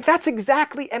 Like, that's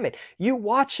exactly Emmett. You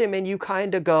watch him and you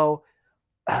kind of go,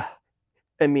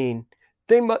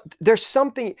 there's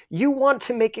something, you want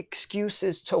to make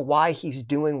excuses to why he's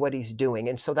doing what he's doing.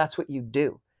 And so that's what you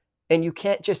do. And you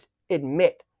can't just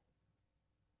admit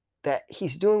that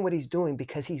he's doing what he's doing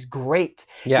because he's great.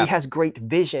 Yeah. He has great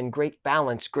vision, great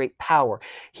balance, great power.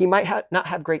 He might not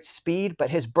have great speed,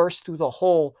 but his burst through the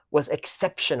hole was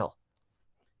exceptional.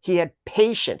 He had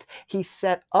patience. He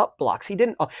set up blocks. He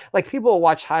didn't, like, people will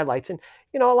watch highlights, and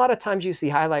a lot of times you see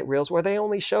highlight reels where they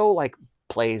only show like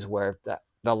plays where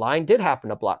the line did happen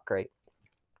to block great.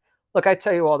 Look, I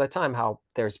tell you all the time how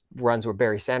there's runs where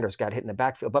Barry Sanders got hit in the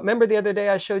backfield. But remember the other day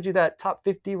I showed you that top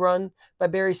 50 run by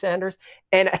Barry Sanders?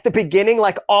 And at the beginning,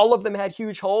 like, all of them had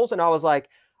huge holes. And I was like,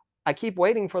 I keep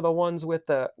waiting for the ones with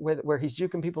where he's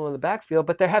juking people in the backfield,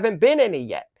 but there haven't been any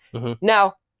yet. Mm-hmm.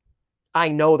 Now, I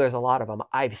know there's a lot of them.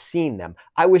 I've seen them.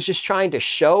 I was just trying to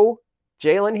show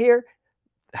Jalen here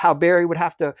how Barry would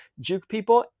have to juke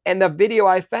people. And the video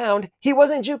I found, he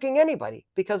wasn't juking anybody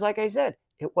because, like I said,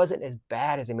 it wasn't as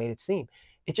bad as they made it seem.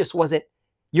 It just wasn't.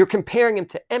 You're comparing him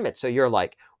to Emmett. So you're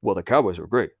like, well, the Cowboys were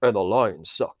great and the Lions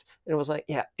sucked. And it was like,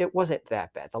 yeah, it wasn't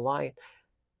that bad. The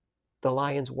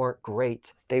Lions weren't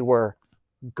great. They were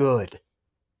good.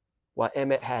 Well,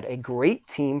 Emmett had a great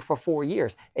team for 4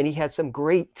 years, and he had some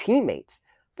great teammates.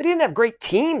 But he didn't have great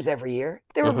teams every year.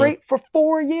 They were great for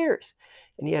 4 years.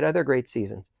 And he had other great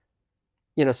seasons.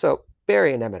 So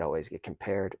Barry and Emmett always get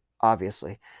compared,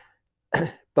 obviously.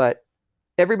 But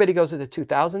everybody goes to the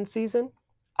 2000 season.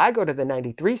 I go to the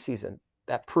 93 season.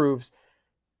 That proves,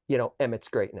 Emmett's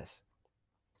greatness.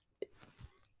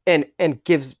 And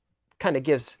gives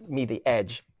me the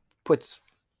edge, puts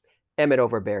Emmett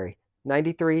over Barry.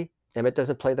 93, Emmett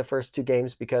doesn't play the first 2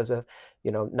 games because of,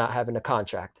 not having a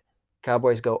contract.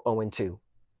 Cowboys go 0-2.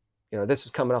 This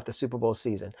was coming off the Super Bowl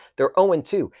season. They're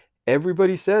 0-2.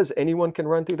 Everybody says anyone can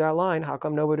run through that line. How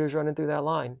come nobody was running through that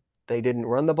line? They didn't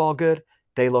run the ball good.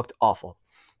 They looked awful.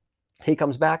 He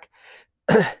comes back.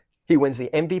 He wins the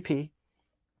MVP.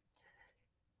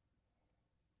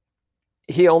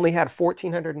 He only had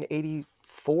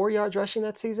 1,484 yards rushing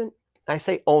that season. I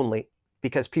say only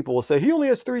because people will say he only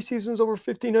has 3 seasons over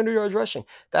 1,500 yards rushing.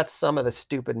 That's some of the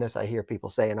stupidness I hear people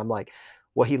say. And I'm like,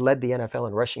 well, he led the NFL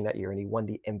in rushing that year and he won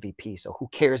the MVP. So who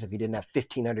cares if he didn't have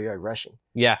 1,500 yard rushing?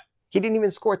 Yeah. He didn't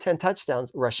even score 10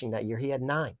 touchdowns rushing that year. He had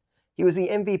 9. He was the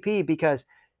MVP because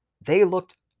they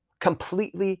looked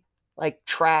completely like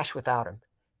trash without him.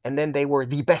 And then they were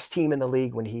the best team in the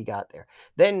league when he got there.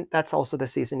 Then that's also the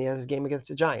season he has his game against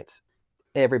the Giants.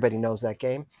 Everybody knows that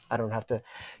game. I don't have to,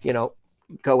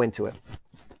 go into it.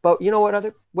 But you know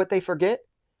what they forget?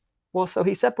 Well, so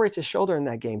he separates his shoulder in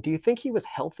that game. Do you think he was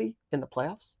healthy in the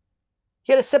playoffs?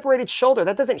 He had a separated shoulder.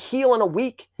 That doesn't heal in a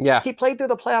week. Yeah. He played through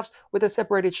the playoffs with a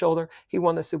separated shoulder. He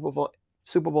won the Super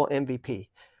Bowl MVP.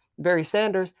 Barry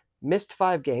Sanders missed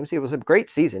 5 games. It was a great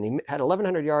season. He had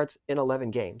 1,100 yards in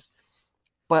 11 games.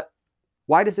 But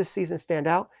why does this season stand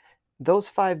out? Those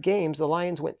 5 games, the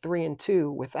Lions went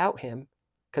 3-2 without him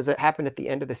because it happened at the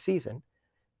end of the season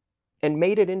and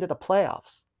made it into the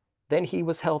playoffs. Then he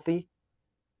was healthy.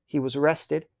 He was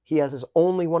rested. He has his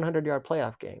only 100-yard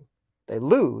playoff game. They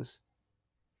lose,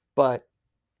 but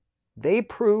they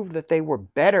proved that they were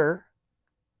better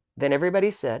than everybody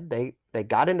said. They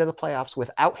got into the playoffs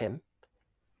without him,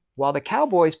 while the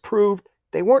Cowboys proved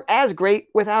they weren't as great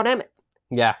without Emmett.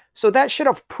 Yeah. So that should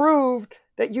have proved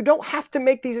that you don't have to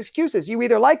make these excuses. You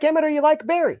either like Emmett or you like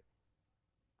Barry.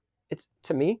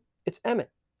 To me, it's Emmett,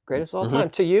 greatest of all time.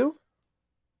 To you?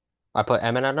 I put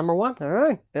Emmett at number 1. All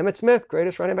right. Emmett Smith,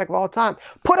 greatest running back of all time.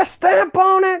 Put a stamp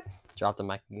on it. Drop the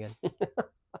mic again.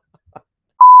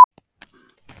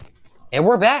 And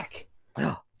we're back.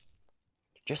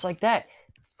 Just like that.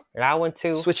 And I went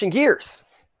to Switching gears.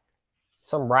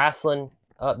 some wrestling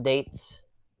updates.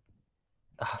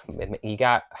 You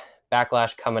got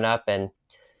Backlash coming up, and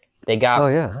they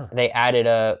added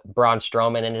a Braun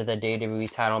Strowman into the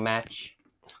WWE title match.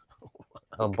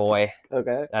 Oh boy.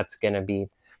 Okay. That's gonna be.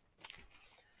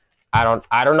 I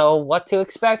don't know what to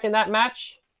expect in that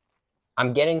match.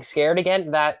 I'm getting scared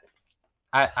again.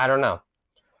 I don't know.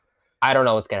 I don't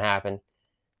know what's gonna happen,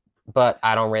 but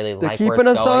I don't really like where it's going. They're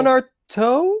keeping us on our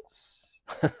toes.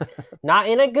 Not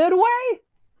in a good way.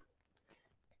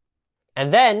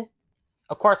 And then,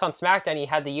 of course, on SmackDown, you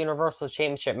had the Universal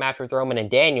Championship match with Roman and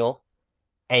Daniel.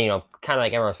 And, kind of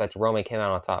like everyone expected, Roman came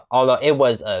out on top. Although it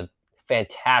was a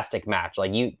fantastic match.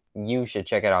 Like, you should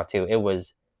check it out, too. It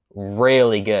was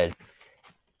really good.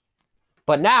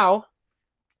 But now,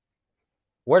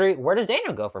 where does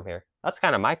Daniel go from here? That's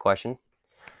kind of my question.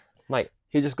 Like,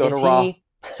 he just goes to Raw.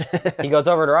 He goes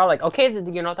over to Raw, like, okay,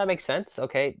 that makes sense.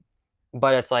 Okay.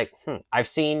 But it's like, I've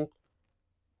seen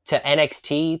to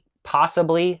NXT,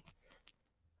 possibly.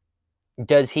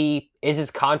 Is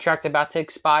his contract about to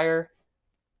expire?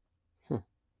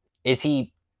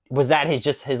 Was that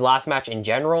his last match in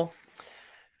general?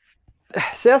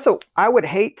 So I would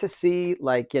hate to see,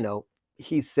 like,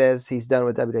 he says he's done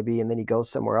with WWE and then he goes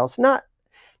somewhere else. Not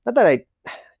that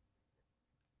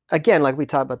again, like we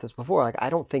talked about this before, like I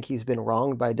don't think he's been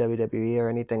wronged by WWE or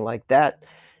anything like that.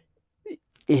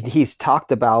 He's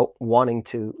talked about wanting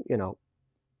to,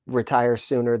 retire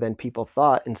sooner than people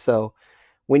thought. And so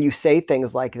when you say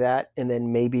things like that and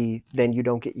then maybe then you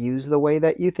don't get used the way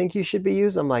that you think you should be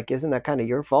used, I'm like, isn't that kind of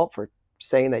your fault for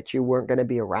saying that you weren't going to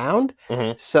be around?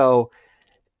 Mm-hmm. So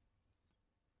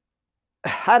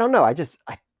I don't know.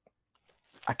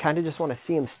 I kind of just want to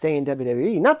see him stay in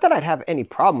WWE. Not that I'd have any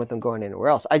problem with him going anywhere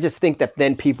else. I just think that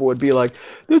then people would be like,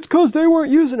 that's because they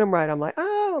weren't using him right. I'm like,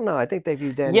 I don't know. I think they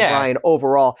view Daniel Bryan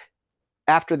overall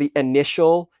after the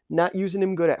initial not using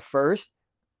him good at first.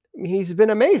 He's been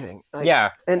amazing.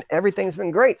 And everything's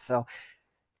been great. So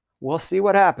we'll see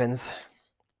what happens.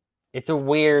 It's a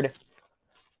weird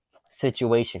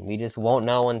situation. We just won't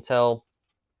know until,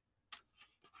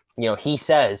 he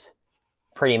says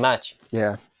pretty much.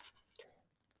 Yeah.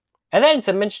 And then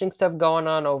some interesting stuff going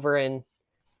on over in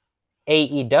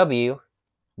AEW.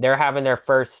 They're having their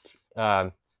first.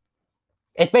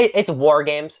 It's War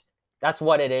Games. That's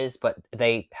what it is, but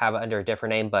they have it under a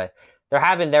different name. But they're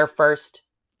having their first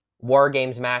War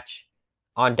Games match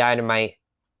on Dynamite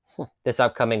this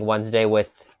upcoming Wednesday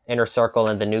with Inner Circle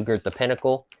and the New Group, The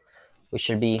Pinnacle, which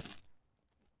should be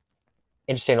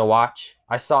interesting to watch.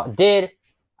 I did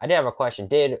have a question.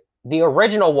 Did the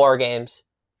original War Games,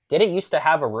 did it used to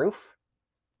have a roof?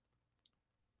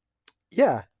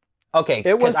 Yeah. Okay.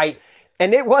 It was,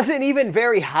 and it wasn't even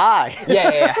very high.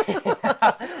 Yeah.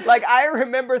 Like, I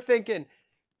remember thinking,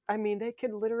 I mean, they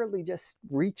could literally just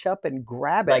reach up and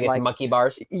grab it. Like it's monkey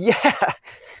bars? Yeah.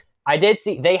 I did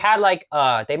see, they had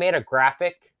they made a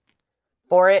graphic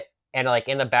for it. And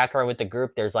in the background with the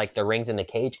group, there's the rings in the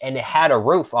cage. And it had a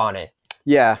roof on it.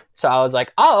 Yeah. So I was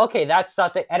like, oh, okay, that's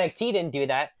something. NXT didn't do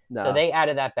that. No. So they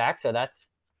added that back. So that's.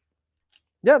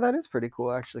 Yeah, that is pretty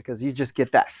cool, actually, because you just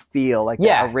get that feel, that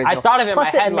original. I thought of it in my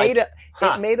head,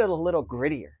 it made it a little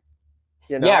grittier.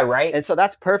 Yeah, right? And so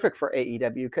that's perfect for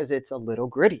AEW because it's a little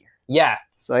grittier. Yeah.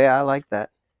 So, yeah, I like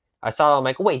that. I saw it, I'm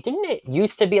like, wait, didn't it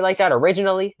used to be like that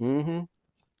originally? Mm-hmm.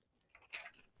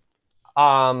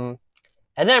 And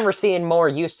then we're seeing more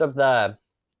use of the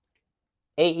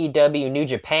AEW New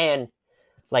Japan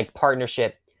like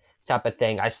partnership type of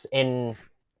thing. In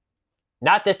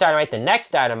not this Dynamite, the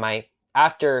next Dynamite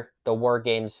after the War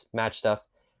Games match stuff,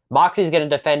 Moxley's going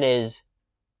to defend his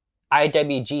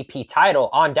IWGP title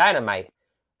on Dynamite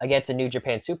against a New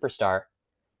Japan superstar.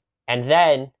 And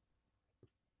then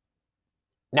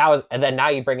now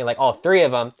you bring in like all three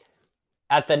of them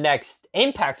at the next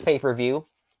Impact pay-per-view.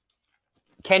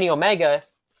 Kenny Omega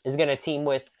is going to team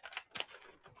with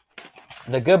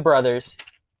the Good Brothers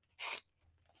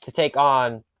to take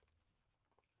on,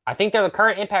 I think they're the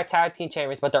current Impact Tag Team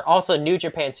Champions, but they're also New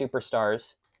Japan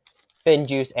superstars, Finn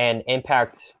Juice and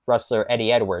Impact wrestler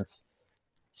Eddie Edwards.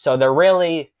 So they're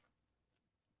really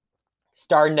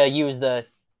starting to use the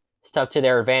stuff to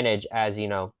their advantage, as you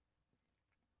know,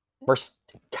 we're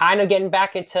kind of getting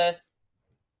back into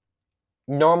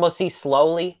normalcy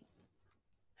slowly.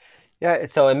 Yeah,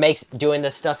 so it makes doing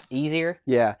this stuff easier.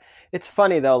 Yeah, it's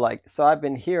funny though. Like, so I've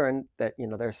been hearing that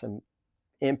there's some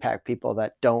Impact people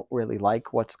that don't really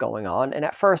like what's going on, and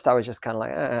at first I was just kind of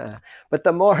like, but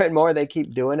the more and more they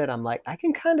keep doing it, I'm like, I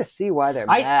can kind of see why they're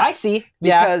mad. I see,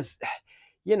 because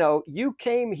you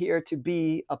came here to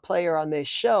be a player on this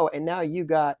show, and now you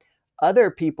got other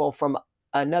people from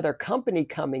another company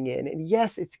coming in, and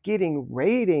yes, it's getting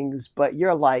ratings, but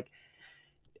you're like,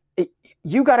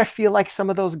 you got to feel like some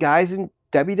of those guys in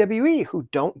WWE who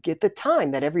don't get the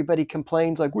time that everybody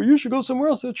complains like, well, you should go somewhere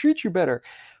else, they'll treat you better.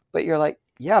 But you're like,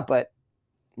 yeah, but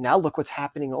now look what's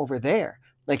happening over there.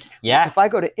 Like, if I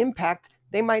go to Impact,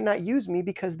 they might not use me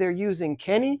because they're using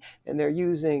Kenny and they're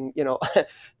using,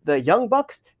 the Young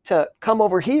Bucks to come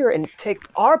over here and take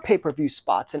our pay-per-view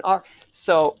spots.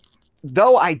 So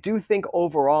though I do think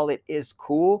overall it is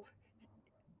cool,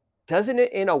 doesn't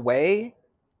it in a way,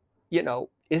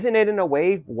 isn't it in a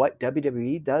way what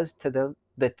WWE does to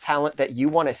the talent that you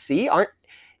want to see?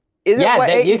 You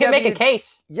can make a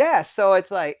case. Yeah, so it's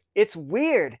like, it's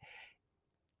weird.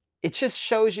 It just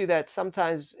shows you that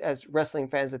sometimes as wrestling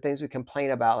fans, the things we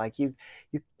complain about, like you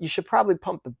should probably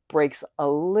pump the brakes a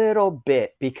little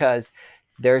bit, because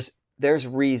there's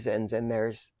reasons and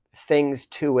there's things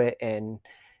to it, and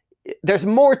there's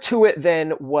more to it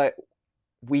than what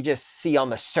we just see on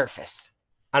the surface.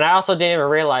 And I also didn't even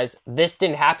realize this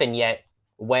didn't happen yet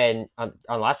when on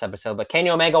last episode, but Kenny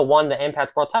Omega won the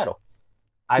Impact World title.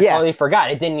 I totally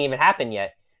forgot. It didn't even happen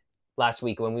yet last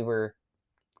week when we were.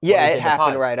 Yeah, it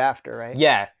happened right after, right?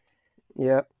 Yeah.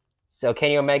 Yep. So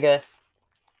Kenny Omega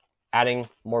adding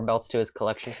more belts to his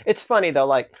collection. It's funny though,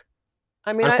 like,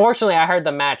 I mean, unfortunately, I heard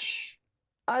the match.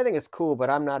 I think it's cool, but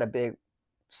I'm not a big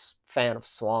fan of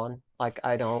Swan. Like,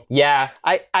 I don't. Yeah.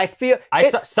 I feel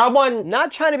someone,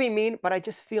 not trying to be mean, but I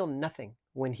just feel nothing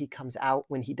when he comes out,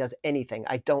 when he does anything.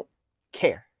 I don't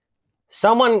care.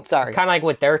 Someone, kind of like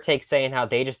with their take, saying how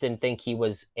they just didn't think he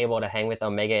was able to hang with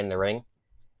Omega in the ring.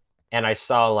 And I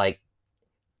saw, like,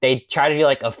 they tried to do,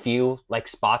 like, a few, like,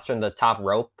 spots from the top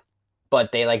rope,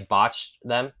 but they, like, botched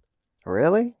them.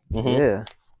 Really? Mm-hmm. Yeah.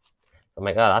 I'm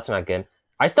like, oh, that's not good.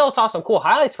 I still saw some cool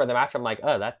highlights for the match. I'm like,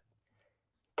 oh, that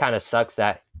kind of sucks.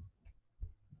 That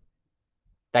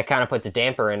kind of puts a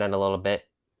damper in it a little bit.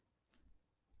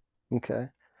 Okay.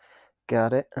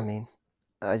 Got it. I mean,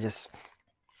 that's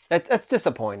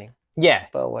disappointing. Yeah.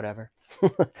 But whatever.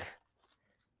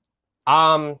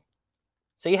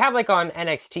 So you have, like, on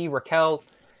NXT, Raquel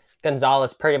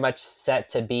Gonzalez pretty much set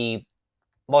to be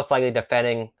most likely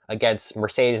defending against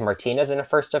Mercedes Martinez in her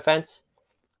first defense.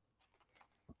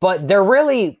 But they're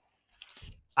really,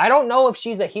 I don't know if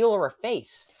she's a heel or a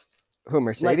face. Who,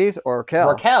 Mercedes or Raquel?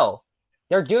 Raquel.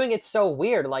 They're doing it so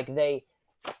weird. Like,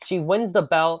 she wins the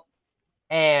belt,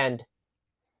 and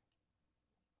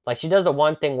like, she does the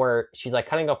one thing where she's like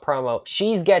cutting a promo.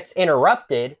 She gets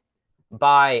interrupted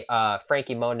by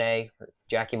Frankie Monet, or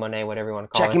Jackie Monet, whatever you want to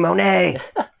call Jackie Monet.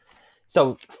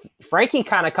 So Frankie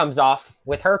kind of comes off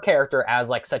with her character as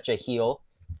like such a heel.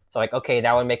 So like, okay,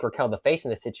 that would make Raquel the face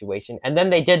in this situation. And then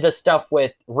they did the stuff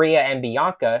with Rhea and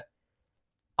Bianca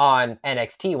on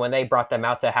NXT when they brought them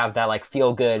out to have that like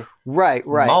feel good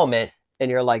moment.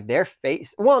 And you're like, their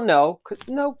face. Well, no,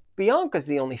 Bianca's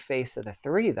the only face of the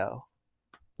three, though.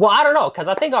 Well, I don't know, because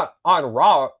I think on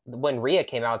Raw, when Rhea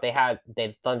came out, they had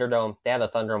the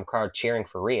Thunderdome crowd cheering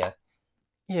for Rhea.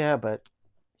 Yeah, but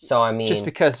so I mean, just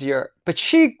because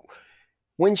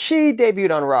when she debuted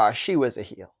on Raw, she was a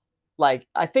heel. Like,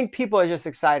 I think people are just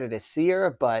excited to see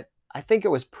her, but I think it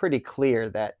was pretty clear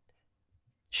that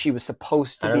she was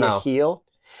supposed to be a heel.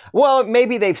 Well,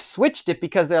 maybe they've switched it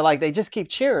because they're like, they just keep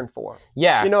cheering for her.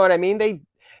 Yeah. You know what I mean?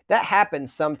 That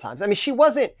happens sometimes. I mean, she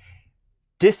wasn't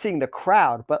dissing the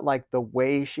crowd, but like the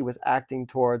way she was acting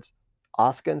towards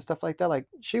Asuka and stuff like that, like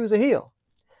she was a heel.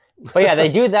 But yeah, they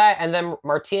do that, and then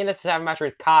Martinez is having a match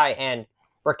with Kai, and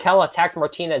Raquel attacks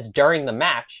Martinez during the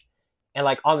match. And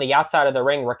like on the outside of the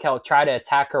ring, Raquel tried to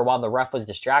attack her while the ref was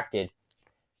distracted.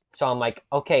 So I'm like,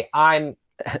 okay, I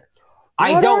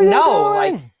don't know.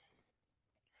 Like,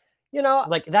 you know,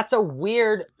 like that's a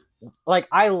weird, like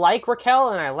I like Raquel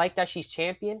and I like that she's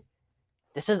champion.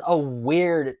 This is a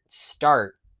weird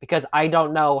start because I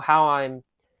don't know how I'm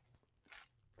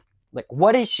like,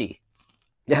 what is she?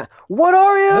 Yeah. What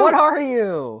are you? What are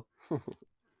you?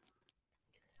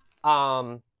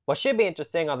 What should be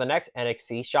interesting on the next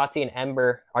NXT, Shotzi and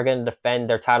Ember are going to defend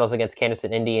their titles against Candice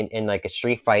and Indy in like a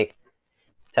street fight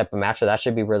type of match. So that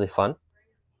should be really fun.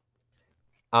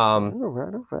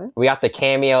 Right. We got the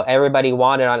cameo everybody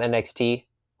wanted on NXT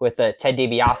with Ted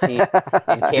DiBiase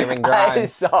and Cameron Grimes. I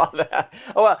saw that.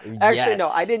 Oh, well, actually, no,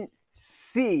 Yes. I didn't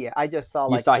see. I just saw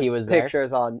You like saw he was there?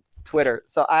 pictures on Twitter.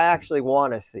 So I actually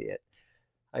want to see it.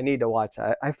 I need to watch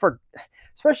that.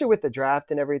 Especially with the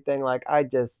draft and everything. Like I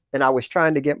was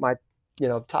trying to get my,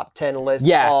 top 10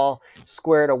 list all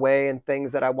squared away and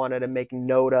things that I wanted to make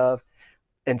note of.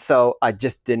 And so I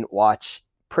just didn't watch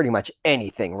pretty much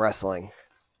anything wrestling.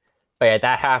 But yeah,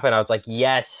 that happened. I was like,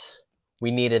 yes,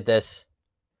 we needed this.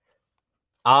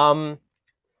 Apparently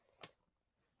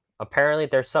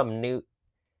there's some new,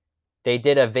 they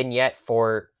did a vignette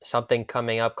for something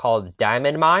coming up called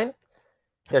Diamond Mine.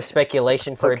 There's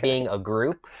speculation for it being a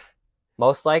group,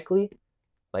 most likely.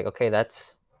 Like, okay,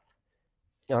 that's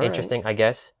interesting, I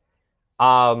guess.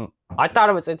 I thought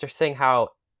it was interesting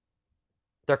how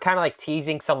they're kind of like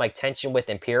teasing some like tension with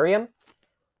Imperium,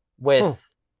 with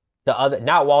the other,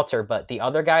 not Walter, but the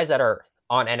other guys that are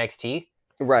on NXT.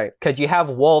 Right. Because you have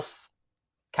Wolf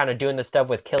kind of doing the stuff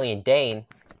with Killian Dane.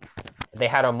 They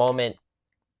had a moment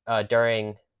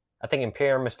during, I think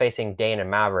Imperium was facing Dane and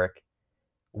Maverick.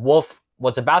 Wolf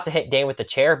was about to hit Dane with the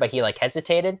chair, but he like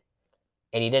hesitated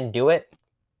and he didn't do it.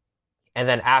 And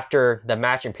then after the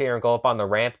match, Imperium go up on the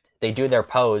ramp, they do their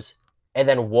pose, and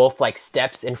then Wolf like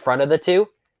steps in front of the two,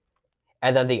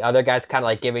 and then the other guys kind of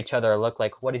like give each other a look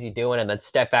like, what is he doing? And then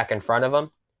step back in front of him.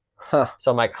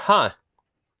 So I'm like, are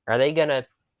they gonna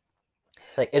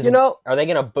like are they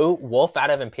gonna boot Wolf out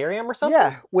of Imperium or something?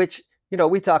 Yeah, which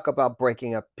we talk about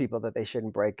breaking up people that they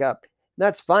shouldn't break up.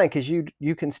 That's fine because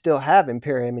you can still have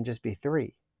Imperium and just be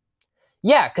 3.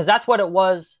 Yeah, because that's what it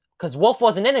was. Because Wolf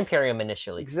wasn't in Imperium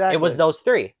initially. Exactly. It was those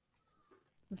 3.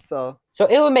 So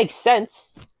it would make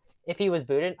sense if he was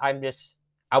booted.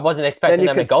 I wasn't expecting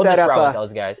them to go this route with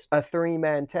those guys. A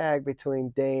 3-man tag between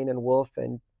Dane and Wolf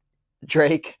and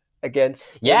Drake against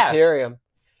Imperium,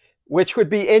 which would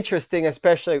be interesting,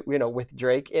 especially with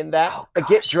Drake in that.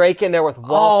 Get Drake in there with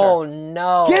Walter. Oh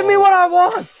no! Give me what I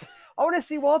want. I want to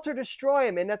see Walter destroy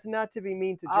him, and that's not to be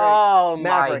mean to Drake. Oh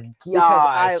Maverick, my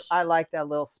gosh! Because I like that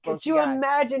little spunky Could you guy.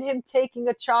 imagine him taking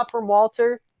a chop from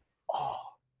Walter? Oh,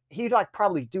 he'd like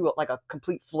probably do it like a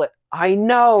complete flip. I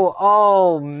know.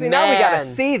 Oh man! See, now we gotta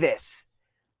see this.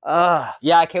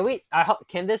 Yeah,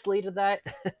 can this lead to that?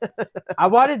 I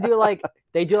want to do like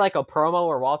they do like a promo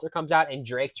where Walter comes out and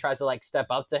Drake tries to like step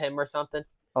up to him or something.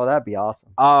 Oh, that'd be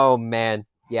awesome. Oh man,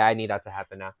 yeah, I need that to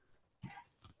happen now.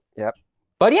 Yep.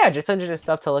 But yeah, just interesting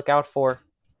stuff to look out for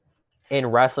in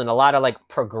wrestling. A lot of like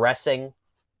progressing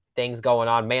things going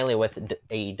on, mainly with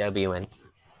AEW and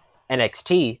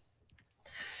NXT.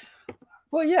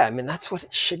 Well, yeah, I mean that's what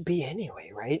it should be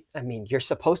anyway, right? I mean, you're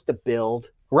supposed to build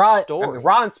Raw. stories.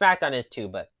 Raw and SmackDown is too,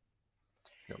 but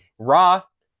Raw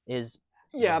is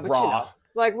but Raw.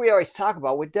 like we always talk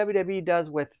about what WWE does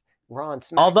with Raw and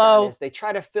SmackDown. Although is they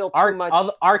try to fill too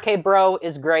much. RK Bro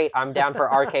is great. I'm down for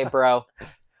RK Bro.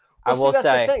 I will that's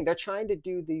say the thing. They're trying to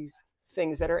do these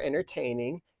things that are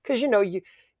entertaining because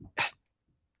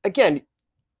again,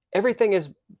 everything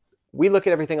is. We look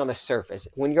at everything on the surface.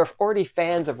 When you're already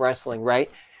fans of wrestling,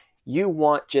 right? You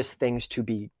want just things to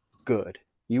be good.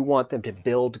 You want them to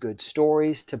build good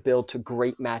stories, to build to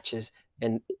great matches,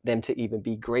 and them to even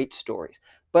be great stories.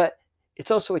 But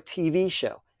it's also a TV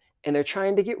show, and they're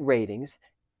trying to get ratings,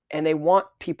 and they want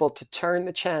people to turn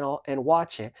the channel and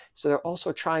watch it. So they're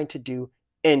also trying to do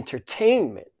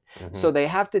entertainment. Mm-hmm. So they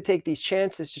have to take these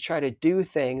chances to try to do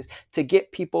things to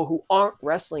get people who aren't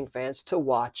wrestling fans to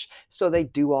watch. So they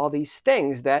do all these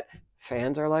things that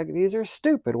fans are like, these are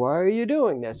stupid. Why are you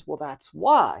doing this? Well, that's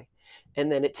why. And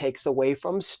then it takes away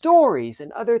from stories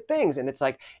and other things. And it's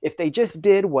like, if they just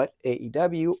did what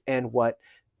AEW and what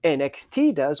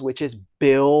NXT does, which is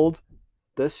build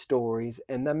the stories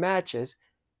and the matches,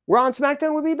 Raw and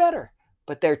SmackDown would be better.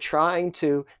 But they're trying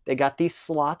to, they got these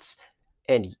slots,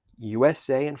 and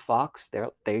USA and Fox,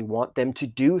 they want them to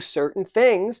do certain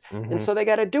things, Mhm. and so they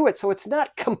got to do it. So it's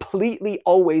not completely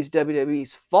always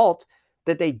WWE's fault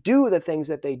that they do the things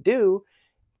that they do.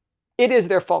 It is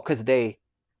their fault because they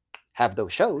have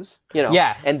those shows,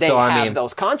 Yeah. and they So, I have mean,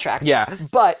 those contracts. yeah.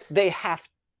 But they have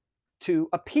to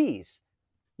appease,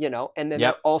 and then they're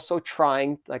Yep. also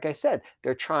trying, like I said,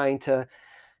 they're trying to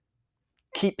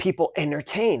keep people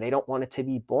entertained. They don't want it to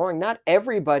be boring. Not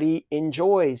everybody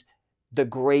enjoys the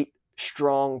great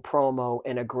strong promo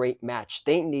and a great match.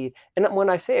 They need, and when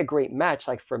I say a great match,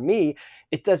 like for me,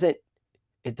 it doesn't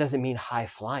mean high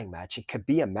flying match. It could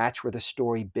be a match where the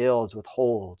story builds with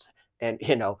holds and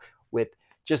with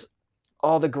just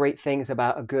all the great things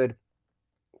about a good,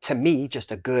 to me,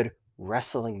 just a good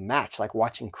wrestling match, like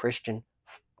watching Christian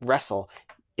wrestle.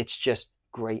 It's just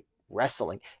great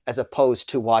wrestling as opposed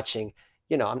to watching,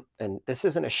 and this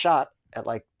isn't a shot at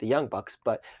like the Young Bucks,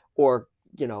 but, or,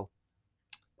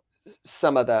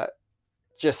 some of the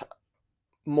just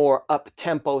more up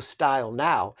tempo style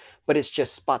now, but it's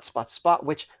just spot,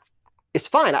 which is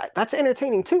fine. That's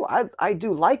entertaining too. I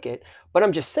do like it, but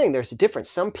I'm just saying there's a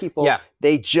difference. Some people, Yeah.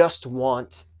 they just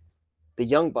want the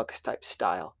Young Bucks type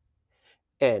style.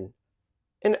 And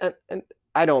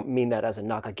I don't mean that as a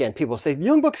knock. Again, people say the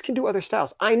Young Bucks can do other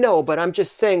styles. I know, but I'm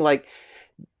just saying, like,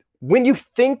 when you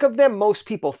think of them, most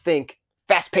people think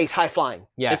fast-paced, high-flying.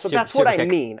 Yeah. And so super- that's what super I kick.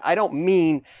 mean. I don't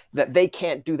mean that they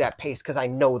can't do that pace because I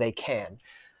know they can.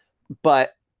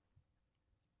 But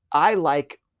I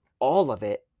like all of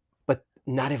it, but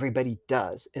not everybody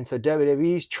does. And so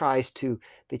WWE try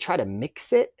to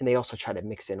mix it, and they also try to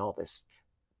mix in all this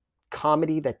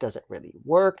comedy that doesn't really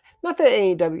work. Not that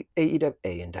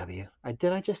AEW.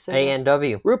 Did I just say that?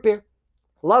 ANW. Root beer.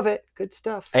 Love it. Good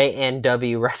stuff.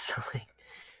 ANW wrestling.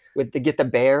 Get the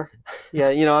bear. Yeah,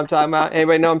 you know what I'm talking about.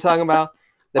 Anybody know what I'm talking about?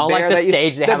 On, like, the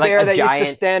stage, they have, like, a used giant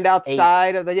to stand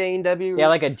outside of the AEW. Yeah,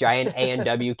 like a giant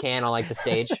ANW can on, like, the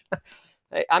stage.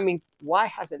 I mean, why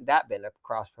hasn't that been a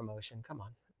cross promotion? Come on.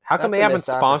 How come That's they a haven't missed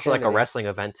sponsored, like, a opportunity. wrestling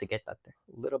event to get that there?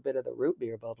 A little bit of the root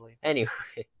beer bubbly. Anyway.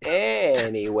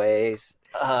 Anyways,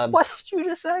 What did you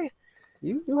just say?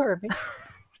 you heard me.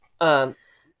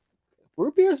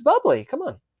 Root beer's bubbly. Come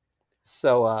on.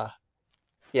 So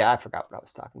yeah, I forgot what I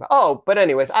was talking about. Oh, but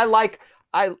anyways, I like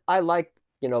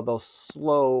those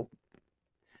slow,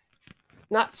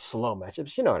 not slow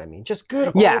matchups, you know what I mean? Just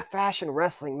good old-fashioned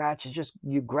wrestling matches. Just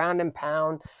you ground and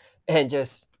pound, and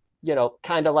just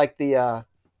kind of like the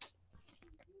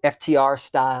FTR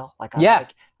style. Like I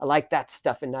like that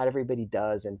stuff, and not everybody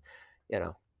does. And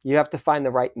you have to find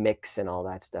the right mix and all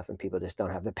that stuff, and people just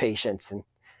don't have the patience.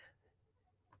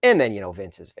 And then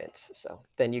Vince is Vince. So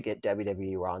then you get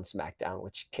WWE Raw and SmackDown,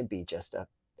 which can be just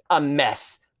a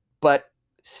mess, but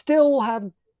still will have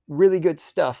really good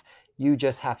stuff. You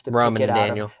just have to Roman pick it and out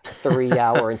Daniel. of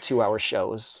 3-hour and 2-hour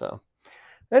shows. So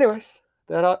anyways,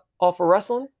 that all for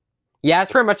wrestling. Yeah,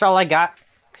 that's pretty much all I got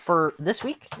for this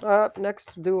week.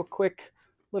 Next, do a quick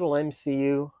little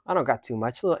MCU. I don't got too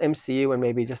much. A little MCU and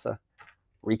maybe just a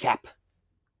recap.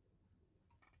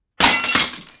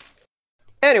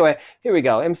 Anyway, here we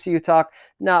go. MCU talk.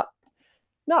 Not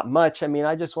much. I mean,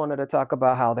 I just wanted to talk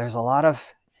about how there's a lot of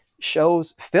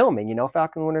shows filming.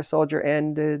 Falcon Winter Soldier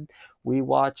ended. We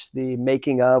watched the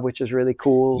making of, which is really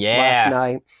cool, last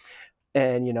night.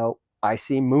 And I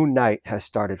see Moon Knight has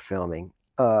started filming.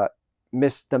 The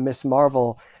Miss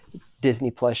Marvel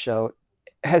Disney Plus show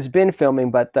has been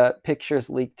filming, but the pictures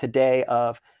leaked today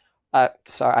of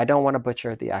sorry, I don't want to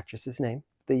butcher the actress's name.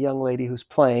 The young lady who's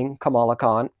playing Kamala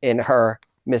Khan in her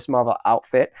Miss Marvel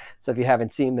outfit. So if you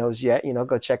haven't seen those yet,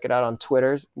 go check it out on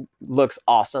Twitter. Looks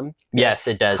awesome. Yes,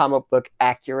 it does. Comic book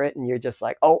accurate, and you're just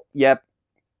like, oh, yep,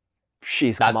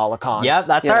 she's Kamala Khan. Yeah,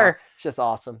 that's her. It's just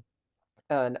awesome.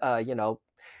 And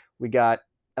we got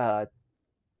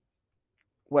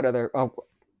what other? Oh,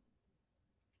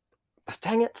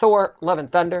 dang it! Thor: Love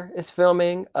and Thunder is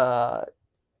filming.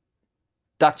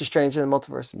 Doctor Strange in the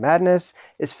Multiverse of Madness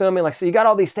is filming. So you got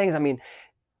all these things. I mean,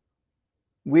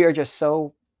 we are just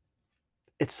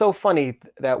it's so funny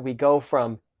that we go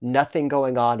from nothing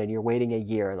going on and you're waiting a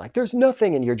year and like there's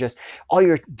nothing, and all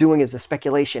you're doing is the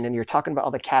speculation, and you're talking about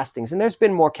all the castings, and there's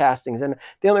been more castings. And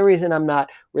the only reason I'm not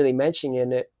really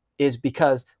mentioning it is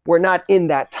because we're not in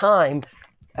that time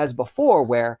as before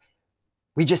where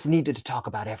we just needed to talk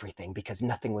about everything because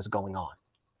nothing was going on.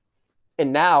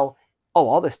 And now,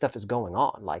 all this stuff is going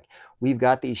on. Like, we've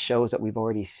got these shows that we've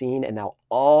already seen, and now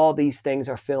all these things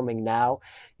are filming now.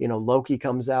 Loki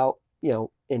comes out,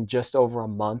 in just over a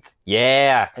month.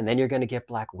 Yeah. And then you're going to get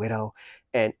Black Widow.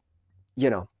 And,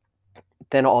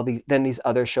 then these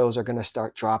other shows are going to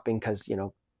start dropping because,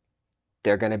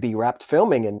 they're going to be wrapped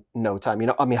filming in no time.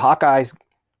 I mean, Hawkeye's,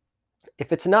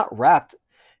 if it's not wrapped,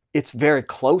 it's very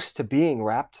close to being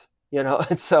wrapped,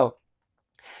 and so,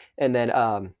 and then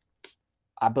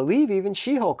I believe even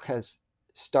She-Hulk has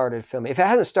started filming. If it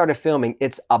hasn't started filming,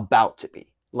 it's about to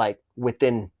be, like,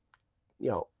 within,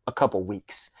 a couple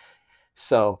weeks.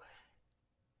 So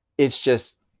it's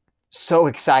just so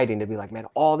exciting to be like, man,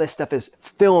 all this stuff is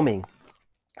filming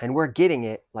and we're getting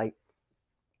it like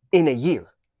in a year.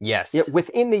 Yes.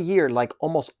 Within the year, like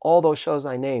almost all those shows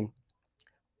I named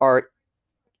are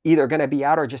either going to be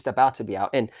out or just about to be out.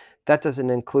 And that doesn't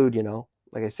include,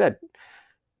 like I said,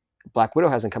 Black Widow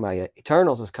hasn't come out yet.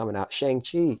 Eternals is coming out.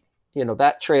 Shang-Chi,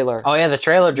 that trailer. Oh yeah, the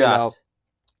trailer dropped.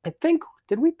 I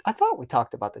thought we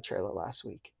talked about the trailer last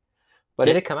week. But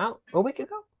did it come out a week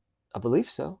ago? I believe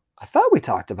so. I thought we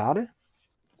talked about it.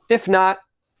 If not,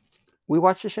 we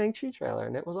watched the Shang-Chi trailer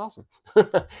and it was awesome.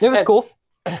 It was cool.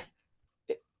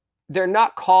 They're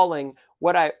not calling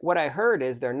what I heard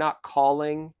is they're not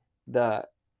calling the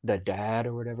dad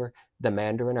or whatever the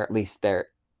Mandarin, or at least they're,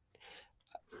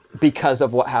 because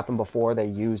of what happened before, they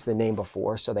used the name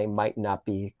before, so they might not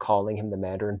be calling him the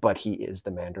Mandarin, but he is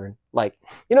the Mandarin. Like,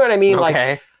 you know what I mean? Okay.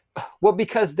 Like, well,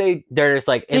 because they're just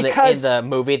like in the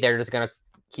movie,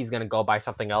 he's gonna go by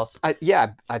something else. I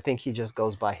think he just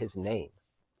goes by his name.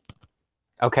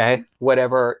 Okay.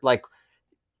 Whatever, like,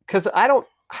 because I'd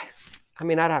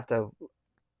have to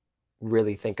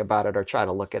really think about it or try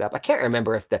to look it up. I can't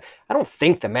remember I don't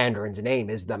think the Mandarin's name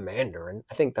is the Mandarin.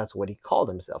 I think that's what he called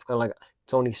himself, kind of like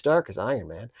Tony Stark is Iron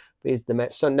Man. But he's the man.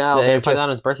 So now they put on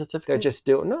his birth certificate. They're just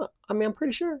doing no. I mean, I'm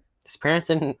pretty sure his parents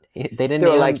didn't. They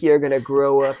were like, "You're gonna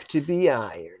grow up to be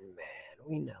Iron Man."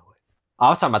 We know it. I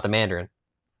was talking about the Mandarin.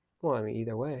 Well, I mean,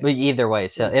 either way. But either way,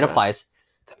 so it applies.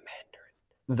 The Mandarin.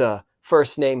 The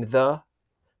first name, the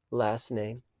last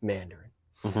name, Mandarin.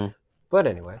 Mm-hmm. But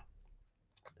anyway,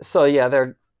 so yeah,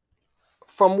 they're,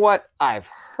 from what I've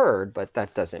heard, but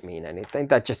that doesn't mean anything.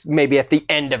 That just maybe at the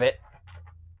end of it,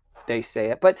 they say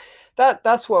it. But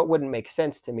that's what wouldn't make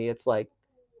sense to me. It's like,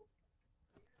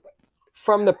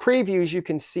 from the previews, you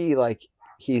can see like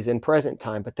he's in present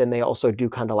time, but then they also do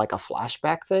kind of like a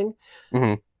flashback thing.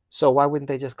 Mm-hmm. So why wouldn't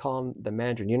they just call him the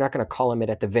Mandarin? You're not going to call him it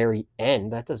at the very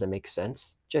end. That doesn't make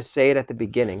sense. Just say it at the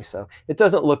beginning. So it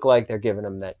doesn't look like they're giving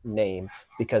him that name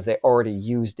because they already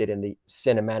used it in the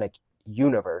cinematic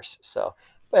universe. So,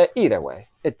 but either way,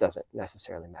 it doesn't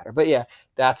necessarily matter. But yeah,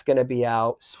 that's going to be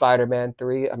out. Spider-Man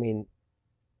 3. I mean,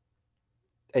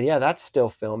 and yeah, that's still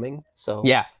filming. So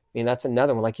yeah, I mean, that's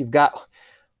another one. Like, you've got,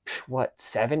 what,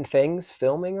 7 things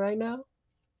filming right now?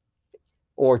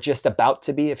 Or just about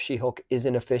to be if She-Hulk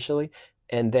isn't officially.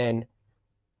 And then,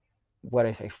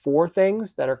 4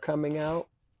 things that are coming out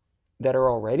that are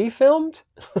already filmed?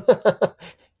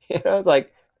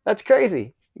 Like, that's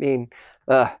crazy. I mean,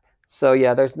 so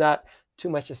yeah, there's not too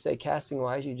much to say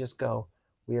casting-wise. You just go,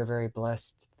 we are very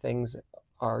blessed. Things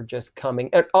are just coming.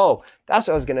 And, that's what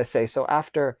I was going to say. So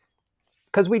after,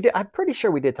 because I'm pretty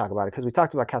sure we did talk about it, because we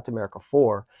talked about Captain America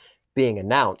 4 being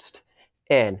announced.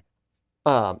 And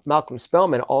Malcolm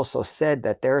Spellman also said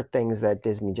that there are things that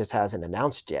Disney just hasn't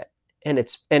announced yet. And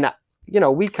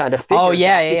we kind of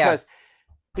figured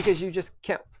because you just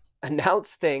can't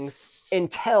announce things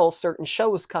until certain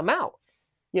shows come out.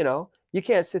 You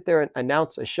can't sit there and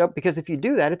announce a show, because if you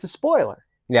do that, it's a spoiler.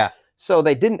 Yeah. So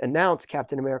they didn't announce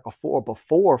Captain America 4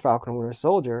 before Falcon and Winter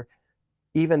Soldier,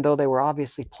 even though they were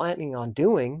obviously planning on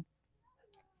doing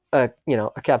a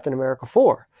Captain America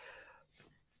 4.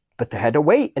 But they had to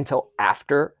wait until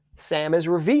after Sam is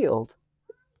revealed.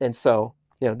 And so,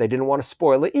 they didn't want to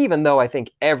spoil it, even though I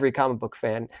think every comic book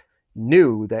fan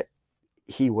knew that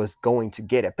he was going to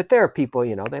get it. But there are people,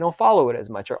 they don't follow it as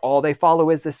much, or all they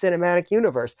follow is the cinematic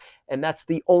universe. And that's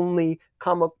the only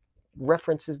comic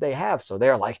references they have. So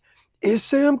they're like, is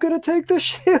Sam going to take the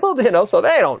shield? So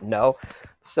they don't know.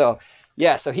 So,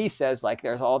 yeah, so he says, like,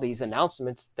 there's all these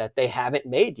announcements that they haven't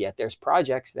made yet. There's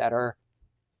projects that are,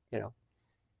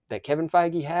 that Kevin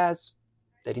Feige has,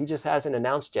 that he just hasn't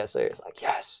announced yet. So it's like,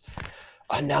 yes,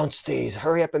 announce these.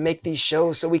 Hurry up and make these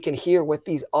shows so we can hear what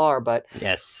these are. But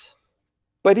yes.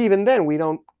 But even then, we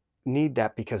don't need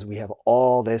that, because we have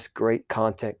all this great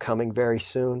content coming very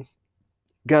soon.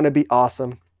 Gonna be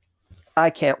awesome. I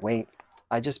can't wait.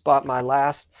 I just bought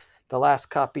the last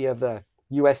copy of the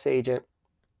U.S. Agent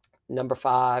number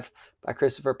 5 by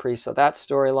Christopher Priest. So that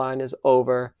storyline is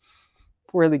over.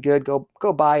 Really good. Go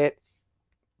buy it.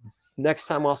 Next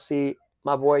time I'll see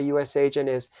my boy U.S. Agent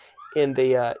is in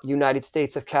the United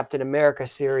States of Captain America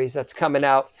series that's coming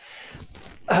out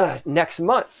next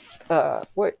month.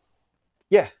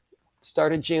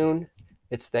 Start of June.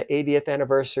 It's the 80th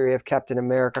anniversary of Captain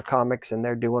America comics, and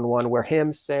they're doing one where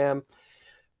him, Sam,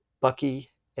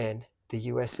 Bucky, and the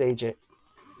U.S. agent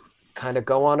kind of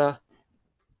go on a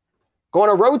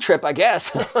road trip, I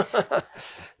guess.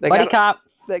 Buddy cop.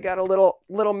 They got a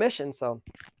little mission, so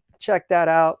check that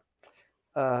out.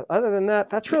 Other than that,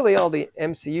 that's really all the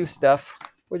MCU stuff.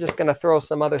 We're just going to throw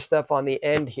some other stuff on the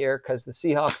end here because the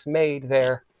Seahawks made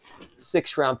their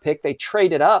 6th-round pick. They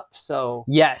traded up, so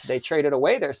yes, they traded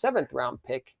away their 7th-round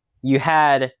pick.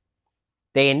 They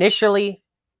initially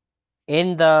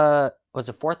in the, was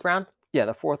it 4th round? Yeah,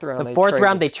 the 4th round. The 4th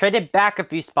round, they traded back a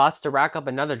few spots to rack up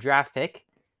another draft pick,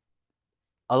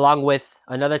 along with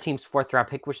another team's 4th-round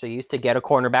pick, which they used to get a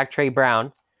cornerback, Trey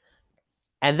Brown.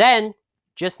 And then,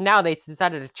 just now, they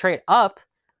decided to trade up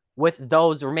with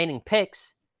those remaining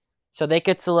picks so they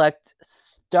could select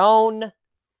Stone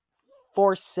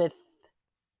Forsyth.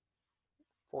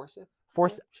 Forsyth?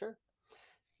 Forsyth? Yeah, sure.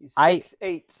 He's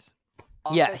 6'8".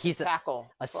 Yeah, he's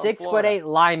tackle. A 6'8"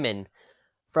 lineman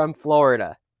from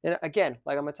Florida. And again,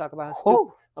 like I'm going to talk about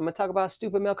I'm going to talk about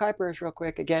stupid Mel Kiper real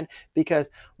quick again, because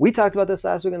we talked about this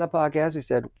last week on the podcast. We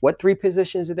said, what 3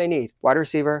 positions did they need? Wide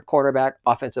receiver, quarterback,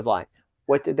 offensive line.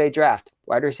 What did they draft?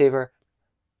 Wide receiver,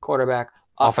 quarterback,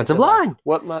 offensive line.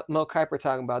 What Mel Kiper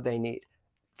talking about they need?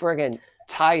 Friggin'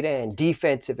 tight end,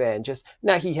 defensive end. Just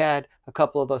now he had a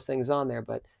couple of those things on there,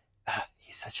 but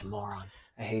he's such a moron.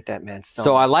 I hate that man so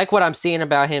much. I like what I'm seeing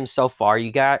about him so far.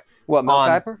 You got what, Mel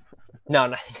Kiper?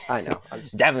 No. I know. I'm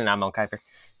just definitely not Mel Kiper.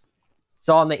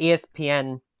 So on the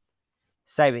ESPN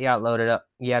site that got loaded up,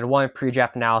 you had one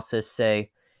pre-draft analysis say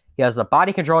he has the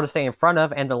body control to stay in front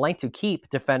of and the length to keep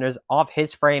defenders off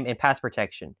his frame in pass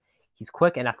protection. He's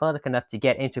quick and athletic enough to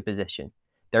get into position.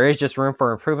 There is just room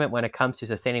for improvement when it comes to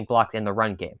sustaining blocks in the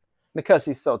run game. Because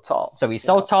he's so tall. So he's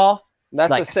so tall.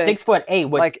 That's like 6'8",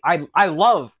 which like, I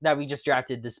love that we just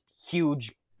drafted this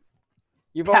huge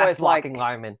you've pass always blocking liked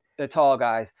lineman. The tall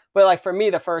guys. But like for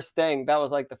me, that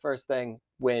was like the first thing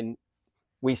when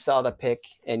we saw the pick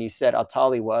and you said how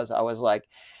tall he was. I was like,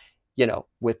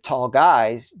 with tall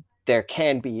guys, there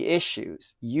can be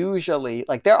issues. Usually,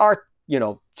 like there are,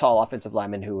 tall offensive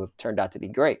linemen who have turned out to be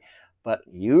great. But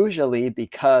usually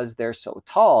because they're so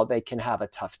tall, they can have a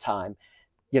tough time.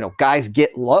 Guys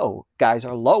get low. Guys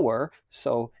are lower,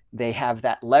 so they have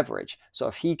that leverage. So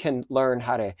if he can learn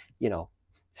how to,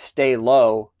 stay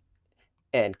low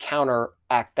and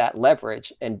counteract that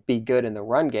leverage and be good in the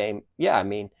run game, yeah, I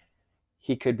mean,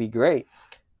 he could be great.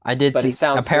 I did see,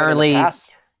 apparently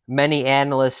many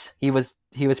analysts, he was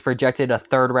projected a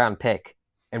 3rd-round pick,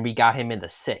 and we got him in the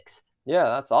 6th. Yeah,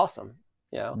 that's awesome.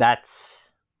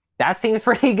 That seems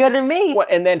pretty good to me. Well,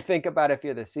 and then think about if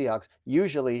you're the Seahawks.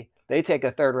 Usually they take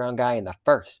a 3rd-round guy in the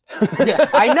 1st. Yeah,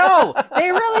 I know.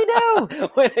 They really do.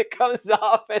 When it comes to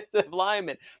offensive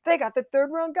linemen, they got the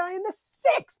 3rd-round guy in the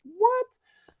 6th. What?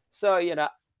 So,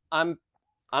 I'm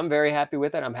very happy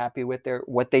with it. I'm happy with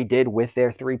what they did with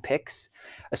their 3 picks,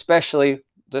 especially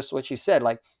just what you said.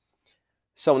 Like,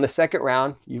 so in the 2nd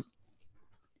round,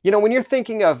 when you're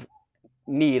thinking of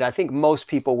need, I think most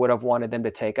people would have wanted them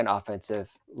to take an offensive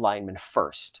lineman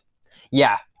first.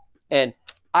 Yeah. And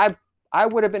I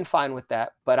would have been fine with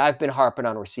that, but I've been harping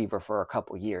on receiver for a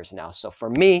couple years now. So for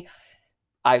me,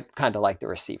 I kind of like the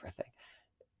receiver thing.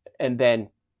 And then,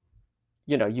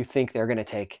 you think they're going to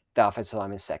take the offensive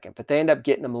lineman second, but they end up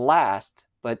getting him last.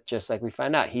 But just like we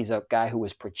found out, he's a guy who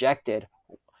was projected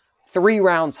 3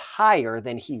 rounds higher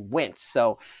than he went.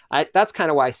 So that's kind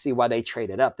of why I see why they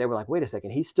traded up. They were like, wait a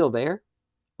second, he's still there?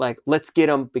 Like, let's get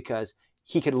him because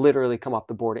he could literally come off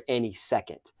the board any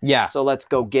second. Yeah. So let's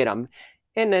go get him.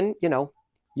 And then,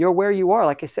 you're where you are.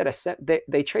 Like I said,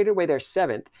 they traded away their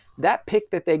 7th. That pick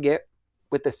that they get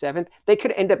with the 7th, they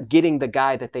could end up getting the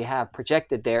guy that they have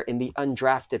projected there in the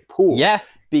undrafted pool. Yeah,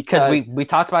 because we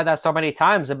talked about that so many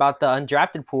times about the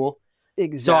undrafted pool.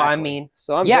 Exactly.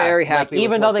 So I'm very happy. Like,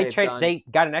 even though they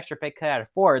got an extra pick out of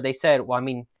 4, they said, well,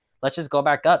 let's just go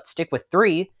back up, stick with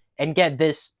 3, and get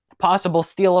this possible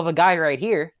steal of a guy right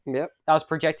here. Yep. That was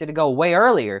projected to go way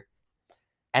earlier.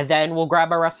 And then we'll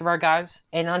grab our rest of our guys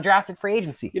in undrafted free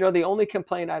agency. The only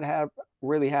complaint I'd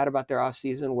really had about their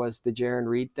offseason was the Jaron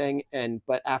Reed thing.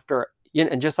 But after,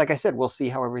 and just like I said, we'll see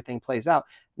how everything plays out.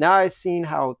 Now I've seen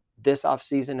how this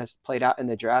offseason has played out and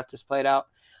the draft has played out.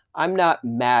 I'm not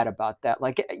mad about that.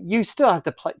 Like, you still have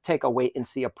to take a wait and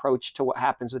see approach to what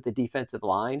happens with the defensive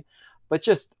line. But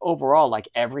just overall, like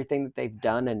everything that they've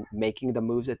done and making the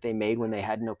moves that they made when they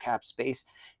had no cap space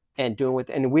and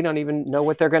and we don't even know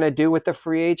what they're going to do with the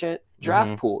free agent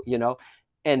draft pool,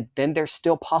 and then there's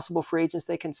still possible free agents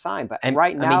they can sign. But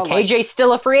right now, KJ's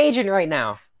still a free agent right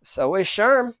now. So is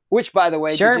Sherm, which, by the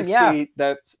way, did you Sherm, yeah. see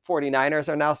the 49ers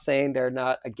are now saying they're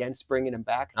not against bringing him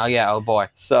back? Oh yeah. Oh boy.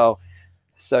 So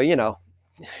you know,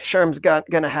 Sherm's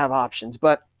gonna have options,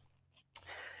 but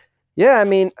yeah, I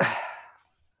mean,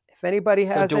 if anybody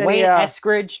So has Dwayne any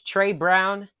Eskridge, Trey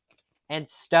Brown, and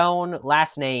Stone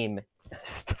last name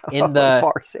stuff in the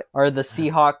varsity. or the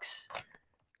Seahawks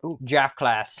draft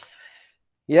class.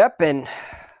 Yep, and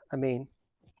I mean,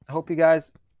 I hope you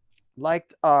guys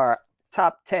liked our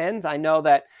top 10s. I know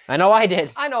I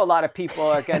did. I know a lot of people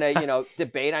are gonna,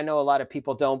 debate. I know a lot of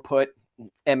people don't put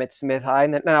Emmitt Smith high,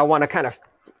 and I want to kind of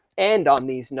end on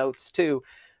these notes too,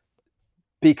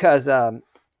 because I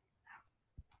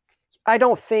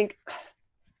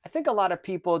think a lot of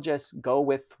people just go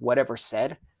with whatever's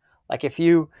said. Like if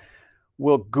you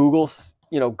will Google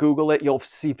it, you'll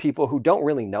see people who don't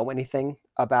really know anything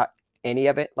about any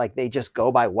of it. Like they just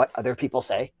go by what other people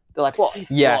say. They're like, well,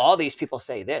 all these people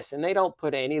say this, and they don't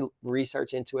put any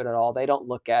research into it at all. They don't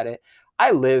look at it.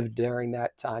 I lived during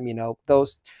that time,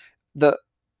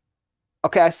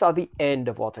 I saw the end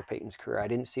of Walter Payton's career. I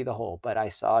didn't see the whole, but I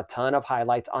saw a ton of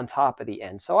highlights on top of the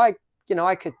end. So I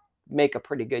could make a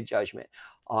pretty good judgment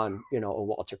on, a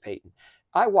Walter Payton.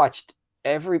 I watched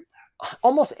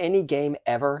almost any game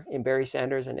ever in Barry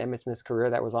Sanders and Emmitt Smith's career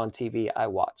that was on TV, I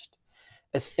watched.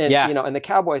 And, and the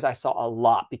Cowboys I saw a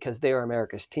lot because they were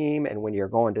America's team. And when you're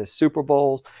going to Super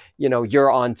Bowls,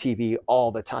 you're on TV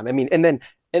all the time. I mean, and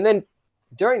then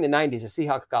during the 90s, the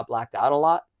Seahawks got blacked out a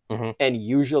lot. Mm-hmm. And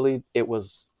usually it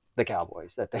was the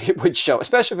Cowboys that they would show,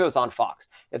 especially if it was on Fox.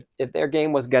 If their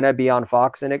game was going to be on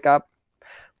Fox and it got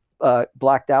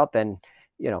blacked out, then,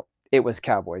 it was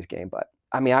Cowboys game. But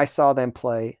I mean, I saw them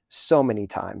play so many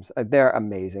times. They're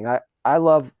amazing. I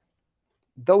love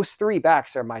those three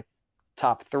backs are my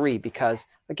top three because,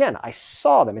 again, I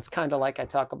saw them. It's kind of like I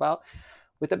talk about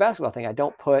with the basketball thing. I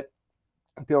don't put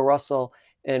Bill Russell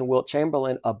and Wilt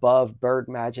Chamberlain above Bird,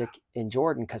 Magic, and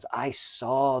Jordan because I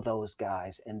saw those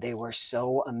guys and they were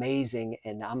so amazing.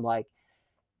 And I'm like,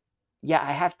 yeah,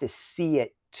 I have to see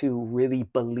it to really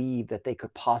believe that they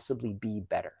could possibly be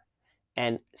better.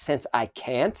 And since I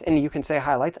can't, and you can say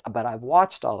highlights, but I've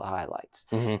watched all the highlights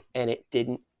mm-hmm. and it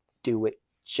didn't do it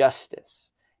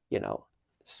justice,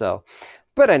 So,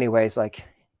 but anyways,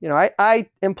 I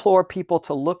implore people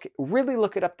to really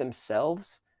look it up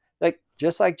themselves. Like,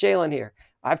 just like Jalen here,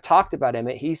 I've talked about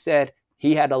Emmitt. He said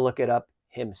he had to look it up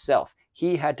himself.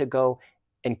 He had to go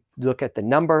and look at the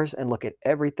numbers and look at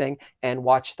everything and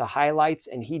watch the highlights.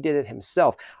 And he did it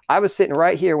himself. I was sitting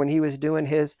right here when he was doing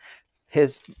his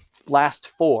last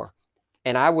four,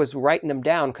 and I was writing them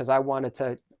down because I wanted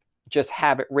to just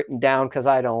have it written down because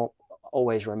I don't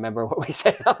always remember what we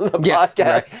say on the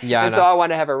podcast. Right. Yeah. And so I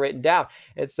want to have it written down.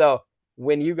 And so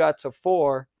when you got to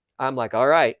 4, I'm like, all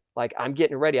right, like I'm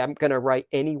getting ready. I'm going to write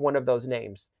any one of those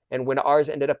names. And when ours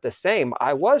ended up the same,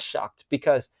 I was shocked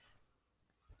because,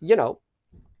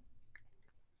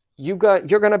 you're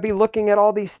going to be looking at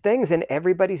all these things and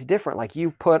everybody's different. Like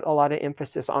you put a lot of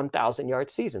emphasis on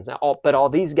 1,000-yard seasons. Now, but all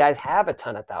these guys have a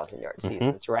ton of 1,000-yard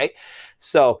seasons, right?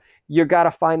 So you got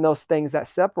to find those things that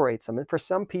separates them. And for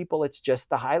some people, it's just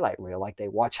the highlight reel. Like they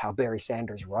watch how Barry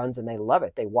Sanders runs and they love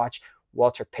it. They watch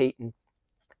Walter Payton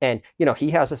and,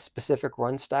 he has a specific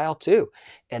run style too.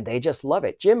 And they just love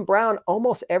it. Jim Brown,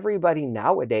 almost everybody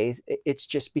nowadays, it's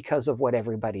just because of what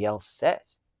everybody else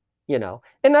says.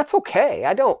 And that's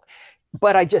okay.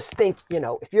 But I just think,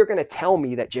 if you're going to tell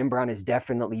me that Jim Brown is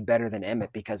definitely better than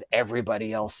Emmitt because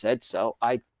everybody else said so,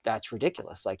 that's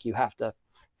ridiculous. Like you have to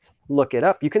look it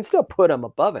up. You can still put him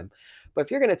above him. But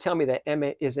if you're going to tell me that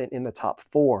Emmitt isn't in the top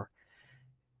 4,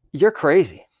 you're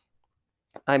crazy.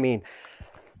 I mean,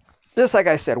 just like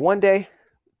I said, one day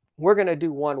we're going to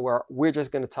do one where we're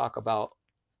just going to talk about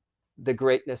the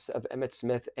greatness of Emmitt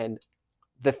Smith and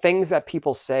the things that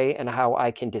people say and how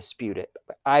I can dispute it.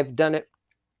 I've done it.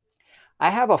 I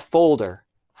have a folder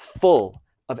full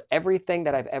of everything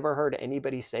that I've ever heard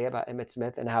anybody say about Emmitt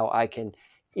Smith and how I can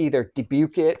either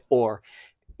debunk it or,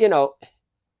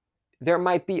 there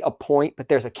might be a point, but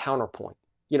there's a counterpoint.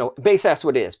 Basically that's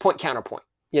what it is, point, counterpoint.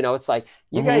 It's like,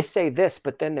 you guys say this,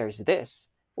 but then there's this,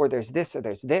 or there's this, or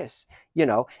there's this,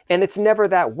 and it's never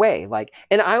that way. Like,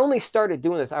 and I only started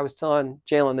doing this. I was telling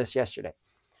Jalen this yesterday.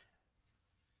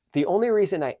 The only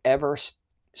reason I ever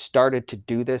started to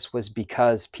do this was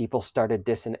because people started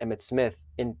dissing Emmitt Smith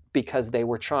and because they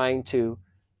were trying to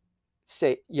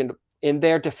say, in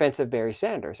their defense of Barry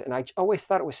Sanders. And I always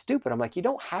thought it was stupid. I'm like, you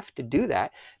don't have to do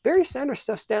that. Barry Sanders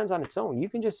stuff stands on its own. You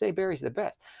can just say Barry's the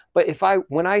best. But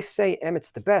when I say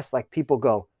Emmitt's the best, like people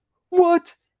go,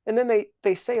 what? And then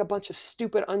they say a bunch of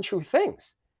stupid, untrue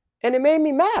things. And it made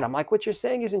me mad. I'm like, what you're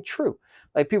saying isn't true.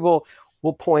 Like people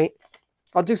will point.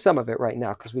 I'll do some of it right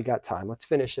now because we got time. Let's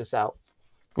finish this out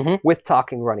with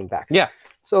talking running backs. Yeah.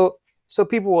 So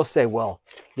people will say, well,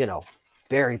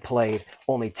 Barry played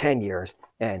only 10 years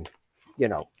and,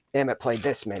 Emmett played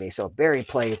this many. So Barry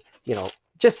played,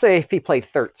 just say if he played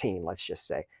 13, let's just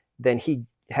say, then he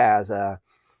has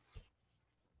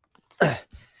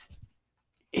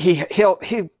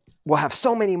he will have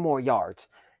so many more yards.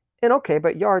 And okay,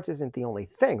 but yards isn't the only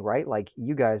thing, right? Like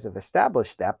you guys have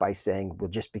established that by saying, well,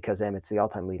 just because Emmett's the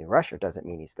all-time leading rusher doesn't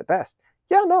mean he's the best.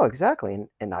 Yeah, no, exactly.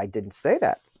 And I didn't say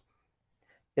that.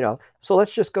 So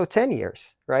let's just go 10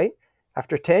 years, right?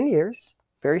 After 10 years,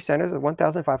 Barry Sanders at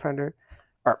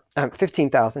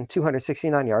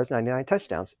 15,269 yards, 99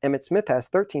 touchdowns. Emmitt Smith has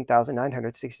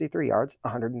 13,963 yards,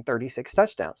 136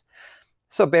 touchdowns.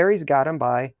 So Barry's got him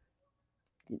by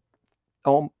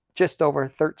just over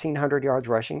 1,300 yards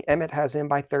rushing. Emmett has him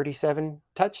by 37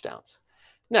 touchdowns.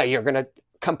 Now you're going to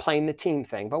complain the team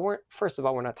thing, but first of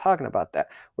all, we're not talking about that.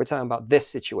 We're talking about this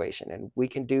situation, and we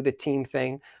can do the team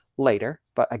thing later.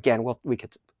 But again,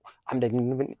 I'm going to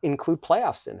even include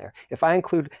playoffs in there. If I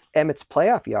include Emmett's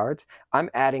playoff yards, I'm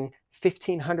adding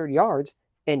 1,500 yards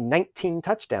and 19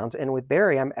 touchdowns. And with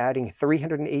Barry, I'm adding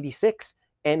 386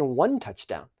 and 1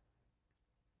 touchdown.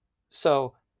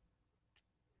 So,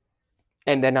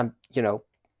 and then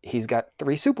he's got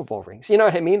 3 Super Bowl rings. You know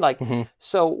what I mean? Like,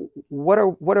 So what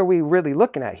are we really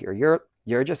looking at here?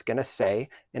 You're just going to say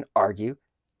and argue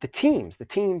the teams.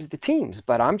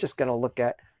 But I'm just going to look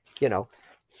at,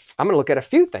 I'm going to look at a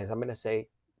few things. I'm going to say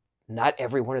not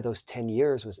every one of those 10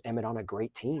 years was Emmett on a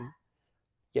great team.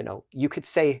 You could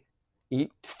say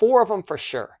 4 of them for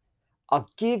sure. I'll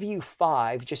give you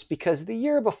 5 just because the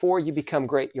year before you become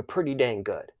great, you're pretty dang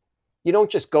good. You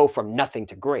don't just go from nothing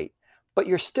to great, but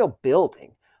you're still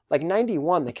building. Like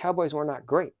 91, the Cowboys were not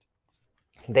great.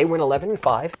 They went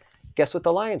 11-5. Guess what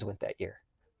the Lions went that year?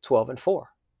 12-4.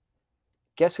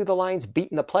 Guess who the Lions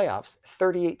beat in the playoffs?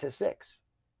 38-6.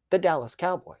 The Dallas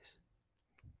Cowboys.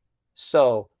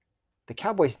 So the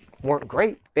Cowboys weren't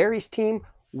great. Barry's team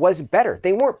was better.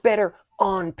 They weren't better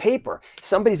on paper.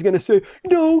 Somebody's going to say,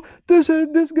 no, this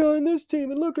had this guy in this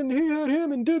team, and look, and he had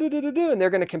him, and da-da-da-da-da. And they're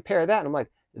going to compare that. And I'm like,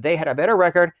 they had a better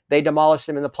record. They demolished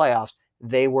them in the playoffs.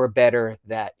 They were better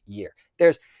that year.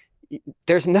 There's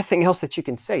nothing else that you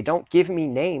can say. Don't give me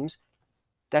names.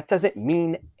 That doesn't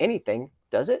mean anything,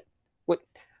 does it?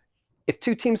 If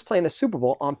 2 teams play in the Super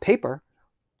Bowl on paper,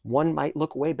 one might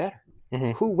look way better.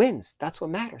 Who wins? That's what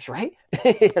matters, right?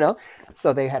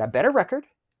 So they had a better record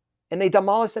and they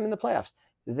demolished them in the playoffs.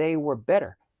 They were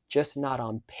better, just not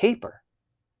on paper.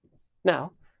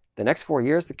 Now, the next 4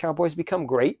 years, the Cowboys become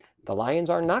great. The Lions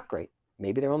are not great.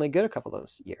 Maybe they're only good a couple of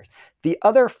those years. The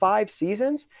other 5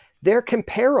 seasons, they're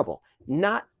comparable,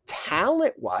 not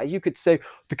talent-wise. You could say,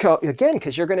 again,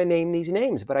 because you're going to name these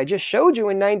names, but I just showed you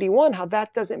in 91 how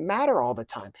that doesn't matter all the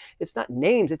time. It's not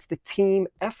names, it's the team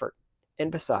effort.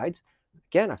 And besides,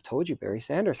 again, I've told you, Barry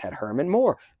Sanders had Herman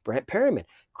Moore, Brent Perryman,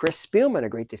 Chris Spielman, a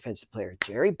great defensive player,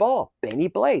 Jerry Ball, Benny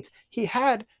Blades. He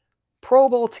had Pro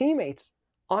Bowl teammates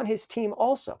on his team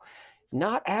also.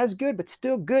 Not as good, but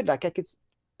still good. Like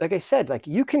I said,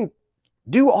 you can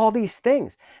do all these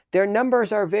things. Their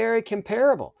numbers are very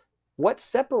comparable. What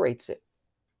separates it?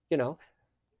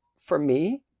 For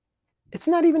me, it's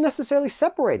not even necessarily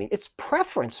separating. It's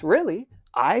preference, really.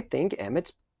 I think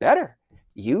Emmett's better.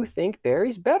 You think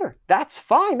Barry's better. That's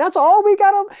fine. That's all we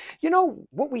got to,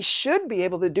 what we should be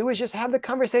able to do is just have the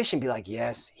conversation. Be like,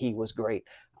 yes, he was great.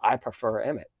 I prefer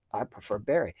Emmett. I prefer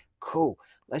Barry. Cool.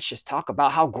 Let's just talk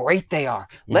about how great they are.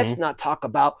 Let's not talk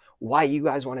about why you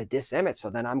guys want to diss Emmett. So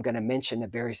then I'm going to mention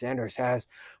that Barry Sanders has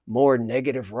more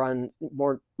negative runs,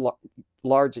 more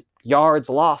large yards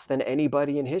lost than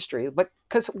anybody in history. But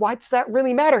because what's that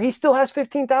really matter? He still has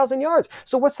 15,000 yards.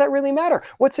 So what's that really matter?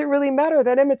 What's it really matter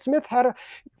that Emmitt Smith had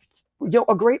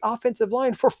a great offensive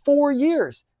line for 4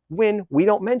 years when we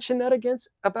don't mention that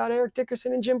about Eric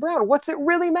Dickerson and Jim Brown? What's it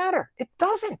really matter? It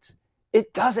doesn't.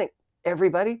 It doesn't,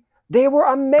 everybody. They were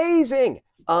amazing.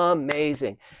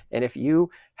 Amazing. And if you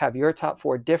have your top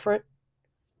 4 different,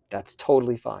 that's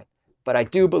totally fine. But I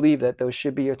do believe that those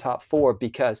should be your top 4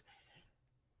 because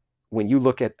when you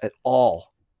look at it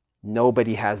all,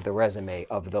 nobody has the resume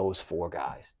of those 4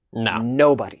 guys. No.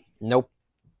 Nobody. Nope.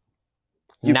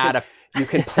 You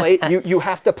can play, you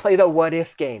have to play the what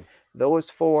if game. Those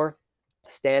 4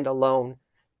 stand alone,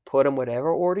 put them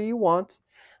whatever order you want.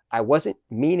 I wasn't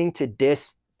meaning to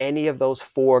diss any of those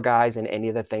 4 guys and any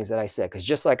of the things that I said. Because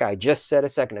just like I just said a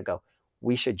second ago,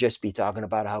 we should just be talking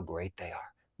about how great they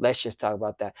are. Let's just talk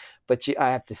about that. But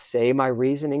I have to say my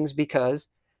reasonings because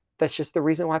That's just the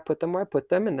reason why I put them where I put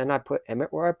them, and then I put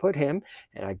Emmett where I put him,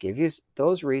 and I give you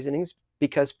those reasonings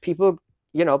because people,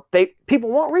 people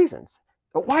want reasons.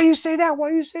 But why you say that?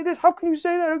 Why you say this? How can you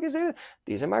say that? How can you say that?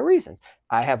 These are my reasons.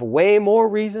 I have way more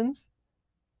reasons,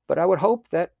 but I would hope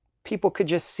that people could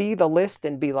just see the list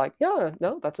and be like, yeah,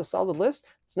 no, that's a solid list.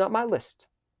 It's not my list.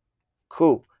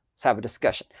 Cool. Let's have a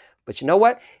discussion. But you know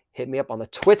what? Hit me up on the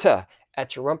Twitter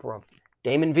at Jerumparump,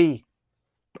 Damon V.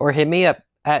 Or hit me up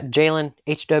at Jalen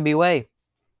HWA.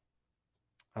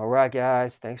 All right,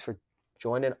 guys. Thanks for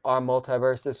joining our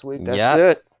multiverse this week. That's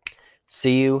Yep. it.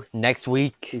 See you next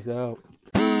week. Peace out.